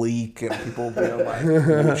all bleak and people being like,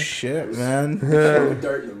 oh, shit, man.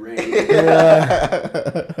 Dirt in the rain.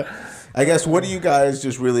 I guess, what are you guys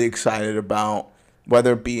just really excited about,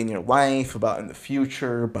 whether it be in your life, about in the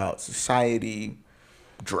future, about society,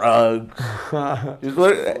 drugs, just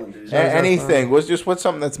anything? What's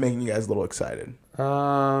something that's making you guys a little excited?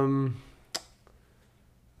 Something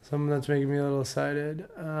that's making me a little excited.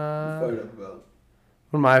 Fired up about.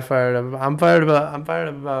 What am I fired up about? I'm fired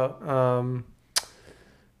up about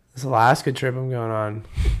this Alaska trip I'm going on.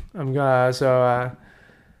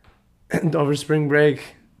 Over spring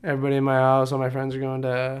break, everybody in my house, all my friends are going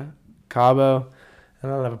to Cabo,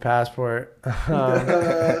 and I don't have a passport.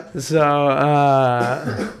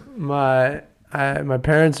 My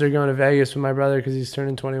parents are going to Vegas with my brother because he's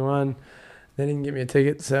turning 21. They didn't get me a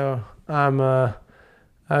ticket, so I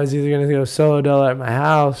was either going to go solo dolo at my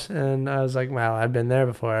house, and I was like, well, I've been there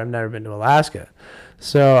before. I've never been to Alaska.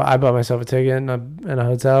 So I bought myself a ticket in a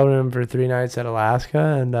hotel room for 3 nights at Alaska,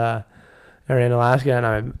 and I'm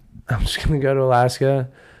just going to go to Alaska,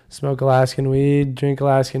 smoke Alaskan weed, drink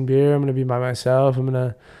Alaskan beer. I'm going to be by myself. I'm going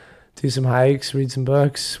to do some hikes, read some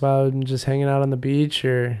books while I'm just hanging out on the beach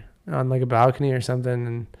or on like a balcony or something,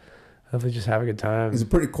 and hopefully just have a good time. Is it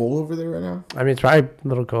pretty cold over there right now? I mean, it's probably a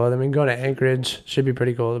little cold. I mean, going to Anchorage should be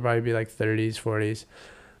pretty cold. It'll probably be like 30s, 40s.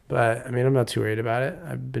 But, I mean, I'm not too worried about it.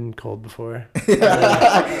 I've been cold before.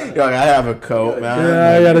 I have a coat, man.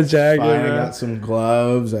 Yeah, I got a jacket. I got some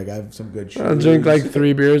gloves. I got some good shoes. I'll drink like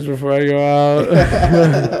 3 beers before I go out.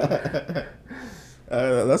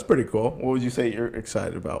 That's pretty cool. What would you say you're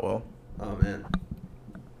excited about, Will? Oh, man.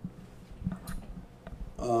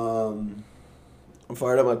 I'm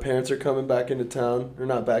fired up. My parents are coming back into town. They're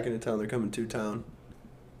not back into town. They're coming to town.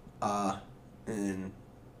 In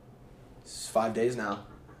 5 days now.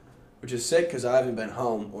 Which is sick because I haven't been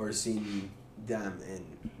home or seen them in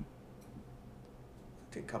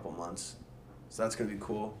a couple months. So that's going to be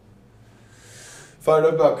cool. Fired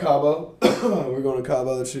up about Cabo. We're going to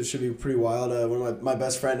Cabo. That should be pretty wild. One of my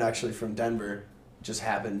best friend actually from Denver just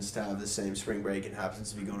happens to have the same spring break and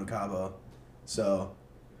happens to be going to Cabo. So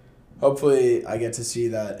hopefully I get to see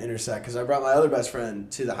that intersect because I brought my other best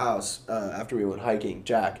friend to the house after we went hiking,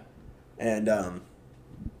 Jack. And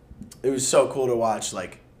it was so cool to watch,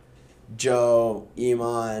 like, Joe,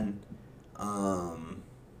 Iman,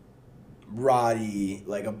 Roddy,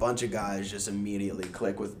 like a bunch of guys just immediately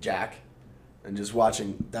click with Jack, and just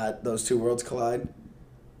watching those two worlds collide,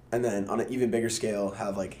 and then on an even bigger scale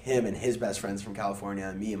have like him and his best friends from California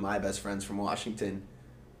and me and my best friends from Washington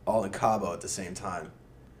all in Cabo at the same time.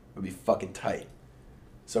 It would be fucking tight.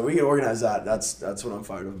 So we can organize that. That's what I'm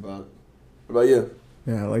fired up about. What about you?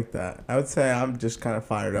 Yeah, I like that. I would say I'm just kind of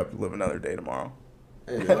fired up to live another day tomorrow.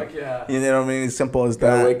 Hey, man. Fuck yeah. You know what I mean? As simple as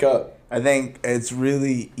Gotta that. wake up. I think it's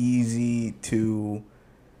really easy to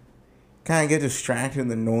kind of get distracted in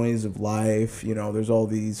the noise of life. You know, there's all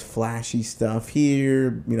these flashy stuff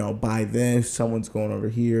here. You know, buy this. Someone's going over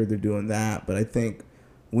here. They're doing that. But I think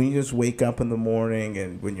when you just wake up in the morning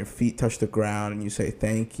and when your feet touch the ground and you say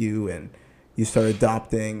thank you and you start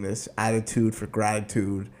adopting this attitude for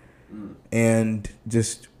gratitude and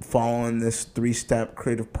just following this 3-step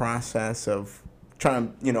creative process of trying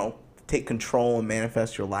to, you know, take control and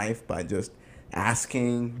manifest your life by just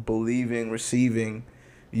asking, believing, receiving.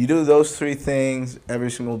 You do those 3 things every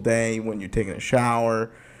single day when you're taking a shower,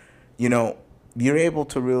 you know, you're able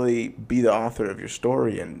to really be the author of your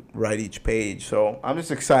story and write each page. So I'm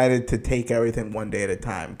just excited to take everything one day at a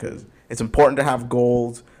time because it's important to have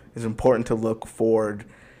goals. It's important to look forward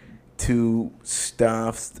to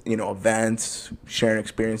stuff, events, sharing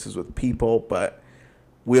experiences with people, but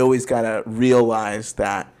we always got to realize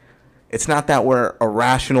that it's not that we're a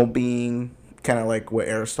rational being, kind of like what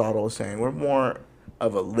Aristotle was saying. We're more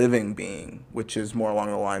of a living being, which is more along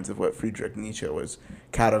the lines of what Friedrich Nietzsche was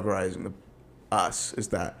categorizing us, is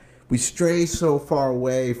that we stray so far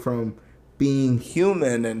away from being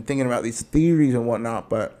human and thinking about these theories and whatnot,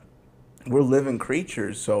 but we're living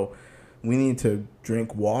creatures, so we need to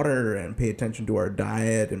drink water and pay attention to our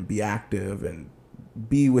diet and be active and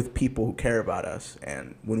be with people who care about us.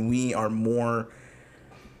 And when we are more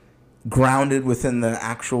grounded within the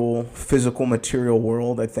actual physical material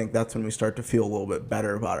world, I think that's when we start to feel a little bit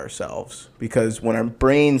better about ourselves. Because when our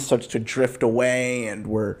brain starts to drift away and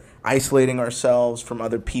we're isolating ourselves from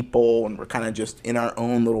other people and we're kind of just in our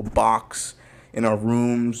own little box in our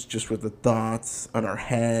rooms, just with the thoughts on our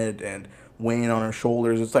head and weighing on our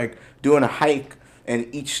shoulders, it's like doing a hike, and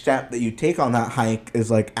each step that you take on that hike is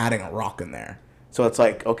like adding a rock in there. So it's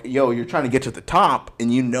like, okay, you're trying to get to the top,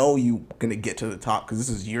 and you're going to get to the top because this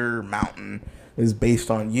is your mountain. It is based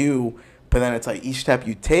on you. But then it's like each step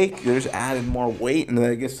you take, you're just adding more weight, and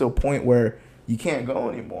then it gets to a point where you can't go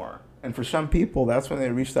anymore. And for some people, that's when they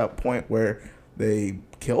reach that point where they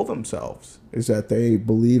kill themselves, is that they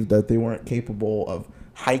believe that they weren't capable of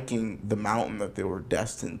hiking the mountain that they were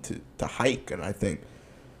destined to hike. And I think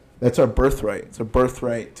that's our birthright. It's a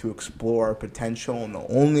birthright to explore our potential. And the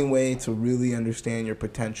only way to really understand your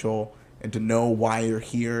potential and to know why you're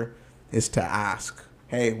here is to ask,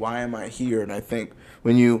 hey, why am I here? And I think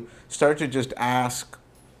when you start to just ask,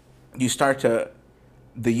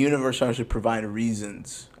 the universe starts to provide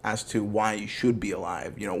reasons as to why you should be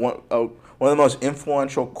alive. One of the most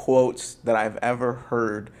influential quotes that I've ever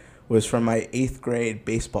heard was from my 8th grade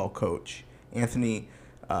baseball coach, Anthony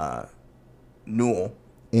Newell.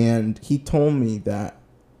 And he told me that,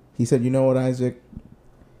 he said, you know what, Isaac?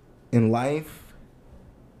 In life,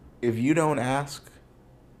 if you don't ask,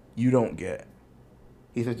 you don't get.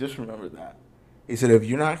 He said, just remember that. He said, if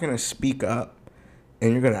you're not going to speak up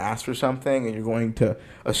and you're going to ask for something and you're going to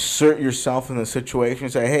assert yourself in the situation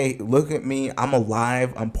and say, hey, look at me, I'm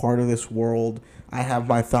alive, I'm part of this world, I have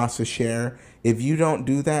my thoughts to share. If you don't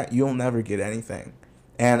do that, you'll never get anything.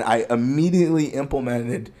 And I immediately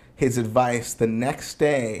implemented his advice the next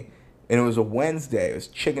day, and it was a Wednesday. It was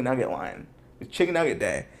chicken nugget line. It was chicken nugget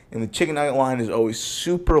day, and the chicken nugget line is always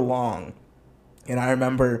super long. And I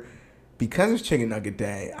remember, because it's chicken nugget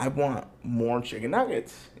day, I want more chicken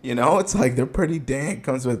nuggets. It's like they're pretty dang. It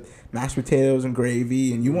comes with mashed potatoes and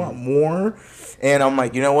gravy, and you want more. And I'm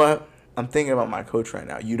like, you know what? I'm thinking about my coach right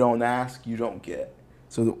now. You don't ask, you don't get.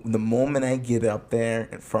 So the moment I get up there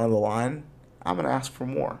in front of the line, I'm going to ask for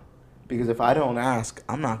more. Because if I don't ask,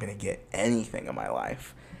 I'm not going to get anything in my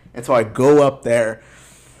life. And so I go up there,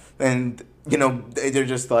 and, they're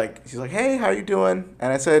just like, she's like, hey, how you doing?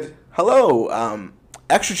 And I said, hello,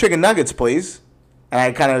 extra chicken nuggets, please. And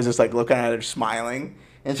I kind of was just like looking at her, smiling.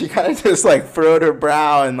 And she kind of just like furrowed her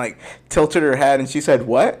brow and like tilted her head. And she said,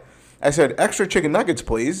 what? I said, extra chicken nuggets,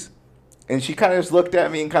 please. And she kind of just looked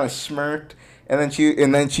at me and kind of smirked. And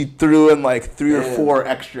then she threw in like 3 or 4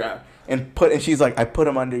 extra. And she's like, I put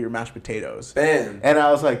them under your mashed potatoes. Bam. And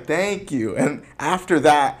I was like, thank you. And after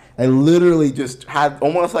that, I literally just had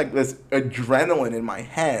almost like this adrenaline in my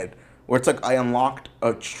head where it's like I unlocked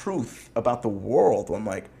a truth about the world. I'm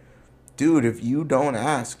like, dude, if you don't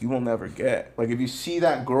ask, you will never get. Like, if you see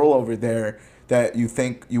that girl over there that you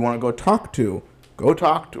think you want to go talk to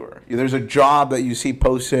her. There's a job that you see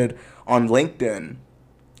posted on LinkedIn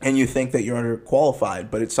and you think that you're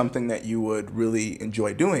underqualified, but it's something that you would really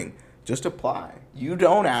enjoy doing. Just apply. You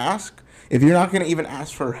don't ask. If you're not going to even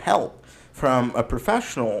ask for help from a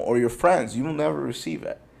professional or your friends, you will never receive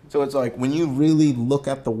it. So it's like when you really look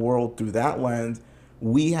at the world through that lens,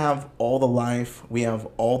 we have all the life, we have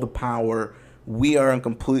all the power, we are in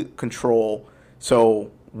complete control.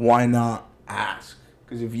 So why not ask?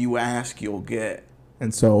 Because if you ask, you'll get.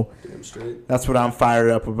 And so that's what I'm fired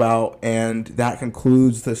up about. And that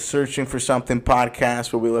concludes the Searching for Something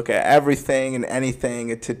podcast, where we look at everything and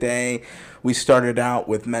anything. And today we started out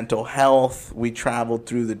with mental health. We traveled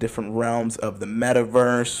through the different realms of the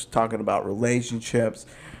metaverse, talking about relationships.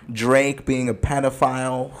 Drake being a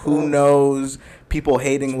pedophile. Who knows? People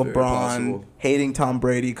hating LeBron, hating Tom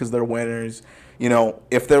Brady because they're winners.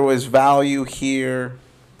 If there was value here,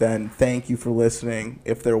 then thank you for listening.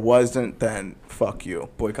 If there wasn't, then fuck you.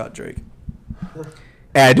 Boycott Drake.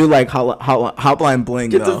 Hey, I do like Hotline Bling,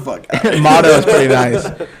 Get though. the fuck out. Motto is pretty nice.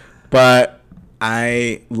 But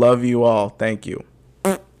I love you all. Thank you.